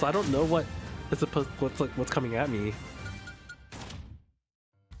often enough, so I don't know what is supposed what's coming at me.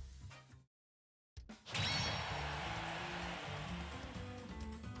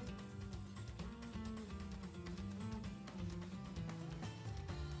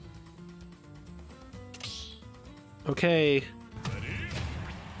 Okay.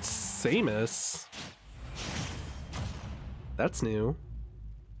 Samus. That's new.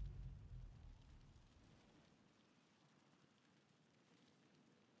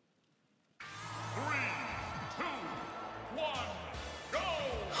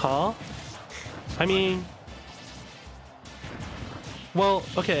 Huh? I mean, well,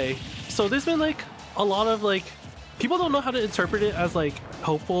 okay. So there's been like a lot of like people don't know how to interpret it as like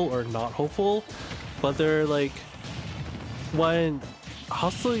hopeful or not hopeful, but they're like when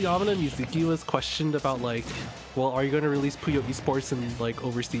Hustle Yamada Mizuki was questioned about like, well, are you going to release Puyo eSports in like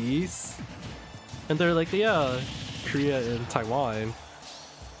overseas? And they're like, yeah, Korea and Taiwan.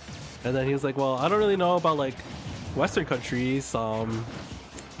 And then he was like, well, I don't really know about like Western countries.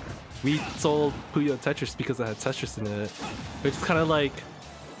 We sold Puyo Tetris because it had Tetris in it, which is kind of like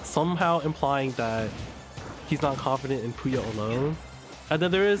somehow implying that he's not confident in Puyo alone. And then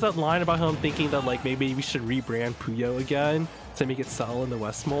there is that line about him thinking that like maybe we should rebrand Puyo again to make it sell in the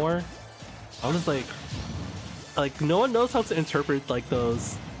West more. I'm just like no one knows how to interpret like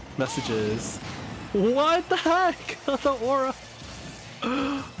those messages. What the heck? The aura.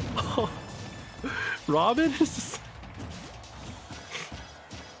 Robin is just...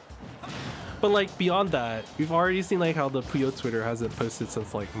 But like beyond that, we've already seen like how the Puyo Twitter hasn't posted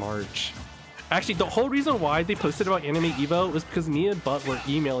since like March. Actually, the whole reason why they posted about Anime Evo was because me and Butt were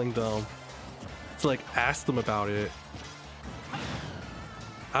emailing them to like ask them about it.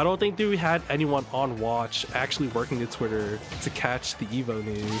 I don't think that we had anyone on watch actually working the Twitter to catch the Evo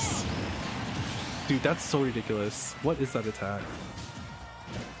news. Dude, that's so ridiculous. What is that attack?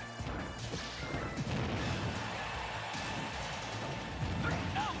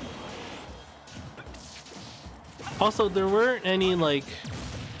 Also, there weren't any like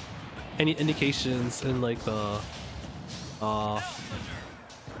any indications in like the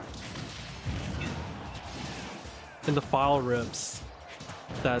in the file rips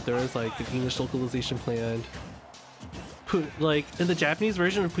that there is like the English localization planned. Like in the Japanese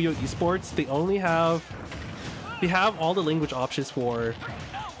version of Puyo eSports, they have all the language options for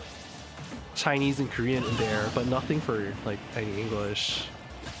Chinese and Korean in there, but nothing for like any English.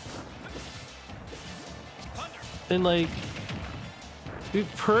 And like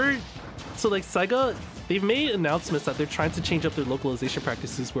we've heard So like Sega, they've made announcements that they're trying to change up their localization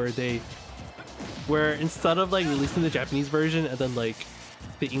practices where instead of like releasing the Japanese version and then like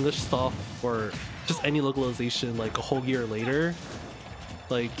the English stuff or just any localization like a whole year later,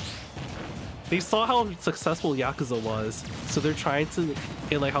 like they saw how successful Yakuza was, so they're trying to,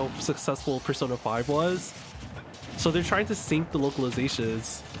 and like how successful Persona 5 was, so they're trying to sync the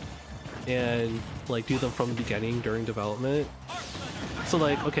localizations and like do them from the beginning during development. So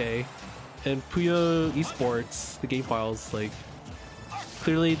like, okay, in Puyo eSports, the game files, like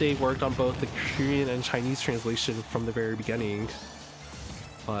clearly they worked on both the Korean and Chinese translation from the very beginning,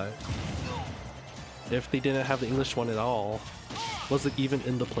 but if they didn't have the English one at all, was it even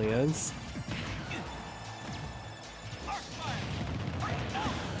in the plans?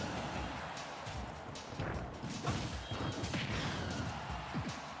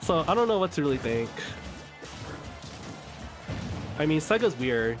 So I don't know what to really think. I mean, Sega's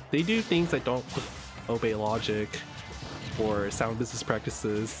weird. They do things that don't obey logic or sound business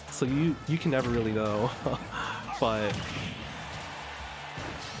practices, so you can never really know. But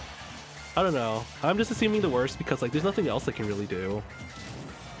I don't know. I'm just assuming the worst because like there's nothing else they can really do.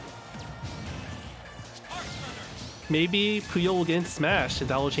 Maybe Puyo will get into Smash and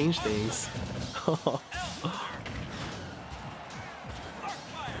that will change things. Oh.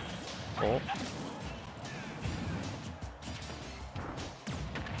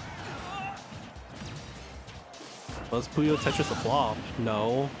 Was Puyo Tetris a flop?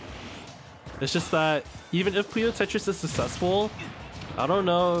 No. It's just that even if Puyo Tetris is successful, I don't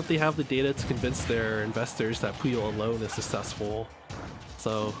know if they have the data to convince their investors that Puyo alone is successful.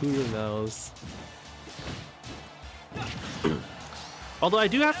 So who really knows? Although I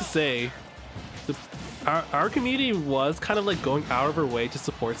do have to say, our community was kind of like going out of our way to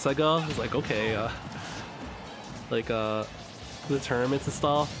support Sega. It was like, okay, the tournaments and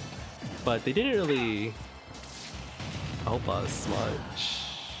stuff, but they didn't really help us much.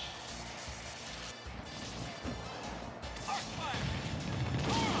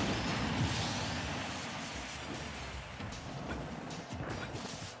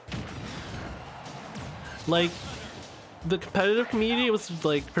 Like, the competitive community was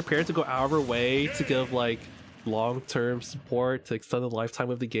like prepared to go out of our way to give like long-term support to extend the lifetime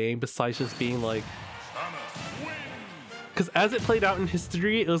of the game, besides just being like, because as it played out in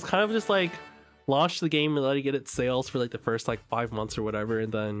history, it was kind of just like launch the game and let it get its sales for like the first like 5 months or whatever,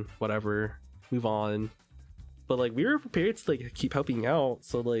 and then whatever, move on. But like we were prepared to like keep helping out,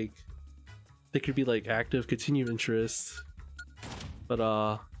 so like there could be like active continued interest. But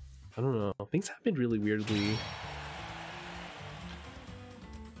I don't know, things happened really weirdly.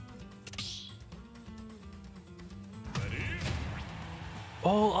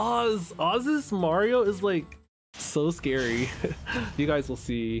 Oh, Oz! Oz's Mario is like so scary. You guys will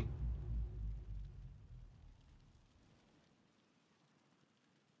see.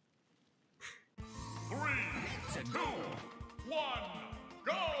 Three, two, one,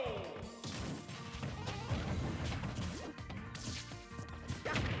 go!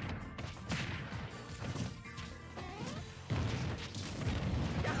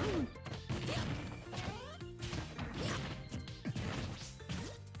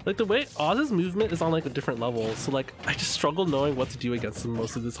 Like the way Oz's movement is on like a different level, so like I just struggle knowing what to do against him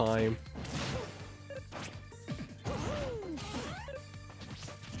most of the time.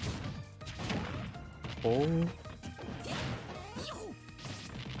 Oh.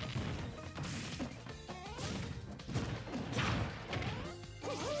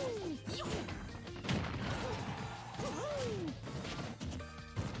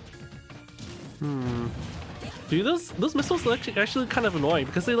 Dude, those missiles are actually kind of annoying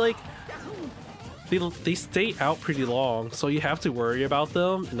because they like they stay out pretty long, so you have to worry about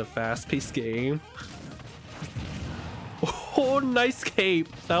them in a fast-paced game. Oh, nice cape!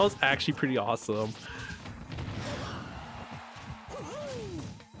 That was actually pretty awesome.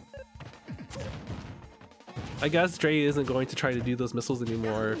 I guess Dre isn't going to try to do those missiles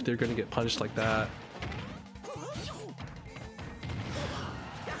anymore if they're going to get punished like that.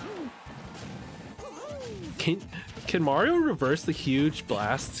 Can Mario reverse the huge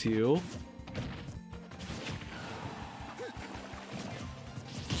blast too?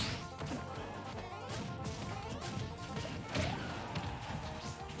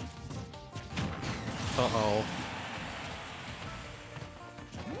 Uh-oh.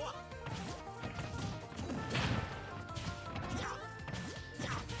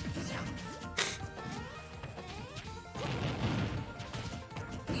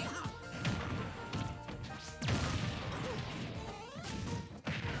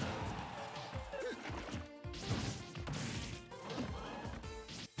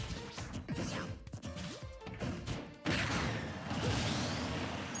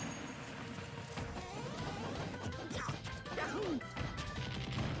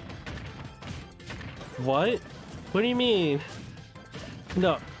 What? What do you mean?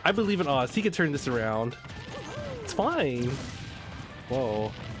 No, I believe in Oz. He can turn this around. It's fine.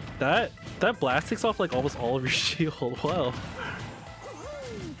 Whoa. That blast takes off like almost all of your shield. Whoa.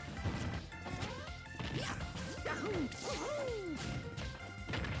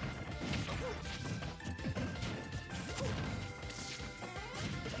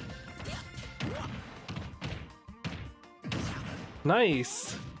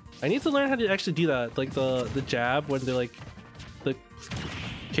 Nice. I need to learn how to actually do that, like the jab when they're like the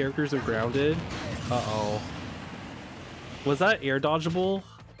characters are grounded. Uh-oh. Was that air dodgeable?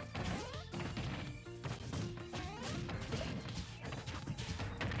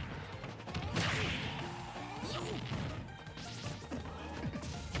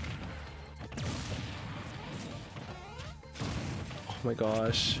 Oh my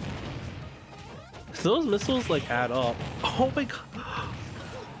gosh. Those missiles like add up. Oh my god.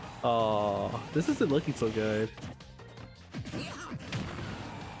 Oh, this isn't looking so good.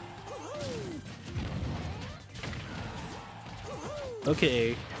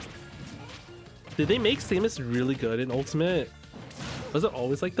 Okay. Did they make Samus really good in Ultimate? Was it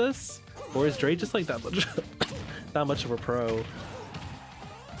always like this? Or is Dre just like that much that much of a pro?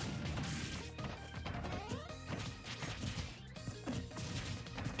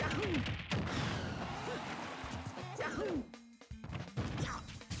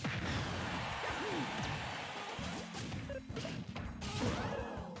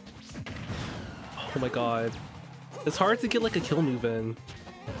 Oh my god. It's hard to get like a kill move in.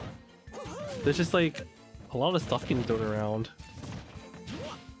 There's just like a lot of stuff getting thrown around.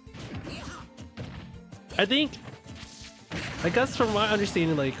 I guess from my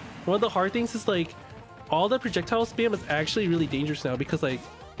understanding, like one of the hard things is like all the projectile spam is actually really dangerous now because like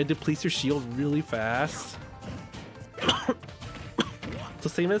it depletes your shield really fast. So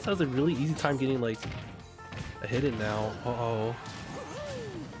Samus has a really easy time getting like a hit in now. Uh-oh.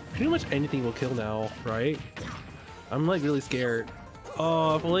 Pretty much anything will kill now, right? I'm like really scared.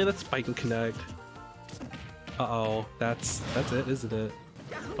 Oh, if only that spike would connect. Uh-oh, that's it, isn't it?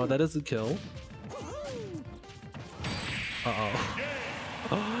 Oh, that doesn't kill. Uh-oh.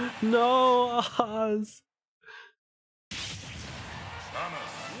 Oh, no, Oz!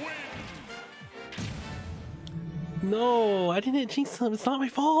 No, I didn't jinx him. It's not my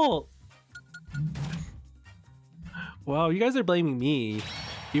fault. Wow, you guys are blaming me,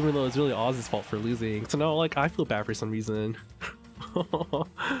 even though it's really Oz's fault for losing. So now, like, I feel bad for some reason.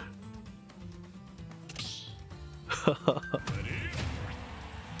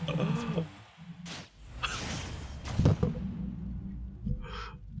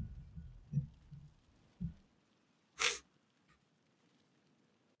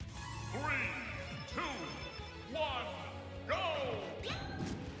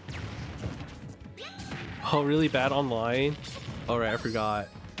 Oh, really bad online? Alright, I forgot.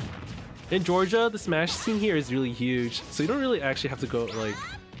 In Georgia, the Smash scene here is really huge, so you don't really actually have to go, like,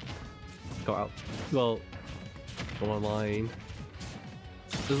 go out, well, go online.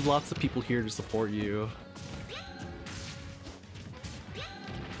 There's lots of people here to support you.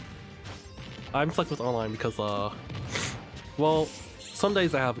 I'm stuck with online because, well, some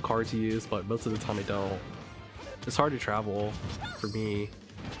days I have a car to use, but most of the time I don't. It's hard to travel for me.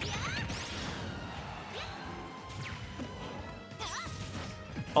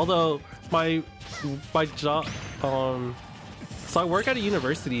 Although my job, so I work at a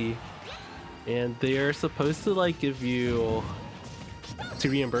university, and they're supposed to like give you to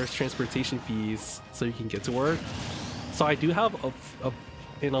reimburse transportation fees so you can get to work. So I do have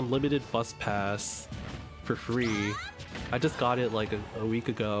an unlimited bus pass for free. I just got it like a week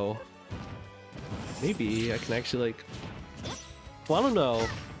ago. Maybe I can actually like, well, I don't know.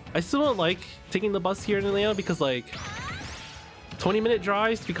 I still don't like taking the bus here in Atlanta because like 20-minute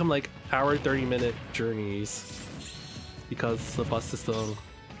drives become like hour 30-minute journeys because the bus system,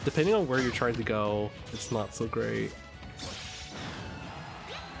 depending on where you're trying to go, it's not so great.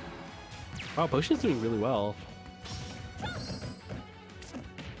 Wow, Potion's doing really well.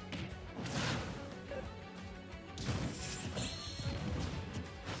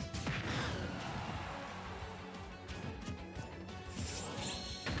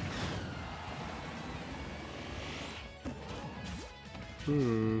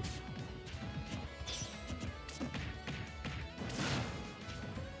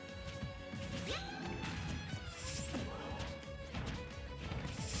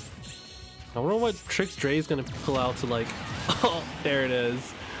 I wonder what tricks Dre's gonna pull out to like, oh, there it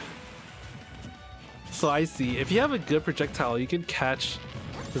is. So I see, if you have a good projectile, you can catch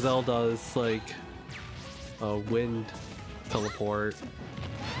Zelda's like wind teleport.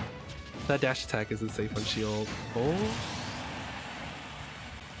 That dash attack isn't safe on shield. Oh.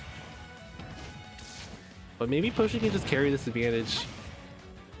 But maybe Potion can just carry this advantage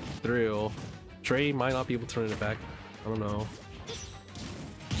through. Trey might not be able to turn it back. I don't know.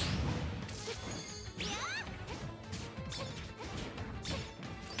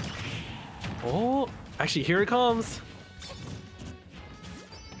 Oh, actually, here it comes.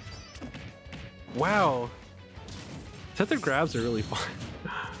 Wow. Tether grabs are really fun.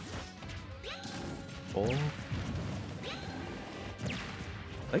 Oh.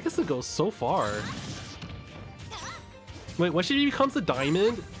 I guess it goes so far. Wait, what if he becomes a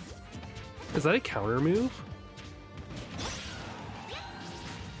diamond? Is that a counter move?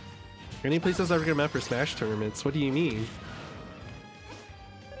 Any places ever get meant for Smash tournaments? What do you mean?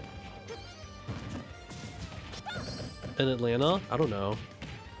 In Atlanta? I don't know.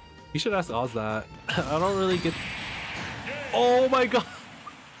 You should ask Oz that. I don't really get. Oh my god!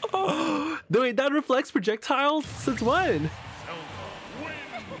 No, wait, that reflects projectiles? Since when?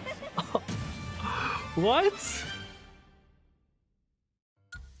 What?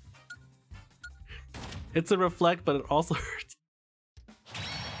 It's a reflect, but it also hurts.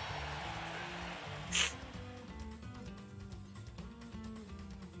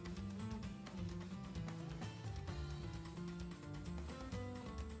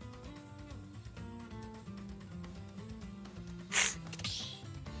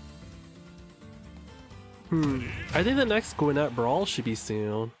 I think the next Gwinnett Brawl should be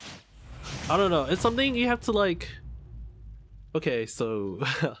soon. I don't know. It's something you have to like. Okay, so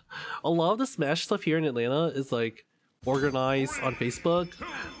a lot of the Smash stuff here in Atlanta is like organized on Facebook,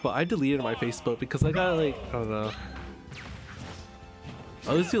 but I deleted my Facebook because I got like, I don't know.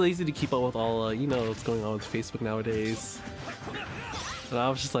 I was too lazy to keep up with all, you know, what's going on with Facebook nowadays. And I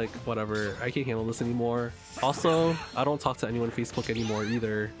was just like, whatever, I can't handle this anymore. Also, I don't talk to anyone on Facebook anymore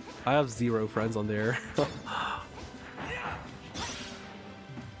either. I have 0 friends on there.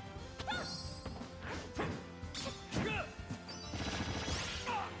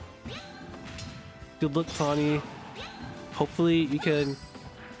 Good luck, Tawny. Hopefully you can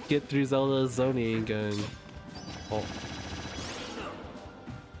get through Zelda's zoning and... Oh.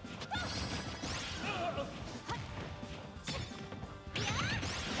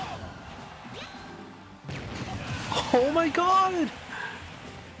 Oh my god!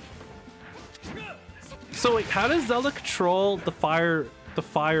 So wait, how does Zelda control the fire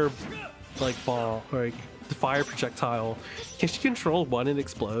like ball, like the fire projectile? Can she control one and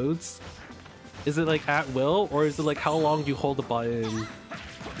explodes? Is it like at will, or is it like how long do you hold the button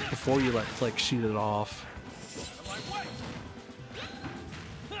before you like shoot it off?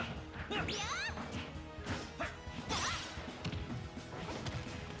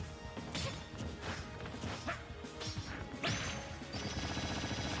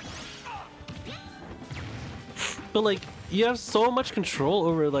 But like, you have so much control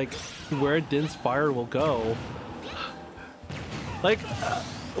over like where Din's fire will go. Like,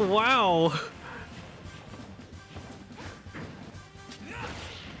 wow.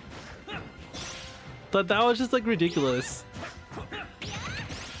 That was just like ridiculous.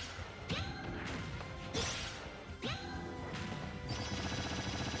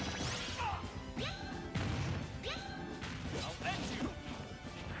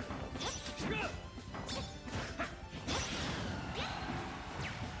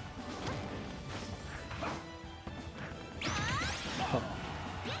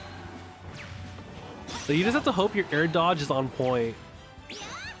 So you just have to hope your air dodge is on point.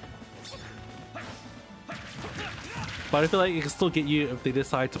 But I feel like it can still get you if they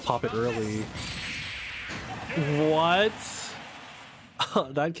decide to pop it early. What?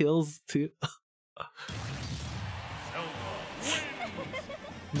 That kills too.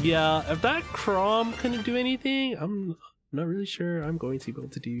 Yeah, if that Chrom couldn't do anything, I'm not really sure I'm going to be able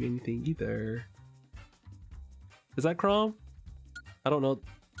to do anything either. Is that Chrom? I don't know.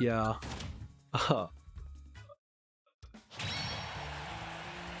 Yeah.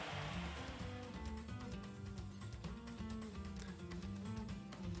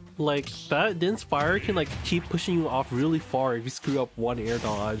 Like, that Din's fire can like keep pushing you off really far if you screw up one air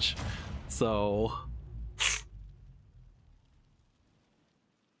dodge. So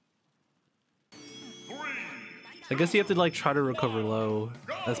I guess you have to like try to recover low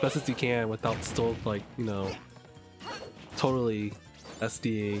as best as you can without still like, you know, totally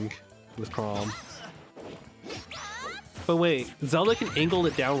SDing with Chrom. But wait, Zelda can angle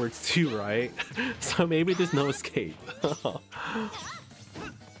it downwards too, right? So maybe there's no escape.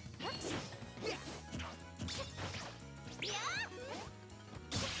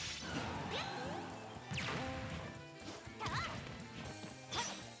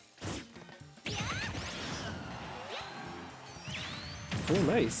 Oh,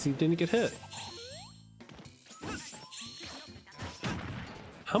 nice. He didn't get hit.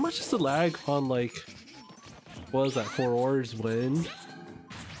 How much is the lag on, like, what was that, 4 hours win?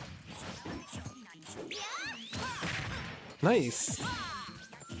 Nice.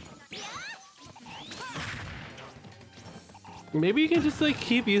 Maybe you can just, like,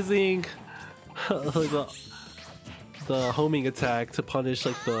 keep using like, the homing attack to punish,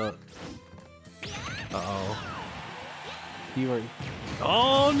 like, the... Uh-oh. You weren't...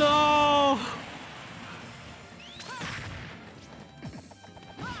 Oh, no!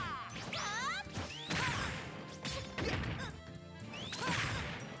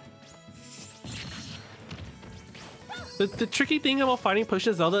 The tricky thing about fighting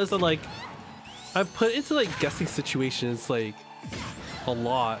Puyo Zelda is that, like, I put into, like, guessing situations, like, a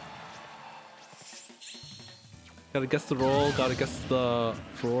lot. Gotta guess the roll, gotta guess the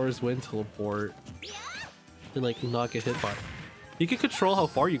Flora's Wind teleport. And, like, not get hit by it. You can control how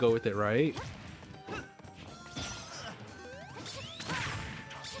far you go with it, right?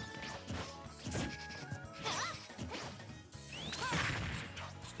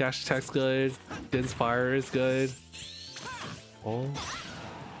 Dash attack's good. Din's fire is good. Oh.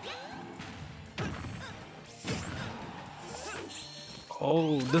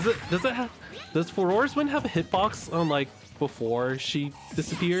 Oh, does Flora's Wind have a hitbox on, like, before she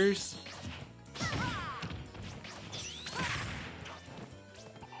disappears?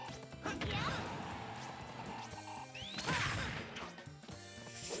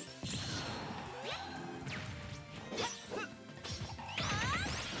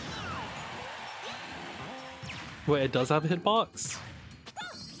 Wait, it does have a hitbox?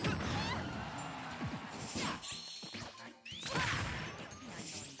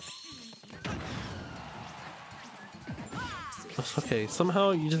 Okay,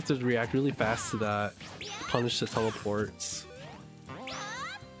 somehow you just have to react really fast to that. Punish the teleports.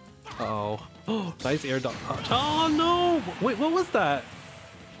 Uh-oh. Oh, nice air dodge. Oh no! Wait, what was that?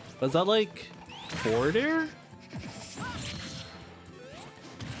 Was that like forward air?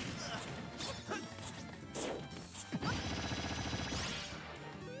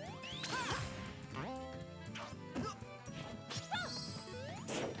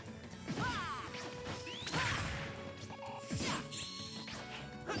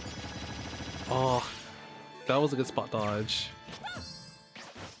 Oh, that was a good spot dodge.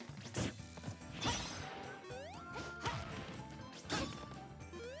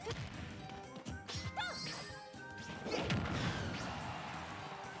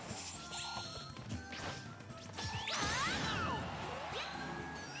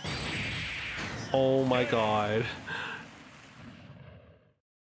 Oh my god.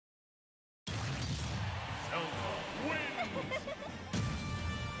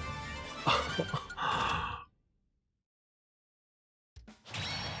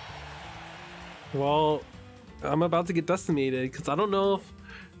 Well, I'm about to get decimated because I don't know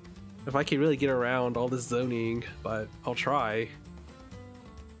if I can really get around all this zoning, but I'll try.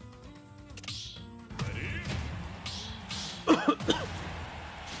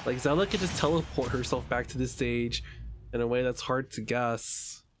 Like, Zelda could just teleport herself back to this stage in a way that's hard to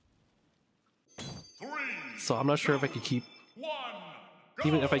guess. So I'm not sure if I could keep,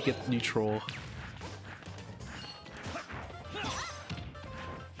 even if I get neutral.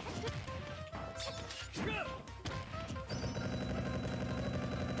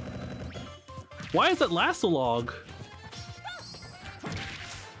 Why does it last so long?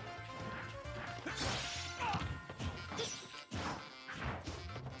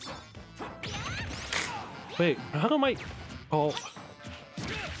 Wait, how am I? Oh.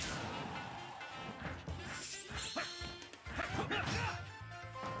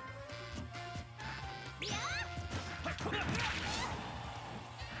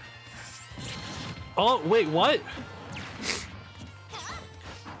 Oh, wait, what?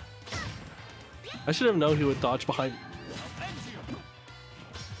 I should have known he would dodge behind.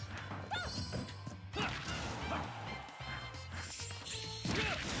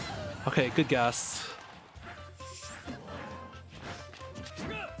 Okay, good guess.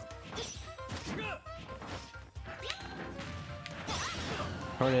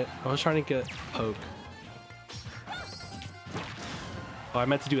 Darn it, I was trying to get poke. Oh, I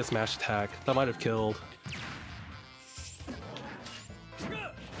meant to do a smash attack. That might have killed.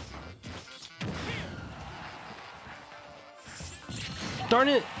 Darn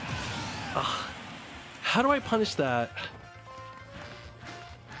it! Ugh. How do I punish that?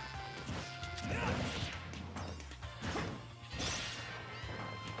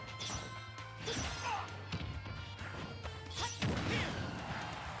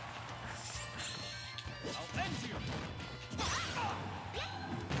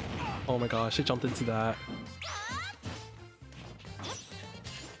 Oh my gosh, I jumped into that.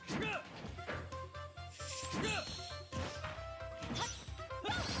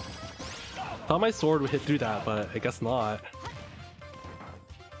 Thought my sword would hit through that, but I guess not.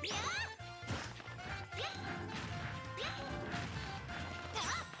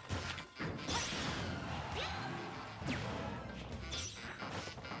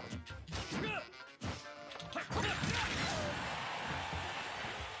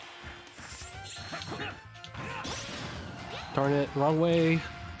 Darn it, wrong way.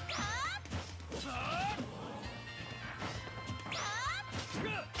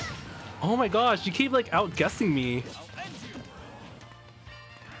 Oh my gosh, you keep like outguessing me.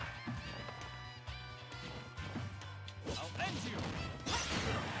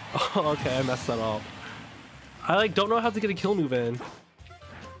 Oh, okay, I messed that up. I like don't know how to get a kill move in.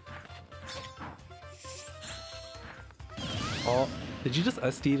 Oh, did you just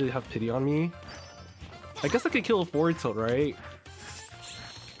SD to have pity on me? I guess I could kill a forward tilt, right?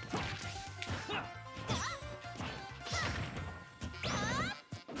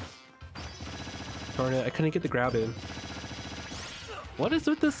 Darn it, I couldn't get the grab in. What is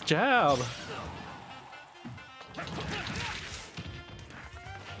with this jab? How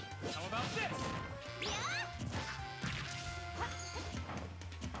about this?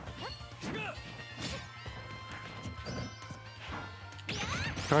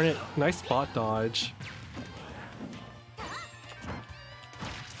 Darn it, nice spot dodge.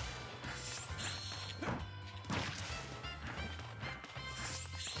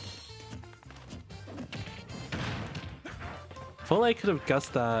 If only I could have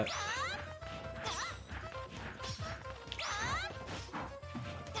guessed that.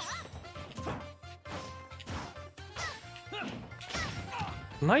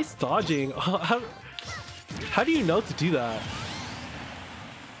 Nice dodging. How do you know to do that?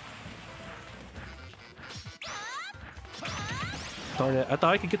 Darn it, I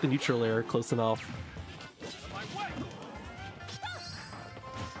thought I could get the neutral air close enough.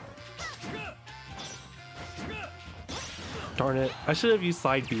 Darn it, I should have used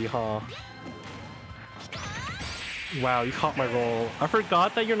side B, huh? Wow, you caught my roll. I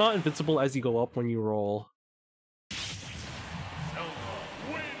forgot that you're not invincible as you go up when you roll.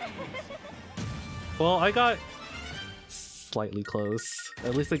 Well, I got slightly close.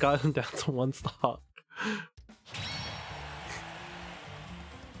 At least I got him down to one stock.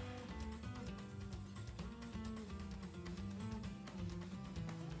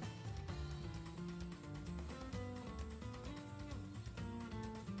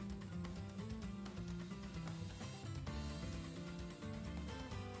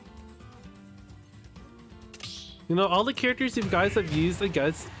 You know, all the characters you guys have used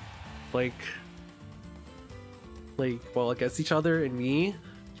against, well, against each other and me,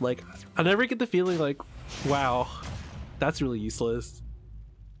 like, I never get the feeling like, wow, that's really useless.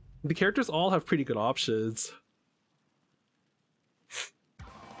 The characters all have pretty good options.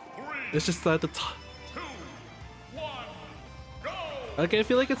 It's just that the top. Like, I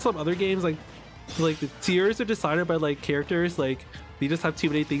feel like in some other games, like the tiers are decided by like characters, like they just have too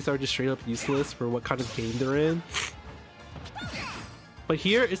many things that are just straight up useless for what kind of game they're in. But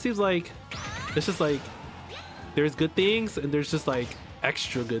here, it seems like it's just like there's good things and there's just like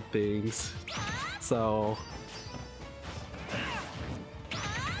extra good things. So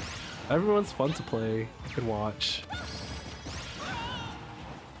everyone's fun to play and watch.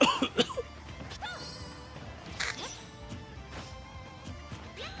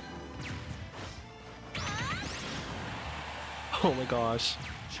 Oh my gosh.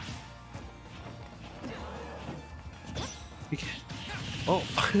 Oh,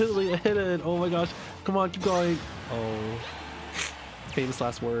 finally I hit it. Oh my gosh. Come on, keep going. Oh. Famous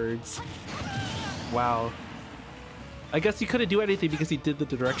last words. Wow. I guess you couldn't do anything because he did the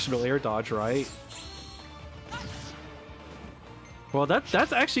directional air dodge, right? Well, that's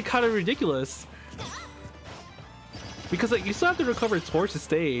actually kind of ridiculous. Because like, you still have to recover towards the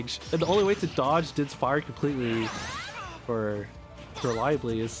stage, and the only way to dodge Did's fire completely or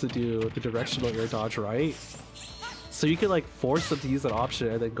reliably is to do the directional air dodge, right? So you can like force them to use that option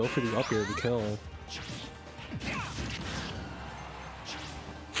and then go for the up air to kill.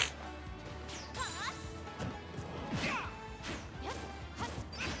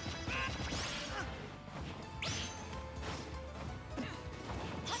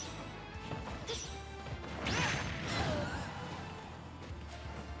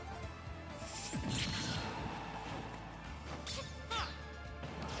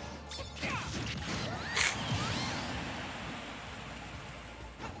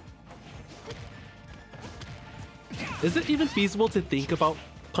 Is it even feasible to think about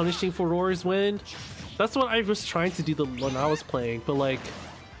punishing for Roar's wind. That's what I was trying to do when I was playing, but like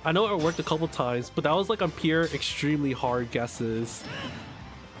I know it worked a couple times, but that was like on pure extremely hard guesses.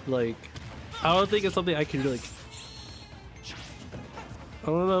 Like I don't think it's something I can really, I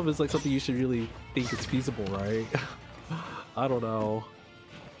don't know if it's like something you should really think it's feasible, right? I don't know.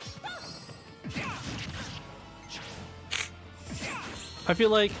 I feel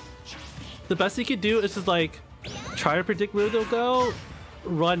like the best you could do is just like try to predict where they'll go,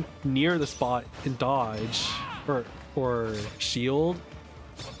 run near the spot and dodge or shield.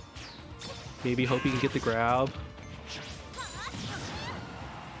 Maybe hope you can get the grab.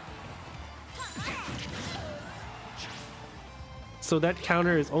 So that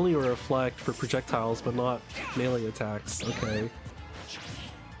counter is only a reflect for projectiles but not melee attacks. Okay.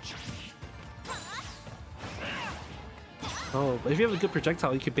 Oh, if you have a good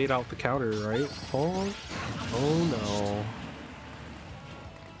projectile, you can bait out the counter, right? Oh, oh no.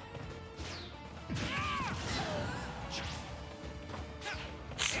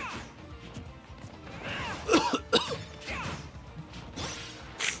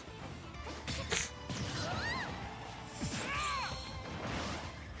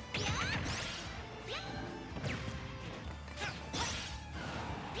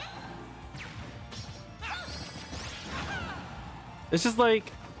 It's just like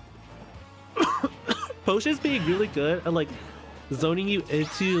Potion's being really good at like zoning you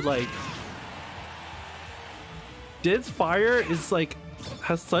into like Did's fire is like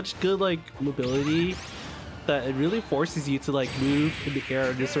has such good like mobility that it really forces you to like move in the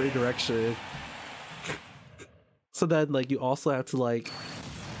air in a certain direction. So then like you also have to like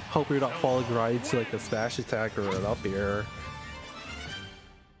hope you're not falling right into like a smash attack or an up air.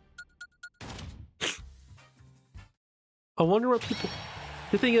 I wonder what people.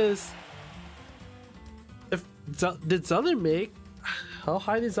 The thing is, if did Zelda make, how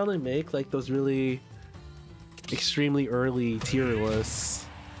high did Zelda make like those really extremely early tier lists?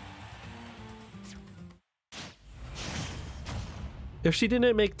 If she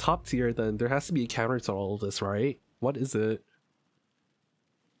didn't make top tier, then there has to be a counter to all of this, right? What is it?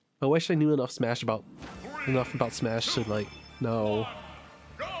 I wish I knew enough about Smash to like know.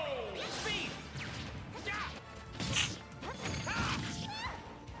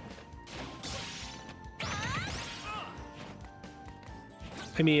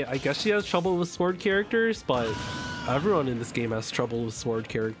 I mean, I guess she has trouble with sword characters, but everyone in this game has trouble with sword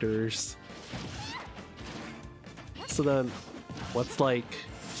characters. So then, what's like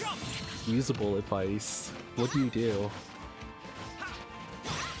usable advice? What do you do?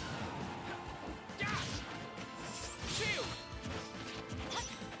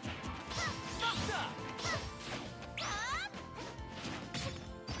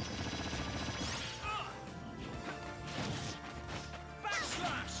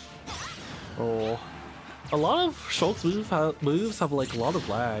 Oh, a lot of Shulk's moves have like a lot of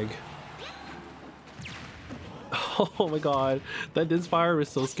lag. Oh my god, that Din's fire is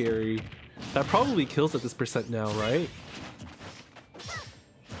so scary. That probably kills at this percent now, right?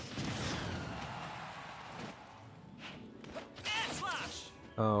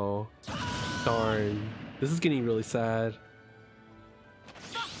 Oh, darn. This is getting really sad.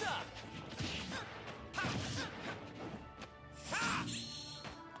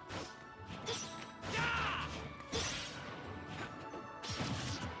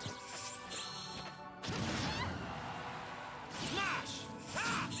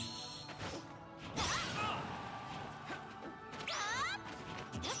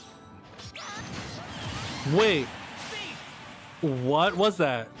 Wait, what was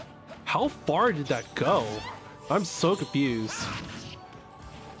that? How far did that go? I'm so confused.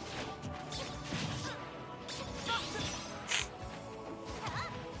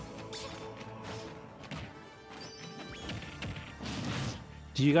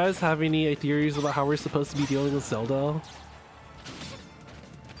 Do you guys have any theories about how we're supposed to be dealing with Zelda?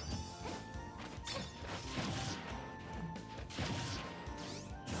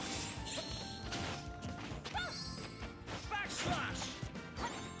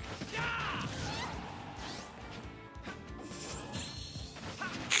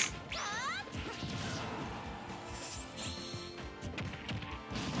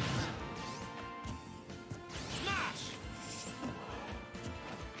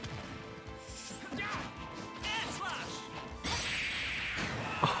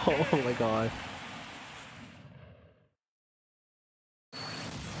 Oh my god.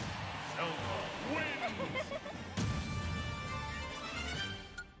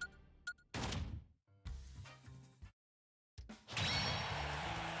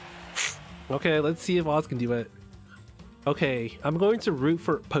 Okay, let's see if Oz can do it. Okay, I'm going to root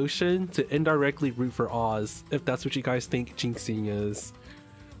for Potion to indirectly root for Oz, if that's what you guys think jinxing is.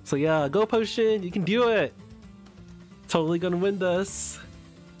 So yeah, go Potion, you can do it! Totally gonna win this.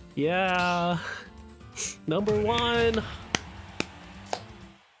 Yeah! Number 1!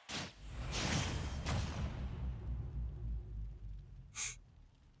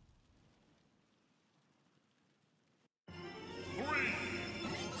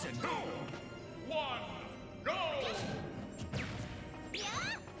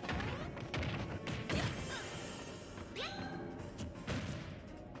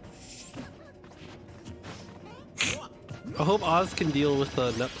 I hope Oz can deal with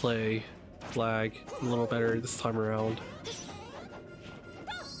the net play lag a little better this time around.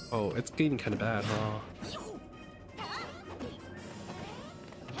 Oh, it's getting kind of bad, huh?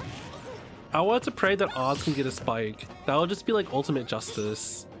 I want to pray that Oz can get a spike. That would just be like ultimate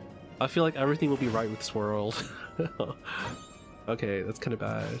justice. I feel like everything will be right with this world. Okay, that's kind of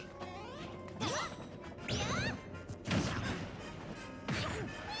bad.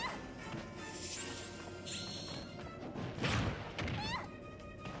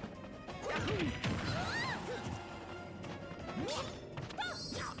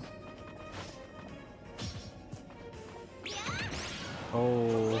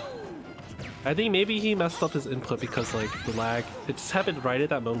 Oh, I think maybe he messed up his input because like the lag, it just happened right at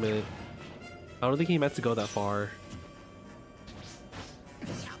that moment. I don't think he meant to go that far.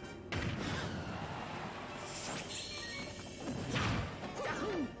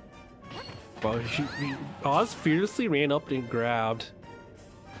 Well, Oz fearlessly ran up and grabbed.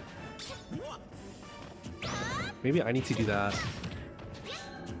 Maybe I need to do that.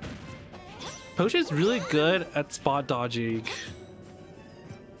 Potion's really good at spot dodging.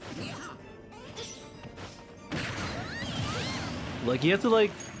 Like, you have to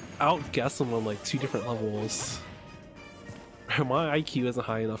like outguess him on like 2 different levels. My IQ isn't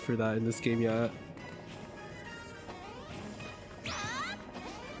high enough for that in this game yet.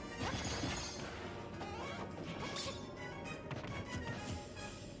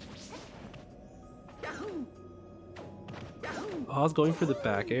 I was going for the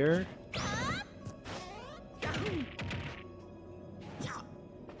back air.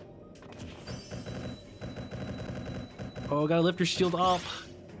 Oh, gotta lift your shield up.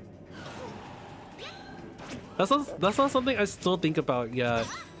 That's not something I still think about yet.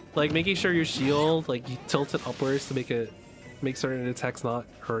 Like making sure your shield, like you tilt it upwards to make certain attacks not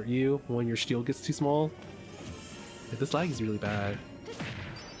hurt you when your shield gets too small. Yeah, this lag is really bad.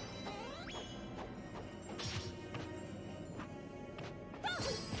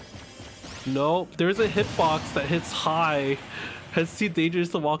 Nope, there's a hitbox that hits high. It's too dangerous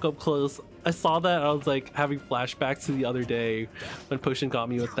to walk up close. I saw that, I was like having flashbacks to the other day when Potion got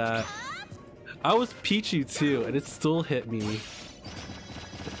me with that. I was Pichu too, and it still hit me.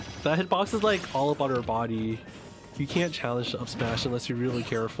 That hitbox is like all about her body. You can't challenge the up smash unless you're really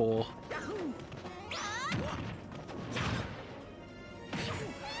careful.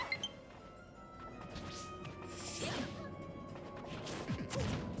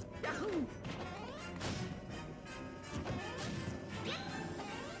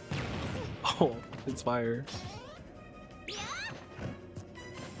 Oh, Inspire.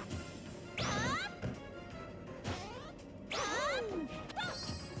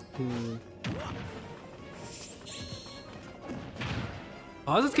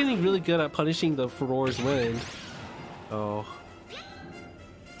 Oz is getting really good at punishing the Furor's wind. Oh.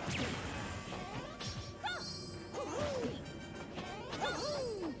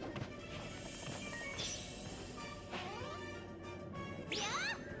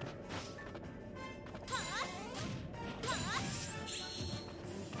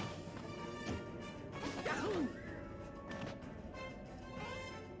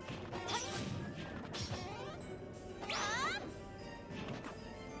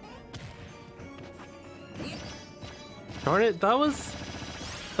 Darn it, that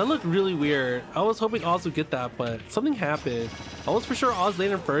looked really weird. I was hoping Oz would get that, but something happened. I was for sure Oz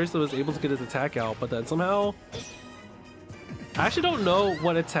landed first and was able to get his attack out, but then somehow... I actually don't know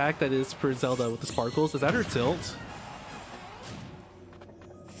what attack that is for Zelda with the sparkles. Is that her tilt?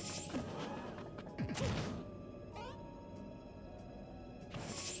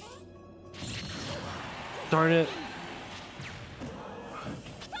 Darn it.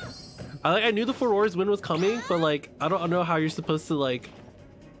 I knew the Furor's wind was coming, but like I don't know how you're supposed to like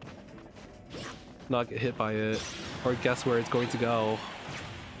not get hit by it or guess where it's going to go.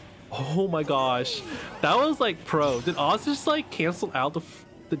 Oh my gosh, that was like pro. Did Oz just like cancel out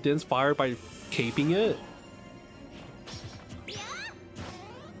the Din's fire by caping it?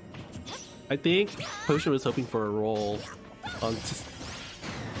 I think Potion was hoping for a roll on.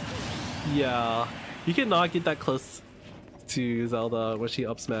 Yeah, you cannot get that close to Zelda when she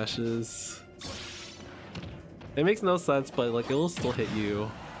up smashes. It makes no sense, but like it will still hit you,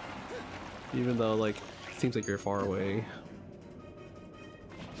 even though like it seems like you're far away.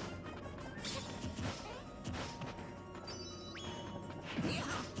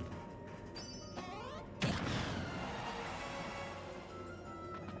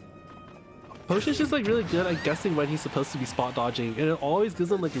 Potion's just like really good at guessing when he's supposed to be spot dodging, and it always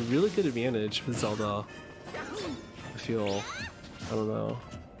gives him like a really good advantage with Zelda. I feel. I don't know.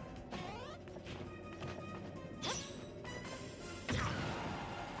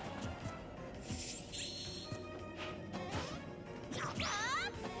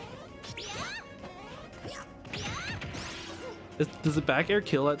 Does the back air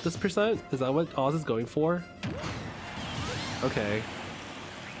kill at this percent? Is that what Oz is going for? Okay.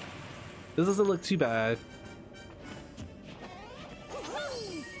 This doesn't look too bad.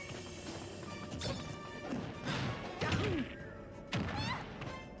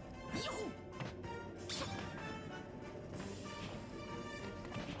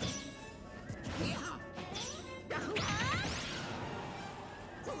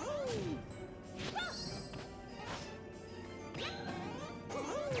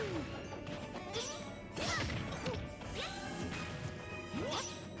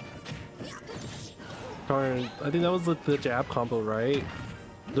 Darn, I think that was like the jab combo, right?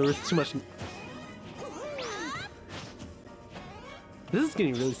 There was too much. This is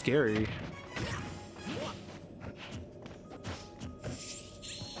getting really scary.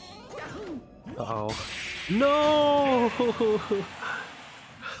 Uh-oh. No!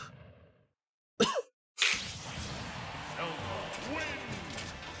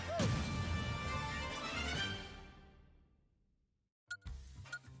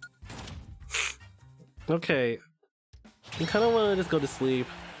 Okay, I kind of want to just go to sleep,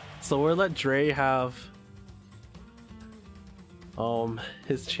 so we'll let Dre have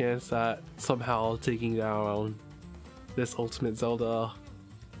his chance at somehow taking down this ultimate Zelda,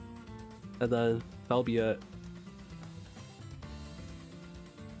 and then that'll be it.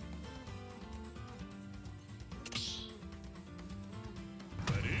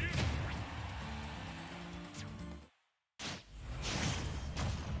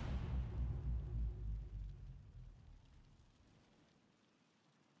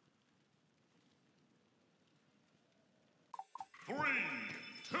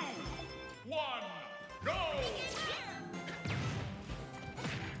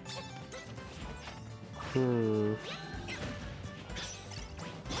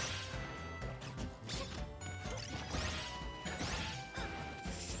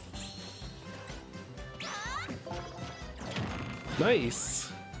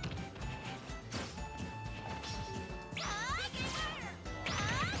 Nice.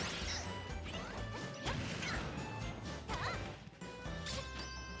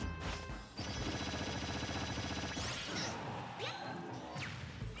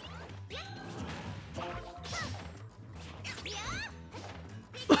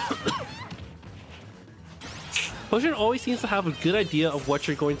 Potion always seems to have a good idea of what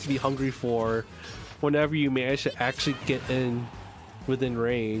you're going to be hungry for whenever you manage to actually get in within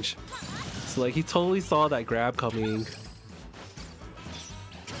range. So like he totally saw that grab coming.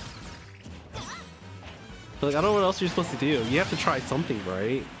 But like I don't know what else you're supposed to do. You have to try something,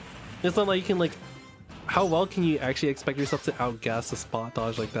 right? It's not like you can like, how well can you actually expect yourself to outguess a spot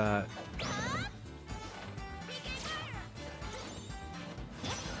dodge like that?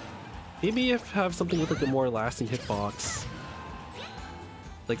 Maybe you have something with like a more lasting hitbox.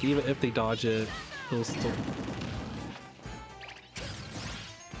 Like even if they dodge it, it'll still...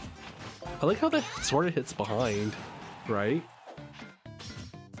 I like how that sort of hits behind, right?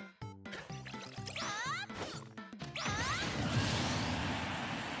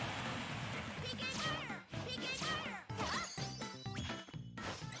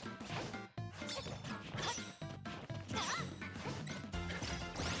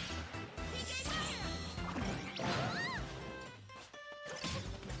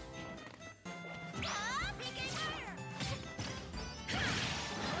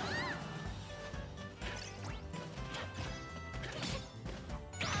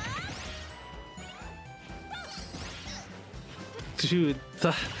 Dude,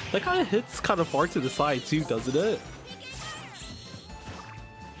 that kind of hits kind of far to the side too, doesn't it?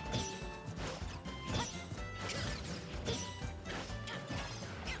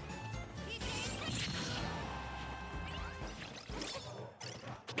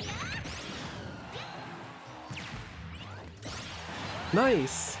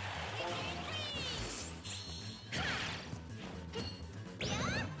 Nice.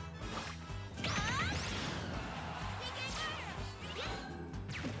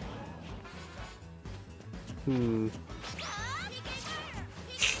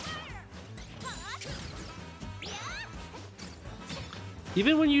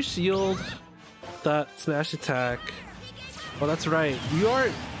 Even when you shield that smash attack, oh that's right, you are.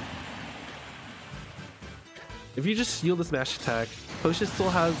 If you just shield the smash attack, Potion still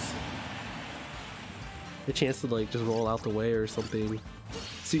has a chance to like just roll out the way or something.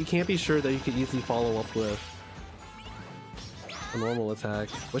 So you can't be sure that you can easily follow up with a normal attack.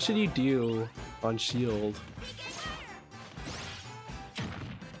 What should you do on shield?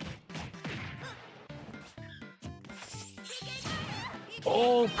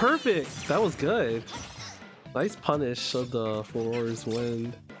 Oh, perfect! That was good. Nice punish of the Furor's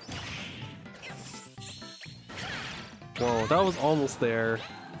Wind. Whoa, that was almost there.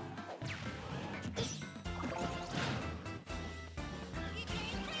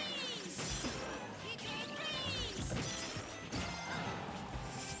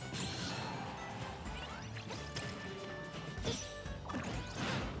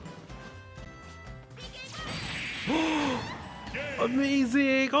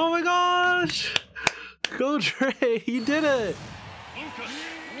 Amazing! Oh my gosh! Go Dre! You did it!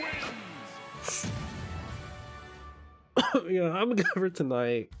 Yeah, I'm good for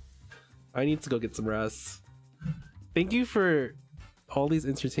tonight. I need to go get some rest. Thank you for all these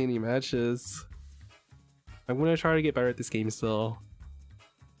entertaining matches. I'm gonna try to get better at this game still.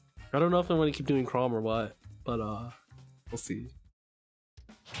 I don't know if I want to keep doing Chrom or what, but we'll see.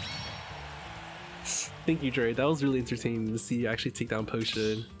 Thank you, Dre. That was really entertaining to see you actually take down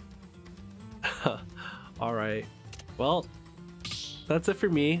Potion. Alright. Well, that's it for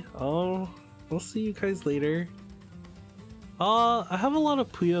me. I'll see you guys later. I have a lot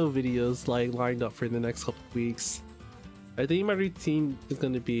of Puyo videos like lined up for the next couple of weeks. I think my routine is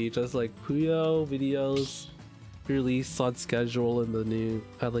gonna be just like Puyo videos released on schedule in the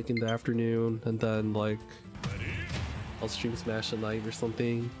in the afternoon, and then like I'll stream Smash at night or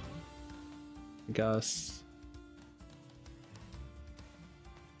something. I guess.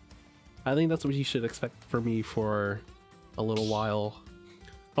 I think that's what you should expect from me for a little while.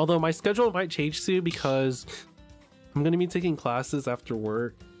 Although my schedule might change soon because I'm gonna be taking classes after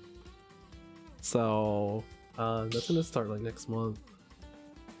work. So that's gonna start like next month.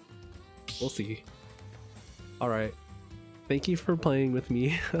 We'll see. Alright. Thank you for playing with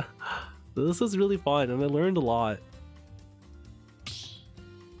me. This was really fun and I learned a lot.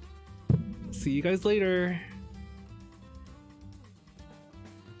 See you guys later.